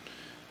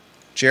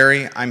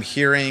 Jerry, I'm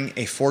hearing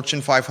a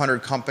Fortune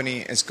 500 company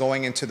is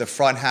going into the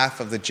front half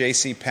of the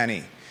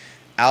JCPenney.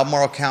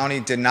 Albemarle County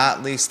did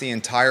not lease the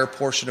entire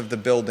portion of the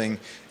building,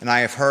 and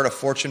I have heard a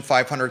Fortune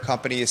 500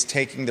 company is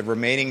taking the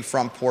remaining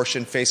front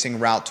portion facing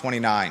Route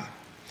 29.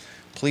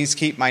 Please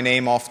keep my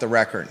name off the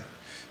record.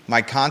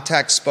 My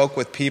contact spoke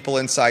with people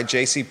inside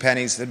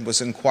JCPenney's and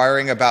was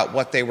inquiring about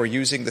what they were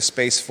using the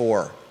space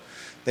for.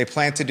 They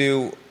plan to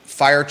do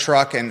fire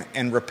truck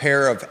and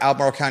repair of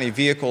Albemarle County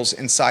vehicles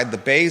inside the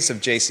bays of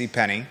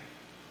JCPenney.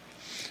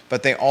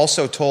 But they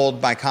also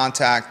told my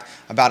contact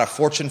about a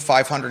Fortune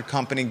 500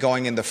 company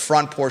going in the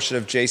front portion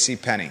of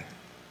JCPenney.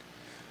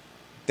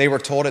 They were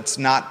told it's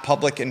not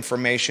public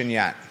information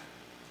yet.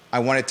 I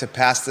wanted to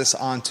pass this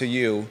on to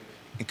you.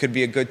 It could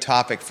be a good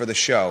topic for the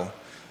show.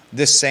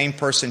 This same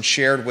person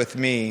shared with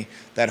me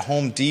that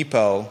Home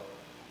Depot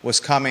was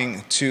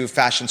coming to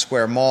Fashion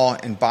Square Mall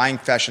and buying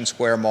Fashion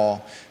Square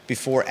Mall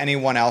before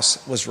anyone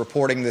else was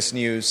reporting this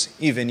news,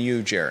 even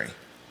you, Jerry.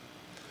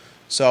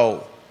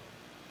 So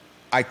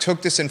I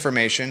took this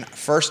information.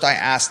 First, I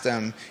asked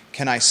him,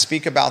 can I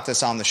speak about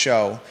this on the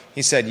show?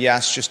 He said,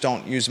 yes, just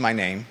don't use my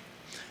name.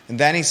 And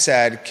then he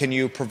said, can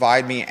you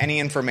provide me any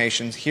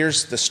information?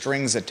 Here's the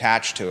strings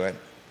attached to it.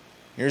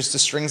 Here's the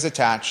strings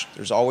attached.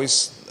 There's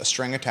always a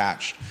string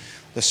attached.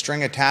 The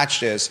string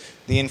attached is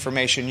the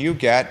information you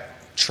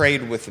get,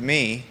 trade with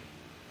me.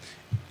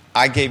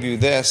 I gave you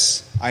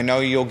this. I know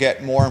you'll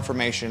get more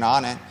information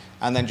on it,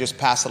 and then just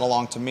pass it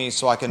along to me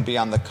so I can be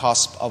on the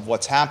cusp of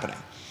what's happening.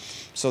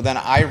 So then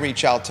I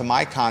reach out to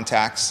my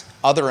contacts,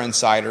 other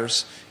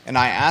insiders, and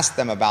I ask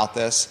them about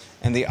this.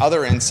 And the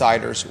other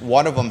insiders,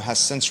 one of them has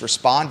since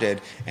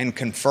responded and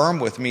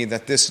confirmed with me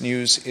that this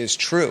news is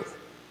true.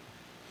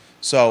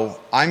 So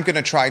I'm going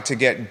to try to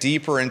get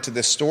deeper into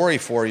this story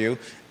for you.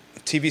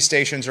 TV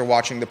stations are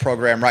watching the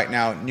program right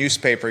now.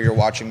 Newspaper, you're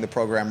watching the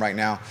program right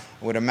now.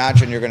 I would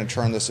imagine you're going to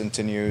turn this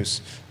into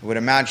news. I would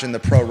imagine the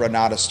pro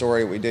Renata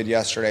story we did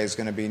yesterday is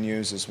going to be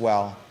news as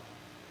well.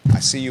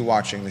 I see you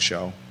watching the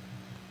show.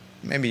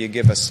 Maybe you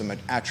give us some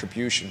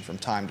attribution from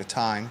time to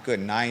time. Good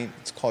night.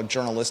 It's called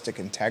journalistic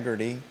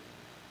integrity.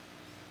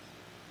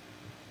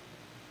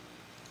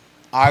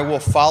 I will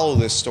follow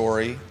this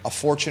story, a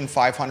Fortune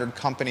 500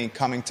 company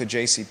coming to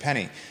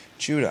JCPenney.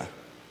 Judah,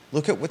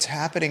 look at what's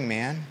happening,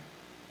 man.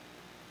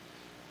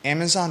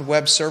 Amazon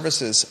Web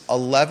Services,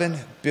 $11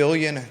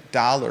 billion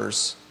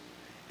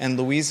in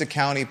Louisa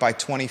County by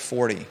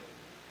 2040.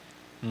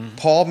 Mm-hmm.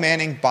 Paul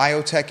Manning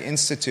Biotech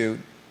Institute,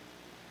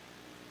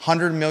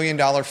 $100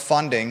 million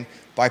funding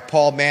by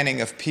Paul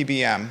Manning of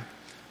PBM.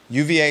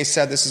 UVA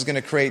said this is going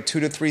to create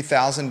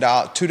 2,000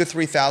 to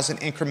 3,000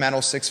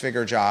 incremental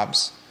six-figure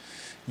jobs.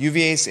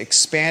 UVA is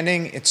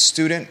expanding its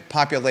student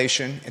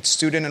population, its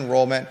student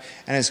enrollment,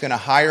 and is going to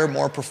hire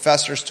more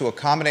professors to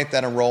accommodate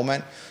that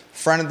enrollment.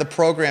 Friend of the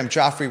program,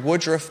 Joffrey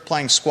Woodruff,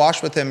 playing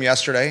squash with him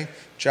yesterday.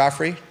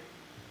 Joffrey,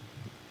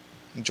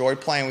 enjoyed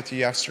playing with you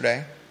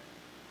yesterday.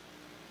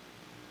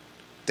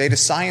 Data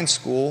Science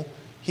School,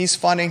 he's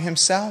funding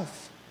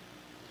himself.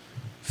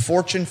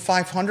 Fortune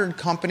 500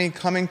 company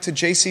coming to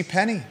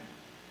JCPenney.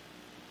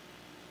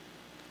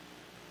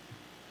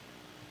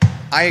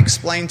 I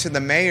explained to the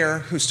mayor,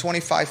 who's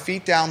 25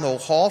 feet down the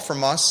hall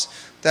from us,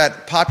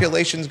 that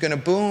population's going to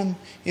boom.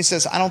 He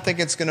says, I don't think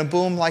it's going to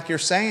boom like you're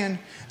saying.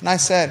 And I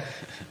said,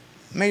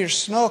 Mayor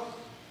Snook,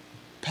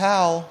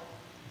 pal,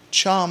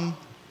 chum,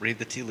 read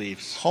the tea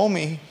leaves,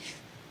 homie,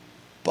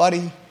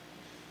 buddy,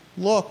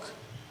 look.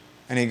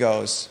 And he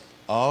goes,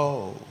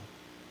 oh.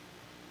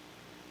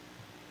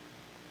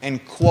 And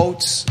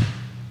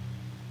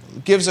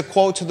gives a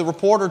quote to the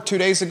reporter 2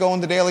 days ago in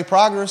the Daily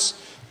Progress,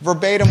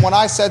 verbatim what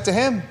I said to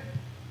him.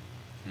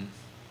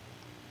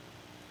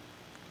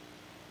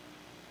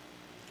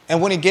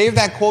 And when he gave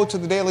that quote to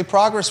the Daily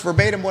Progress,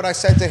 verbatim what I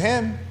said to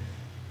him,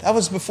 that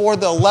was before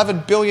the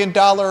 $11 billion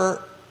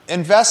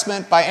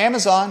investment by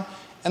Amazon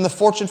and the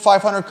Fortune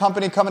 500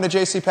 company coming to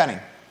JCPenney.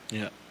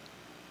 Yeah.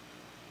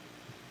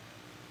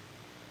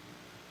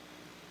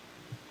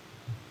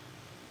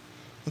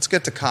 Let's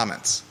get to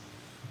comments.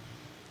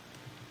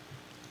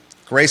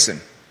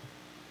 Grayson,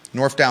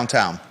 North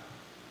Downtown.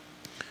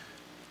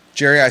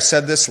 Jerry, I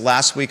said this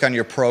last week on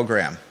your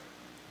program.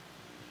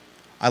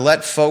 I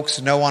let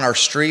folks know on our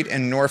street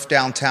in North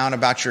Downtown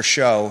about your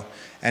show,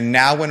 and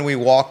now when we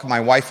walk, my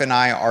wife and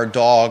I, our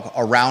dog,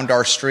 around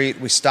our street,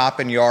 we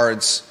stop in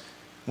yards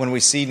when we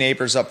see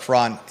neighbors up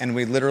front, and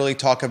we literally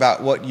talk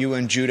about what you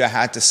and Judah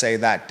had to say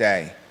that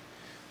day.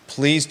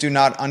 Please do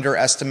not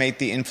underestimate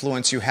the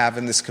influence you have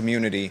in this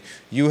community.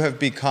 You have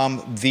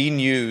become the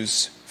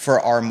news for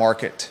our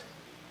market.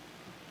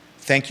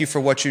 Thank you for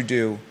what you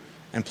do,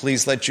 and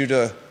please let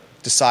Judah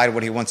decide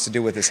what he wants to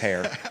do with his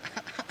hair.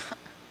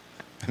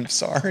 I'm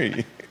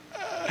sorry.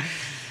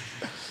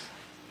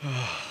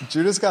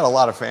 Judah's got a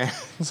lot of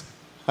fans.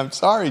 I'm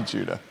sorry,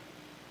 Judah.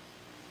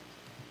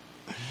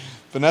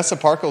 Vanessa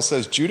Parkle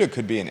says Judah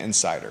could be an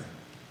insider.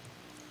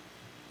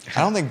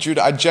 I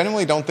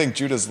genuinely don't think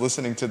Judah's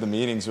listening to the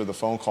meetings or the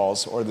phone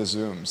calls or the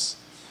Zooms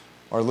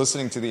or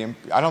listening to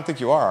I don't think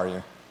you are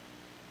you?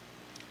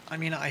 I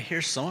mean, I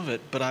hear some of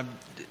it, but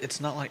it's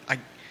not like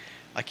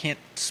I can't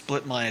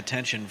split my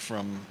attention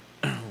from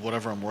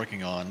whatever I'm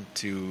working on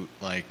to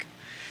like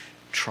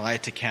try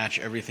to catch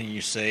everything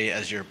you say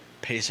as you're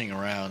pacing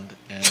around,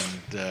 and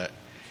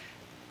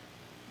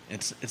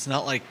it's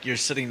not like you're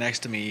sitting next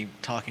to me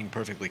talking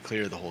perfectly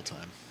clear the whole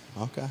time.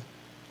 Okay.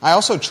 I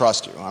also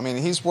trust you. I mean,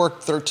 he's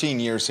worked 13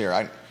 years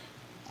here.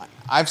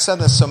 I've said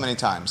this so many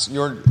times.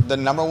 The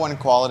number one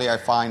quality I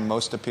find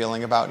most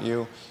appealing about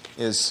you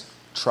is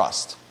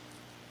trust.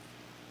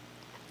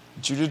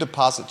 Judah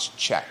deposits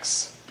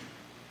checks.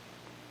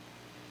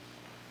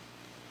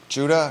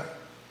 Judah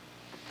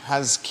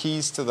has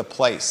keys to the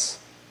place.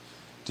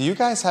 Do you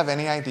guys have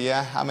any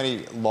idea how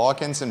many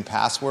logins and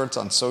passwords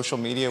on social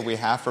media we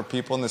have for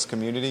people in this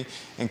community,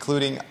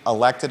 including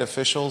elected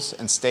officials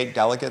and state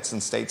delegates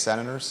and state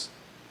senators,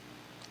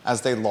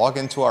 as they log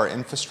into our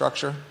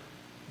infrastructure?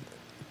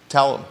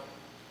 Tell them.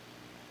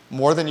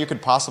 More than you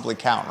could possibly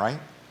count, right?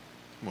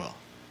 Well,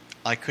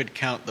 I could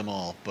count them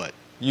all, but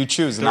you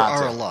choose there not to.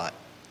 There are a lot.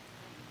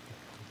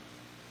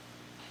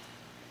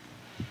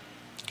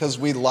 Because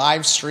we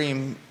live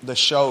stream the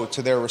show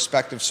to their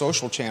respective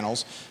social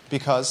channels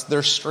because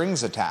there's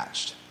strings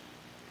attached.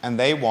 And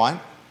they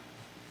want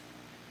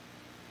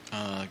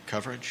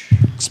coverage,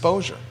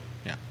 exposure.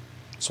 Yeah.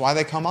 That's why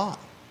they come on.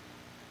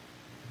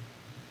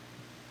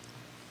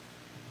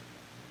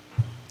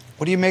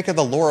 What do you make of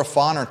the Laura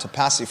Fauner to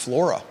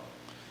Passiflora?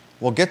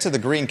 We'll get to the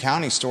Greene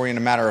County story in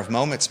a matter of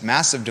moments.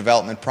 Massive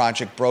development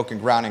project broken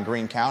ground in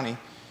Greene County.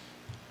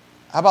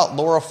 How about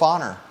Laura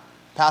Fauner,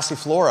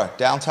 Passiflora,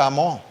 downtown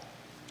mall?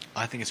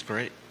 I think it's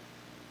great.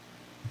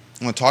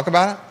 You want to talk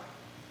about it?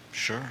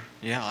 Sure.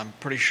 Yeah, I'm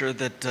pretty sure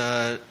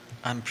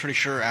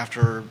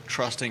after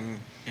trusting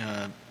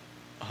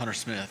Hunter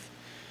Smith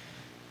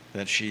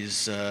that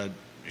she's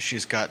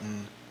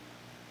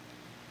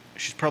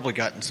probably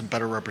gotten some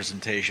better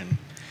representation.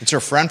 It's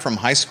her friend from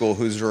high school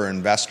who's her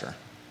investor.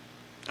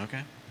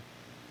 Okay.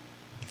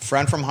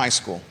 Friend from high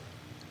school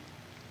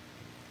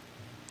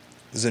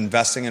is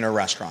investing in a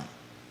restaurant.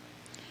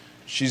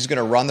 She's going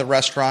to run the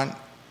restaurant.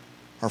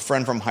 Her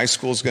friend from high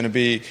school is going to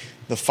be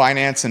the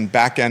finance and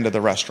back end of the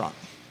restaurant.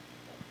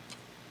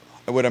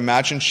 I would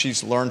imagine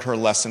she's learned her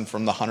lesson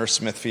from the Hunter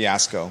Smith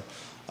fiasco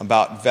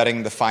about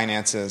vetting the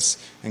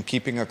finances and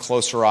keeping a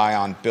closer eye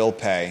on bill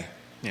pay.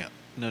 Yeah,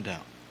 no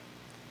doubt.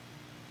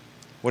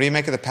 What do you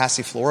make of the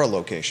Passiflora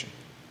location?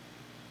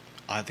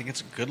 I think it's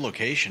a good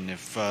location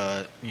if,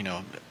 you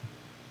know...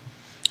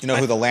 You know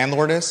who the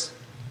landlord is?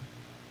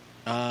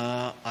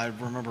 I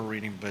remember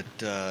reading, but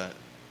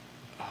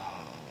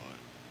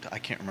I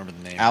can't remember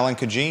the name. Alan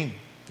Kajin.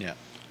 Yeah.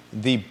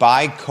 The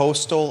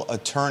bi-coastal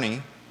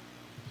attorney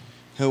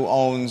who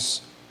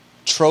owns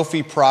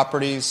Trophy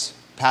Properties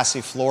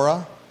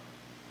Passiflora.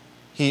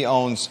 He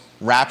owns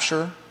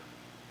Rapture.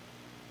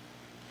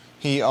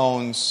 He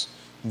owns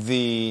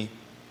the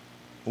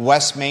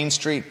West Main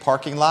Street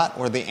parking lot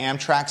where the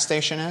Amtrak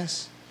station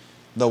is,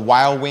 the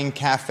Wild Wing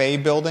Cafe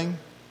building.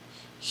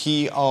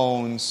 He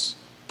owns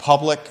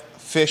Public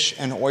Fish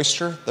and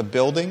Oyster, the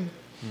building.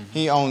 Mm-hmm.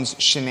 He owns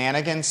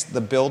Shenanigans,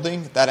 the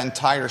building, that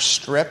entire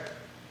strip.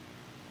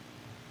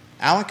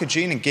 Alan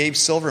Kajin and Gabe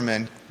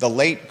Silverman, the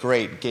late,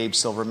 great Gabe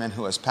Silverman,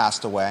 who has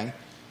passed away,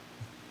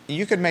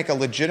 you could make a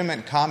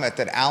legitimate comment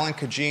that Alan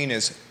Kajin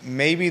is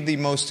maybe the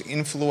most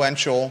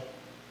influential.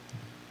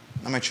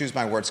 I'm going to choose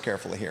my words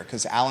carefully here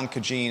because Alan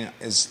Kajin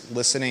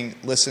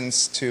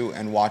listens to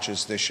and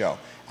watches this show.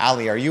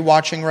 Ali, are you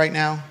watching right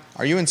now?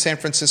 Are you in San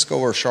Francisco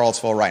or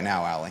Charlottesville right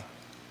now, Ali?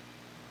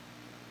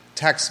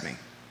 Text me.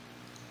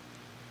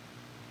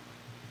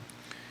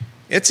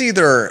 It's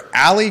either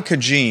Ali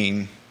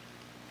Kajin.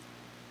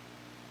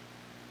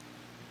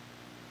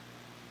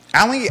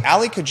 Ali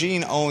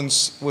Kajin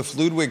owns, with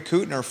Ludwig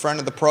Kutner, friend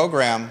of the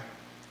program,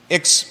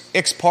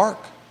 X Park.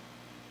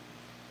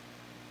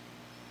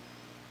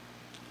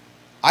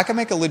 I can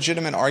make a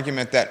legitimate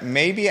argument that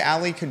maybe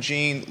Ali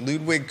Kajin,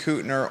 Ludwig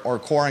Kutner, or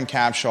Corin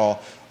Capshaw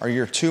are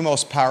your two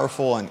most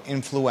powerful and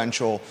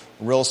influential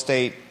real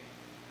estate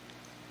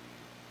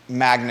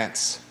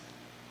magnates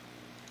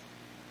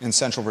in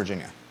Central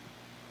Virginia.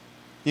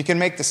 You can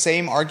make the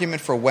same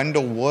argument for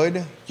Wendell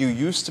Wood. You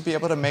used to be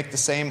able to make the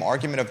same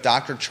argument of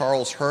Dr.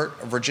 Charles Hurt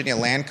of Virginia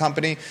Land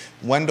Company,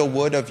 Wendell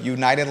Wood of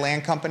United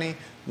Land Company.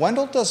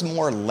 Wendell does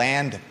more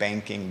land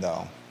banking,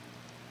 though.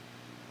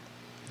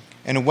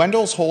 And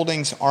Wendell's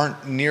holdings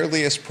aren't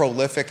nearly as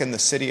prolific in the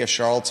city of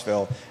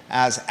Charlottesville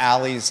as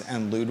Ali's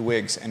and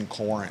Ludwig's and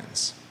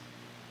Corin's.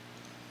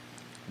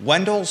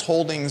 Wendell's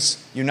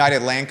holdings,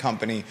 United Land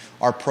Company,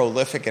 are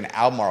prolific in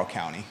Albemarle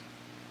County.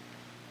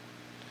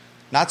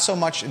 Not so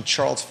much in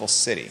Charlottesville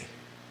City.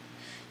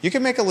 You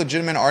can make a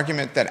legitimate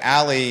argument that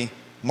Ali,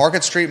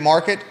 Market Street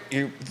Market,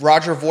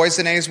 Roger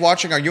Voisinay is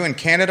watching. Are you in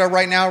Canada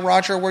right now,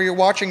 Roger, where you're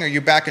watching? Or are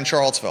you back in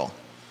Charlottesville?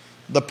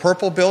 The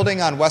purple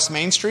building on West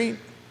Main Street,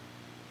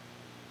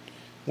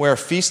 where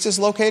Feast is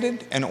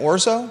located, and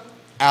Orzo,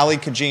 Ali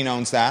Kajin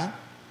owns that.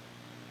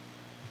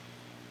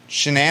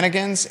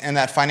 Shenanigans and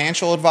that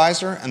financial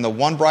advisor and the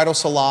One Bridal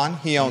Salon,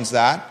 he owns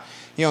that.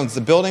 He owns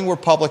the building where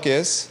Public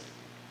is.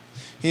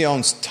 He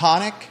owns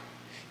Tonic.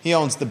 He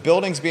owns the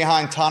buildings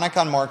behind Tonic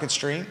on Market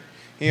Street.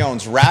 He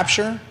owns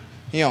Rapture.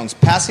 He owns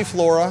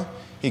Passiflora.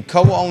 He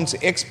co-owns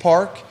X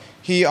Park.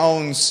 He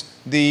owns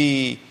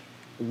the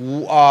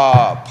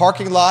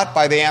parking lot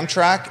by the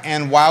Amtrak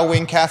and Wild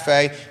Wing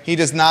Cafe. He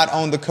does not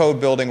own the Code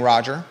building,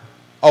 Roger.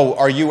 Oh,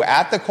 are you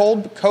at the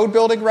code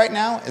building right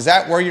now? Is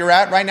that where you're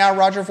at right now,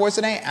 Roger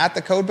Voisinay? At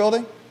the code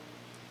building?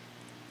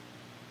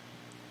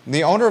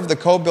 The owner of the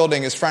code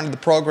building is friend of the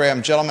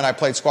program, gentleman I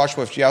played squash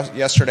with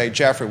yesterday,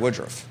 Jaffrey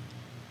Woodruff.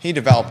 He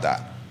developed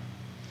that.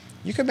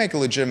 You could make a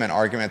legitimate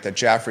argument that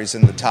Jaffrey's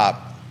in the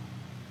top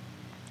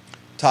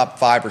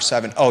 5 or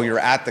 7. Oh, you're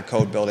at the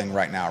code building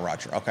right now,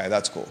 Roger. Okay,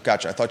 that's cool.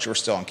 Gotcha. I thought you were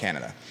still in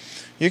Canada.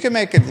 You can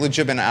make a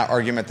legitimate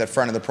argument that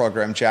friend of the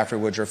program, Jaffrey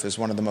Woodruff, is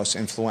one of the most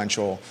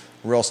influential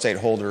real estate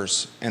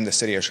holders in the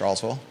city of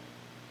Charlottesville.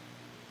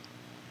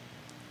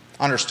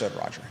 Understood,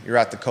 Roger. You're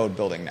at the code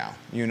building now.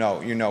 You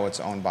know it's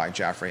owned by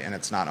Jaffrey and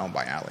it's not owned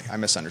by Allie. I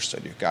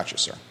misunderstood you. Gotcha,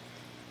 sir.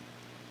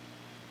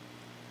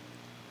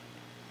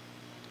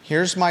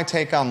 Here's my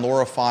take on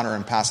Laura Fonner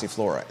and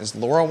Passiflora. Is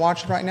Laura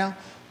watching right now?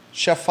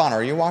 Chef Fonner,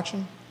 are you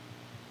watching?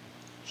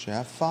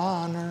 Chef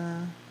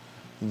Fonner,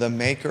 the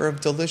maker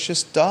of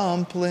delicious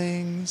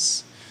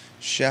dumplings.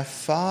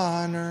 Chef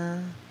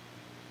Fonner,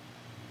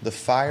 the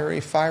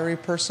fiery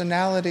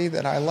personality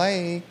that I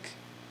like.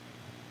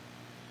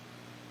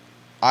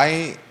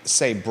 I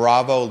say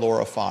bravo,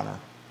 Laura Fonner.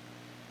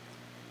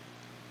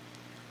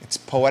 It's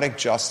poetic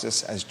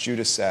justice, as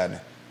Judah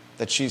said,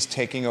 that she's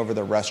taking over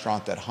the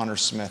restaurant that Hunter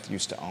Smith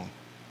used to own.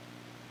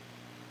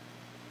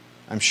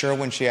 I'm sure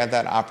when she had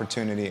that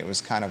opportunity, it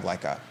was kind of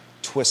like a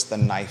twist the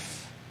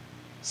knife,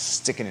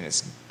 stick it in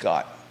his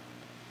gut,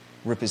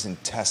 rip his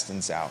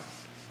intestines out,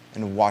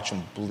 and watch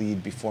him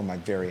bleed before my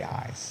very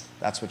eyes.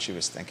 That's what she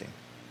was thinking.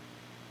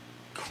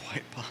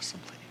 Quite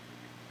possibly.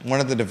 One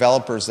of the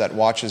developers that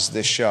watches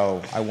this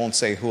show, I won't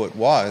say who it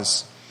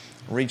was,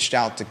 reached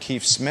out to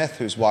Keith Smith,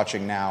 who's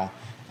watching now,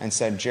 and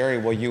said, Jerry,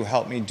 will you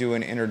help me do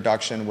an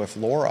introduction with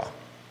Laura?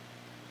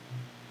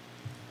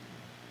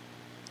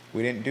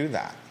 We didn't do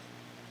that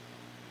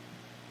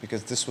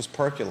because this was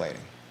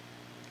percolating,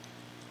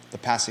 the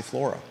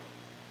Passiflora.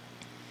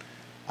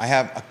 I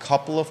have a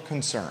couple of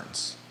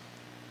concerns.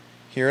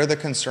 Here are the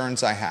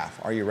concerns I have.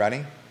 Are you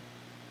ready?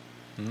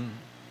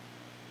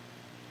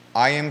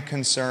 I am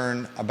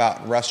concerned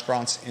about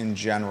restaurants in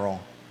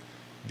general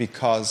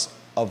because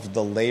of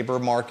the labor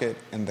market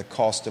and the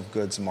cost of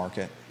goods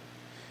market.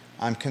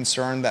 I'm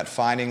concerned that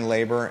finding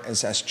labor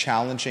is as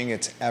challenging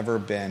as it's ever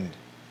been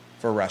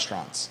for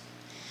restaurants.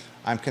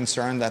 I'm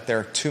concerned that there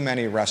are too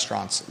many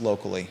restaurants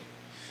locally.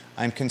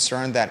 I'm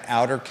concerned that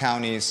outer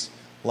counties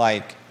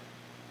like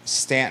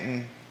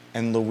Stanton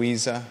and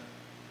Louisa,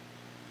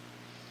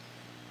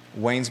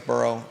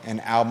 Waynesboro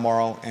and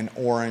Albemarle and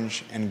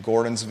Orange and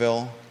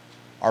Gordonsville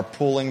are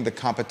pulling the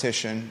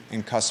competition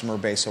and customer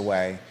base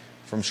away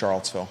from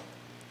Charlottesville.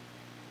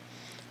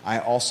 I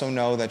also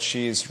know that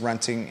she is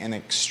renting an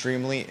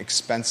extremely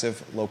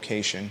expensive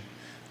location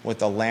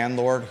with a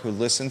landlord who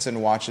listens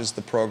and watches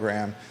the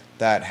program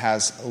that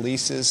has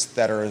leases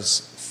that are as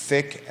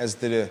thick as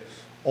the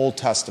Old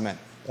Testament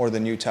or the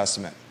New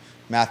Testament.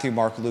 Matthew,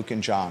 Mark, Luke,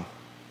 and John.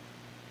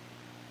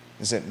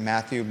 Is it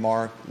Matthew,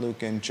 Mark,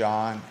 Luke, and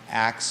John,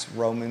 Acts,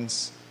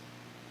 Romans,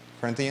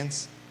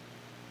 Corinthians?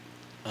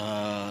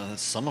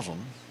 Some of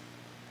them.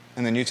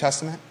 In the New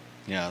Testament?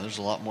 Yeah, there's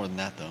a lot more than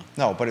that, though.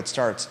 No, but it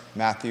starts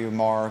Matthew,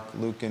 Mark,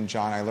 Luke, and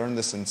John. I learned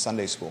this in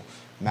Sunday school.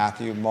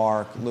 Matthew,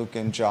 Mark, Luke,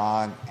 and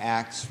John,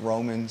 Acts,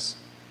 Romans,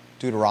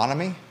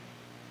 Deuteronomy?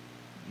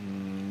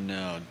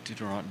 No,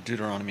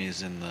 Deuteronomy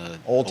is in the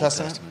Old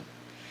Testament?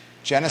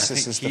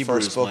 Genesis is the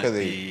first book of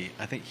the...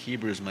 I think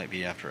Hebrews might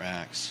be after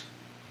Acts.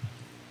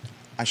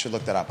 I should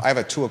look that up. I have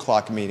a 2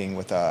 o'clock meeting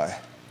with a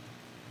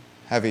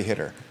heavy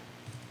hitter.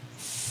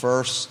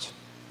 First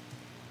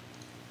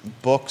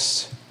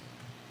books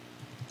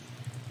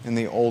in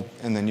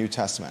the New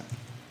Testament.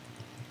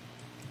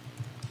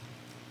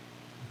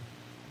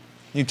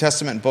 New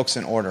Testament books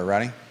in order.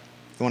 Ready? You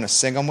want to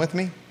sing them with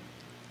me?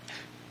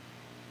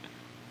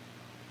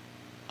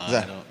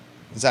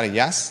 Is that a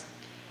yes?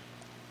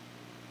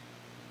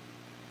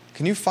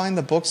 Can you find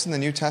the books in the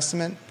New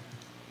Testament?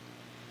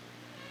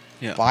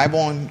 Yeah.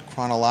 Bible in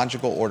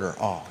chronological order.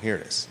 Oh, here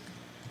it is.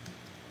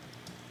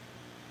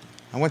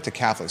 I went to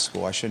Catholic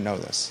school. I should know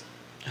this.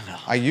 No.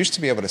 I used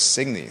to be able to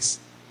sing these.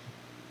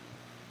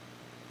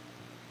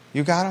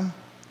 You got them?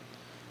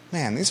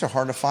 Man, these are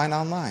hard to find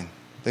online.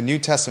 The New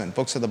Testament,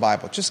 books of the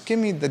Bible. Just give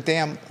me the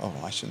damn... Oh,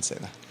 I shouldn't say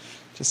that.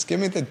 Just give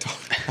me the...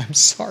 I'm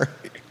sorry.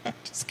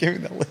 Just give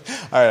me the... All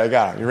right, I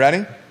got it. You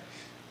ready?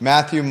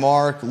 Matthew,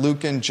 Mark,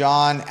 Luke, and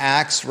John,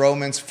 Acts,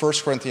 Romans, 1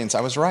 Corinthians.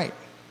 I was right.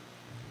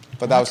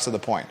 But that was to the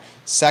point.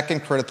 2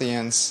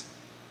 Corinthians...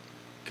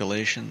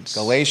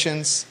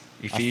 Galatians,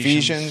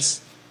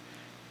 Ephesians,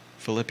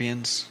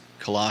 Philippians,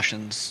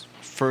 Colossians,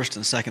 1st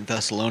and 2nd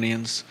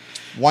Thessalonians,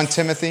 1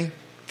 Timothy,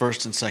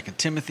 1st and 2nd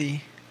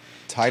Timothy,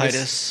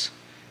 Titus,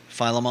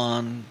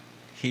 Philemon,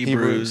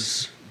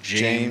 Hebrews,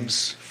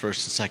 James,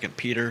 1st and 2nd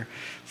Peter,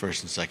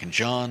 1st and 2nd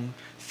John,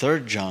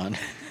 3rd John,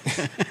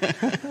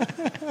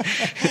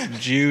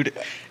 Jude,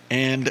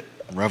 and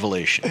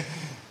Revelation.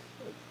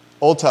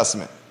 Old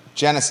Testament.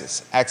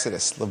 Genesis,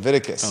 Exodus,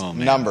 Leviticus,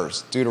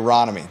 Numbers,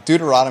 Deuteronomy.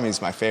 Deuteronomy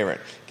is my favorite.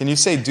 Can you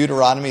say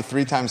Deuteronomy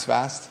 3 times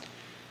fast?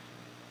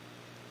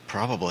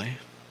 Probably.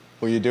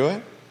 Will you do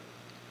it?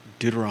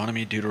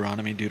 Deuteronomy,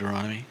 Deuteronomy,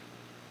 Deuteronomy.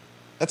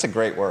 That's a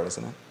great word,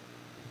 isn't it?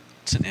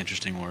 It's an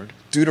interesting word.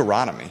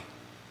 Deuteronomy.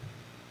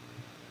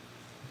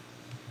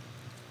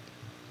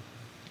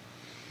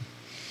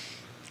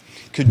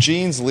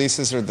 Cujean's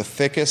leases are the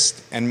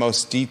thickest and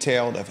most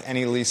detailed of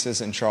any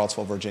leases in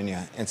Charlottesville,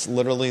 Virginia. It's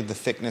literally the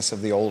thickness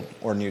of the Old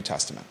or New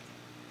Testament.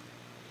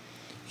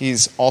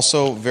 He's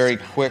also very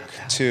quick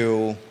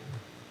to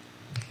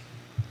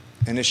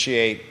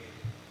initiate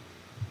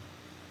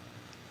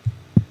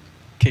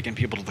Kicking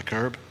people to the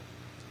curb.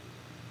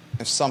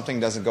 if something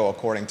doesn't go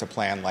according to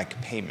plan,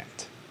 like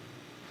payment.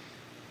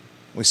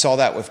 We saw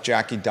that with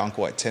Jackie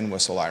Dunkel at Tin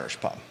Whistle Irish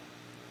Pub.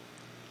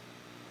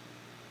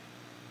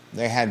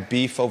 They had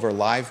beef over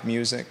live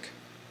music.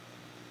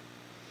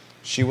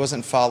 She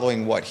wasn't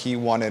following what he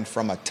wanted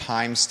from a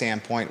time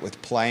standpoint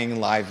with playing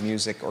live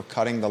music or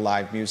cutting the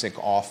live music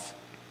off.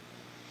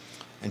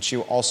 And she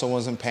also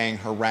wasn't paying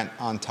her rent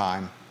on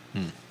time.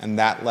 And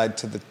that led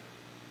to the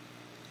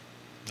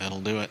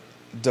That'll do it.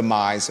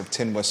 demise of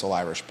Tin Whistle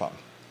Irish Pub.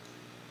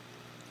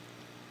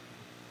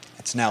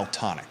 It's now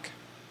Tonic.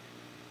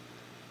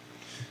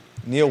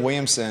 Neil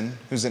Williamson,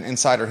 who's an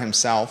insider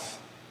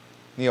himself.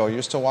 Neil,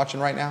 you're still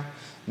watching right now?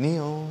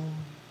 Neil.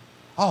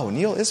 Oh,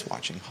 Neil is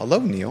watching. Hello,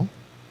 Neil.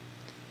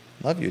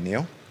 Love you,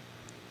 Neil.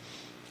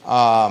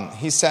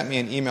 He sent me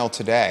an email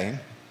today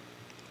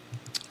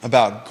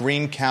about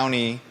Greene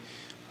County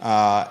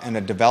and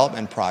a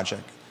development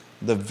project.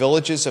 The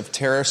villages of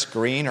Terrace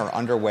Green are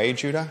underway,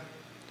 Judah.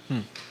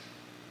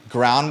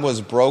 Ground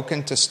was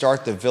broken to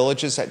start the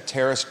villages at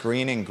Terrace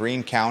Green in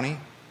Greene County.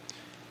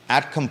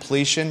 At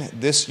completion,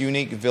 this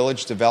unique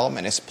village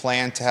development is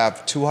planned to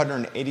have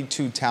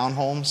 282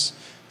 townhomes,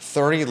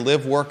 30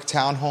 live-work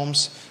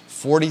townhomes,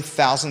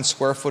 40,000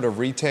 square foot of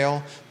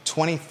retail,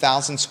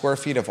 20,000 square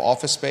feet of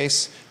office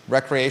space,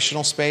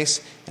 recreational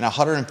space, and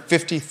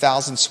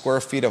 150,000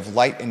 square feet of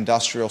light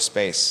industrial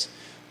space.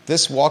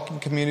 This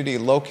walking community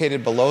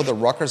located below the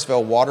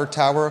Ruckersville Water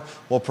Tower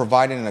will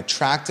provide an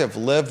attractive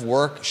live,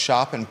 work,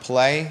 shop, and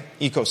play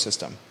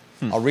ecosystem.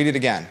 I'll read it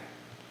again.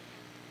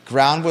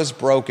 Ground was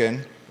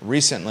broken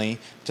recently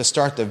to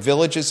start the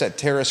villages at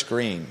Terrace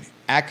Green.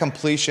 At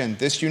completion,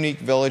 this unique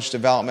village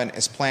development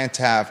is planned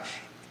to have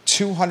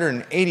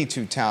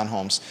 282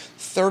 townhomes,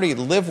 30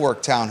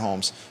 live-work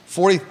townhomes,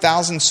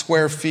 40,000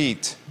 square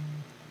feet.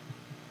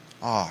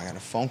 Oh, I got a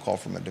phone call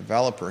from a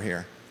developer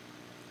here.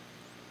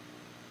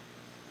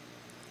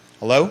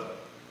 Hello?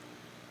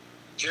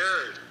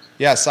 Jared.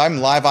 Yes,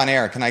 I'm live on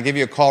air. Can I give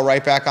you a call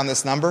right back on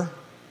this number?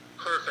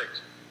 Perfect.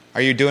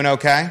 Are you doing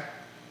okay?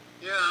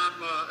 Yeah,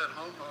 I'm at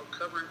home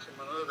recovering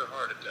from another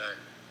heart attack.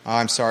 Oh,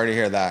 I'm sorry to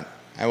hear that.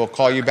 I will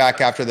call you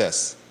back after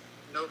this.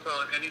 No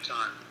problem,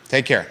 anytime.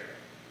 Take care.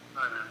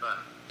 All right, man, bye.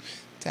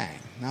 Dang,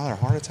 another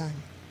heart attack?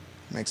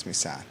 Makes me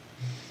sad.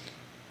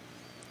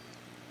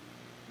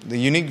 The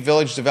unique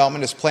village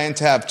development is planned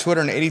to have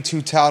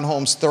 282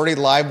 townhomes, 30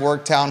 live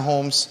work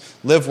townhomes,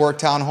 live work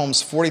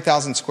townhomes,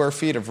 40,000 square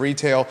feet of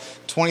retail,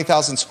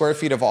 20,000 square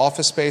feet of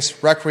office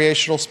space,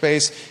 recreational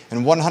space,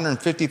 and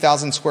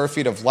 150,000 square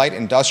feet of light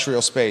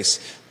industrial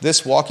space.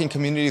 This walking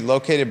community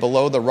located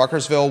below the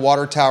Ruckersville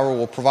Water Tower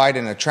will provide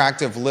an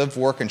attractive live,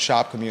 work, and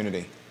shop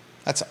community.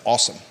 That's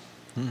awesome.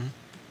 Mm-hmm.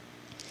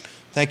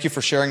 Thank you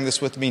for sharing this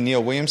with me,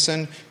 Neil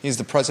Williamson. He's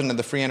the president of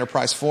the Free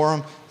Enterprise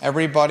Forum.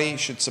 Everybody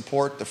should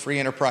support the Free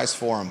Enterprise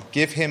Forum.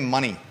 Give him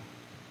money.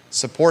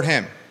 Support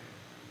him.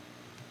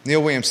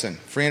 Neil Williamson,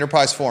 Free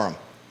Enterprise Forum.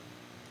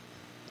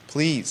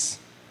 Please.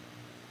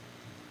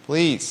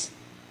 Please.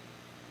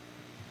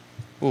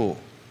 Ooh,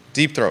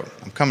 Deep Throat,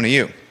 I'm coming to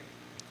you.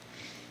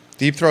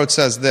 Deep Throat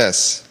says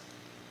this.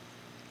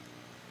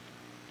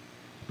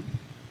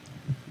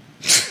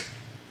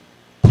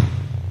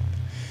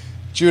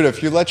 Judah,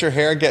 if you let your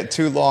hair get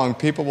too long,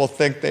 people will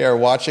think they are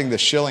watching the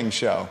Schilling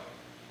Show.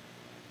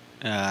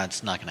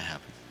 It's not going to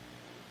happen.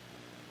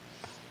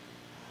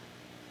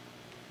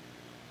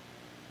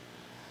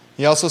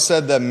 He also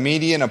said the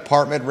median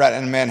apartment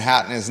rent in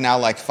Manhattan is now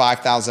like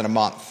 $5,000 a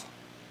month.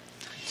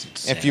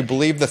 If you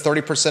believe the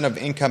 30% of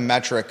income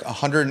metric,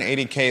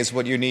 $180K is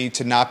what you need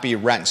to not be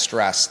rent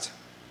stressed.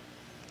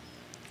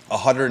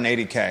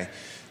 $180K.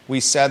 We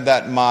said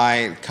that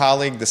my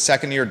colleague, the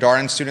second-year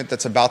Darden student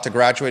that's about to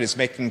graduate, is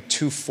making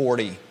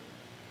 $240.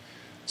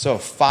 So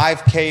if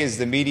 $5K is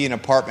the median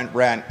apartment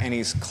rent and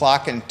he's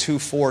clocking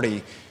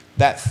 $240,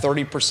 that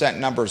 30%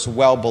 number is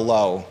well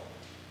below.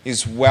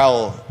 He's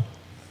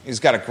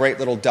got a great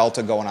little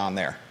delta going on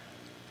there.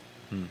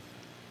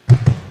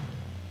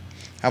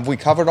 Have we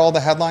covered all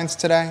the headlines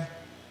today?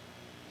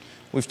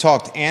 We've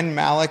talked Ann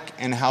Malik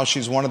and how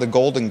she's one of the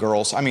golden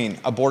girls. I mean,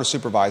 a board of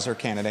supervisor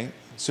candidate,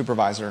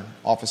 supervisor,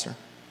 officer.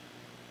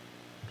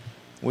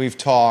 We've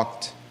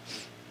talked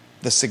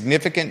the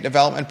significant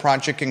development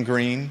project in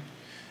Greene.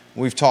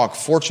 We've talked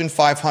Fortune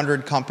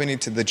 500 company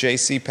to the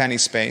J.C. Penney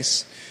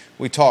space.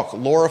 We talked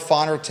Laura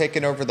Fonner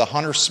taking over the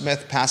Hunter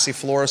Smith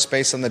Passiflora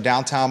space in the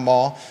downtown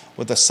mall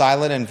with a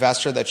silent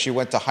investor that she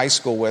went to high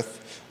school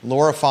with.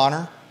 Laura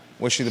Fonner,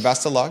 wish you the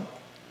best of luck.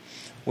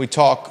 We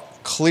talk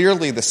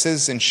Clearly, the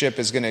citizenship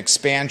is going to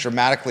expand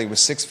dramatically with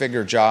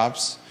six-figure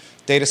jobs.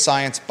 Data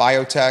science,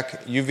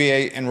 biotech,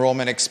 UVA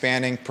enrollment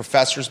expanding,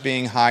 professors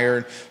being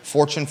hired,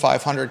 Fortune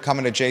 500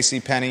 coming to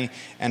JCPenney,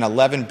 and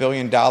 $11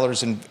 billion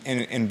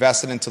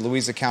invested into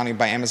Louisa County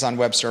by Amazon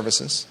Web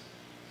Services.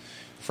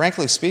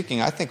 Frankly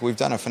speaking, I think we've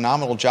done a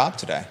phenomenal job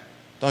today.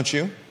 Don't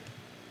you?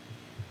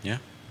 Yeah.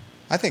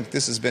 I think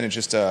this has been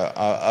just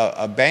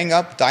a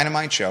bang-up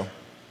dynamite show.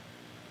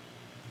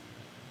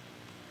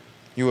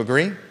 You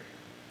agree?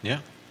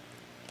 Yeah.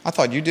 I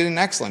thought you did an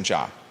excellent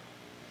job.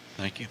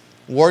 Thank you.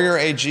 Warrior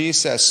AG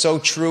says, so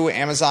true,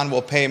 Amazon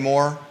will pay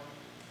more.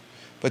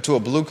 But to a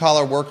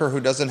blue-collar worker who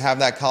doesn't have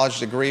that college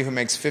degree, who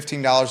makes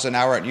 $15 an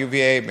hour at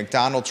UVA,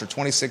 McDonald's, or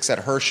 $26 at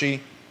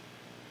Hershey,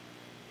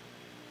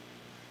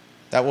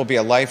 that will be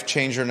a life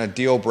changer and a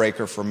deal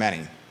breaker for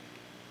many.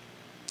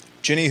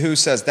 Ginny Who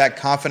says that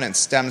confidence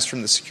stems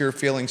from the secure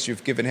feelings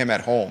you've given him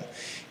at home.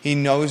 He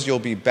knows you'll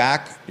be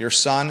back, your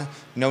son,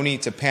 no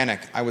need to panic.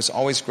 I was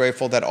always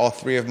grateful that all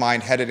three of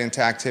mine headed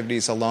into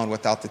activities alone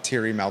without the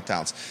teary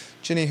meltdowns.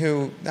 Ginny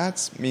Who,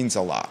 that means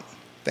a lot.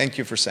 Thank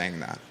you for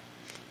saying that.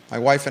 My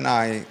wife and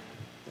I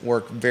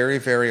work very,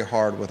 very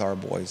hard with our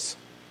boys.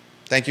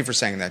 Thank you for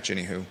saying that,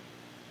 Ginny Who.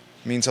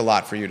 It means a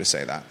lot for you to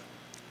say that.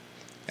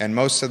 And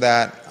most of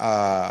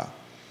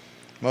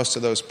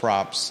those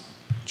props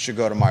should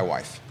go to my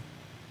wife.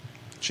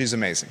 She's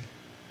amazing.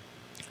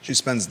 She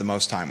spends the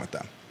most time with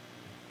them.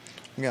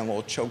 I'm getting a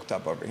little choked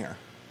up over here.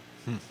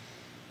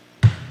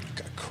 I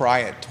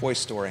cry at Toy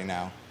Story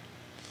now.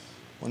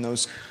 When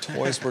those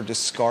toys were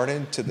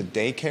discarded to the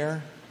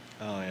daycare.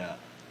 Oh, yeah.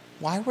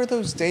 Why were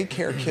those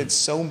daycare kids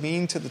so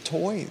mean to the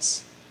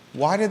toys?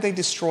 Why did they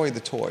destroy the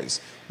toys?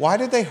 Why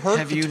did they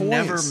hurt the toys? Have you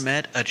never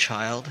met a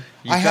child?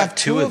 I have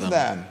two of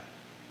them.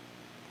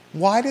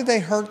 Why did they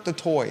hurt the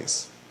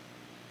toys?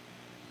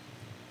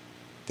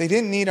 They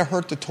didn't need to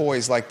hurt the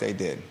toys like they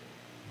did.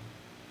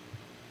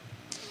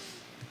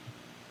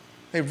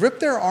 They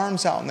ripped their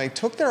arms out and they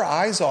took their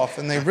eyes off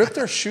and they ripped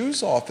their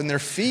shoes off and their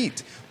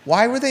feet.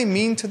 Why were they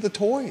mean to the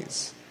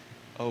toys?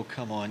 Oh,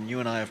 come on. You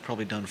and I have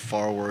probably done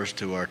far worse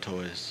to our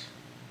toys.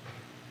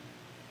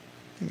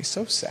 Made me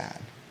so sad.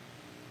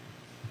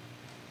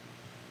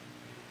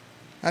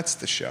 That's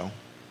the show.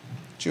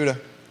 Judah,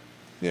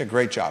 you did a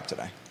great job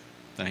today.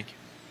 Thank you.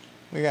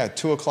 We got a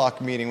 2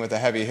 o'clock meeting with a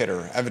heavy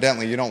hitter.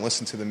 Evidently, you don't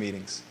listen to the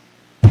meetings.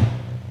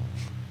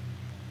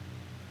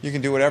 You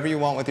can do whatever you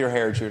want with your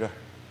hair, Judah.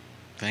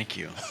 Thank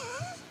you.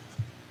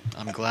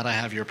 I'm glad I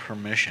have your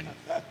permission.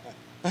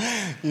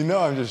 You know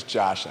I'm just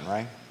joshing,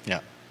 right?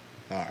 Yeah.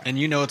 All right. And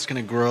you know it's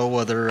going to grow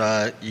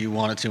whether you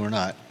want it to or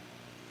not.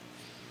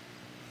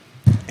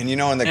 And you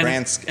know in the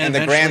grand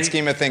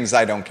scheme of things,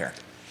 I don't care.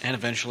 And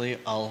eventually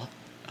I'll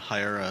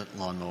hire a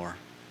lawnmower.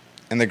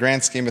 In the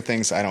grand scheme of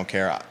things, I don't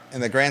care.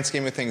 In the grand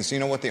scheme of things, you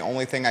know what the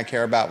only thing I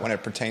care about when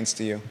it pertains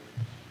to you?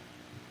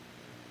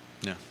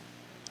 No.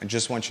 I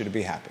just want you to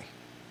be happy.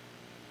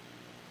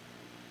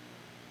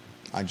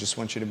 I just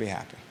want you to be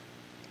happy.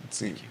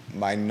 It's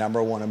my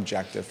number one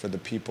objective for the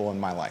people in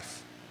my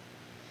life.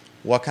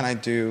 What can I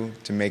do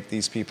to make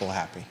these people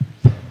happy?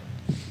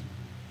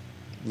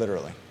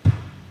 Literally.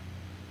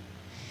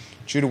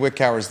 Judah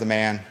Wickower is the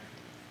man.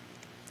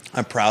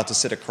 I'm proud to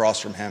sit across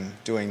from him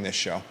doing this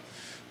show.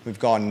 We've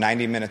gone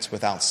 90 minutes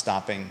without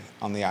stopping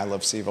on the I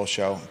Love CVille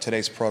show.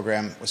 Today's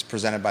program was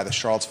presented by the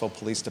Charlottesville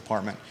Police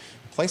Department.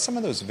 Play some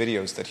of those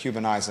videos that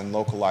humanize and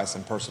localize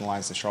and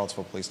personalize the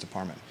Charlottesville Police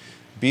Department.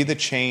 Be the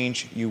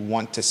change you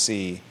want to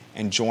see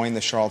and join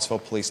the Charlottesville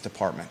Police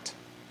Department.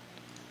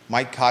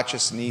 Mike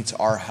Kotchis needs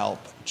our help.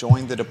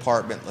 Join the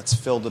department. Let's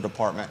fill the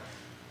department.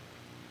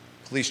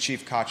 Police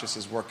Chief Kotchis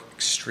has worked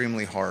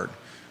extremely hard.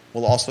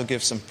 We'll also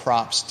give some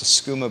props to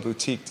Skooma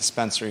Boutique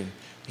Dispensary.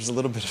 There's a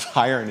little bit of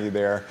irony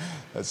there.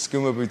 That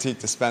Skooma Boutique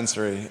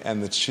Dispensary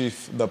and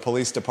the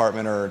police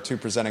department are two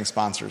presenting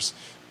sponsors.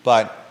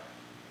 But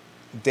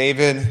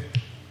David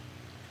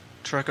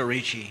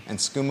Truckarici and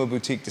Skooma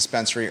Boutique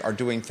Dispensary are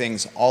doing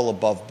things all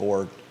above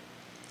board.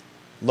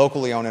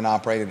 Locally owned and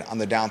operated on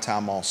the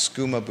downtown mall,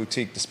 Skooma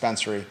Boutique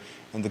Dispensary,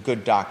 and the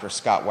good doctor,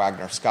 Scott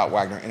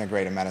Wagner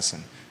Integrated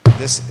Medicine.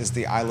 This is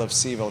the I Love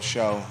CVille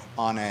show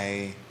on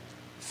a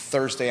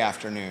Thursday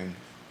afternoon.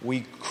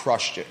 We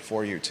crushed it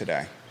for you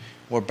today.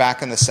 We're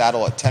back in the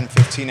saddle at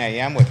 10:15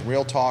 a.m. with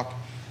Real Talk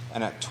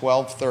and at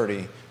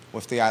 12:30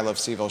 with the I Love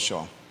CVille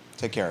show.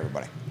 Take care,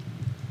 everybody.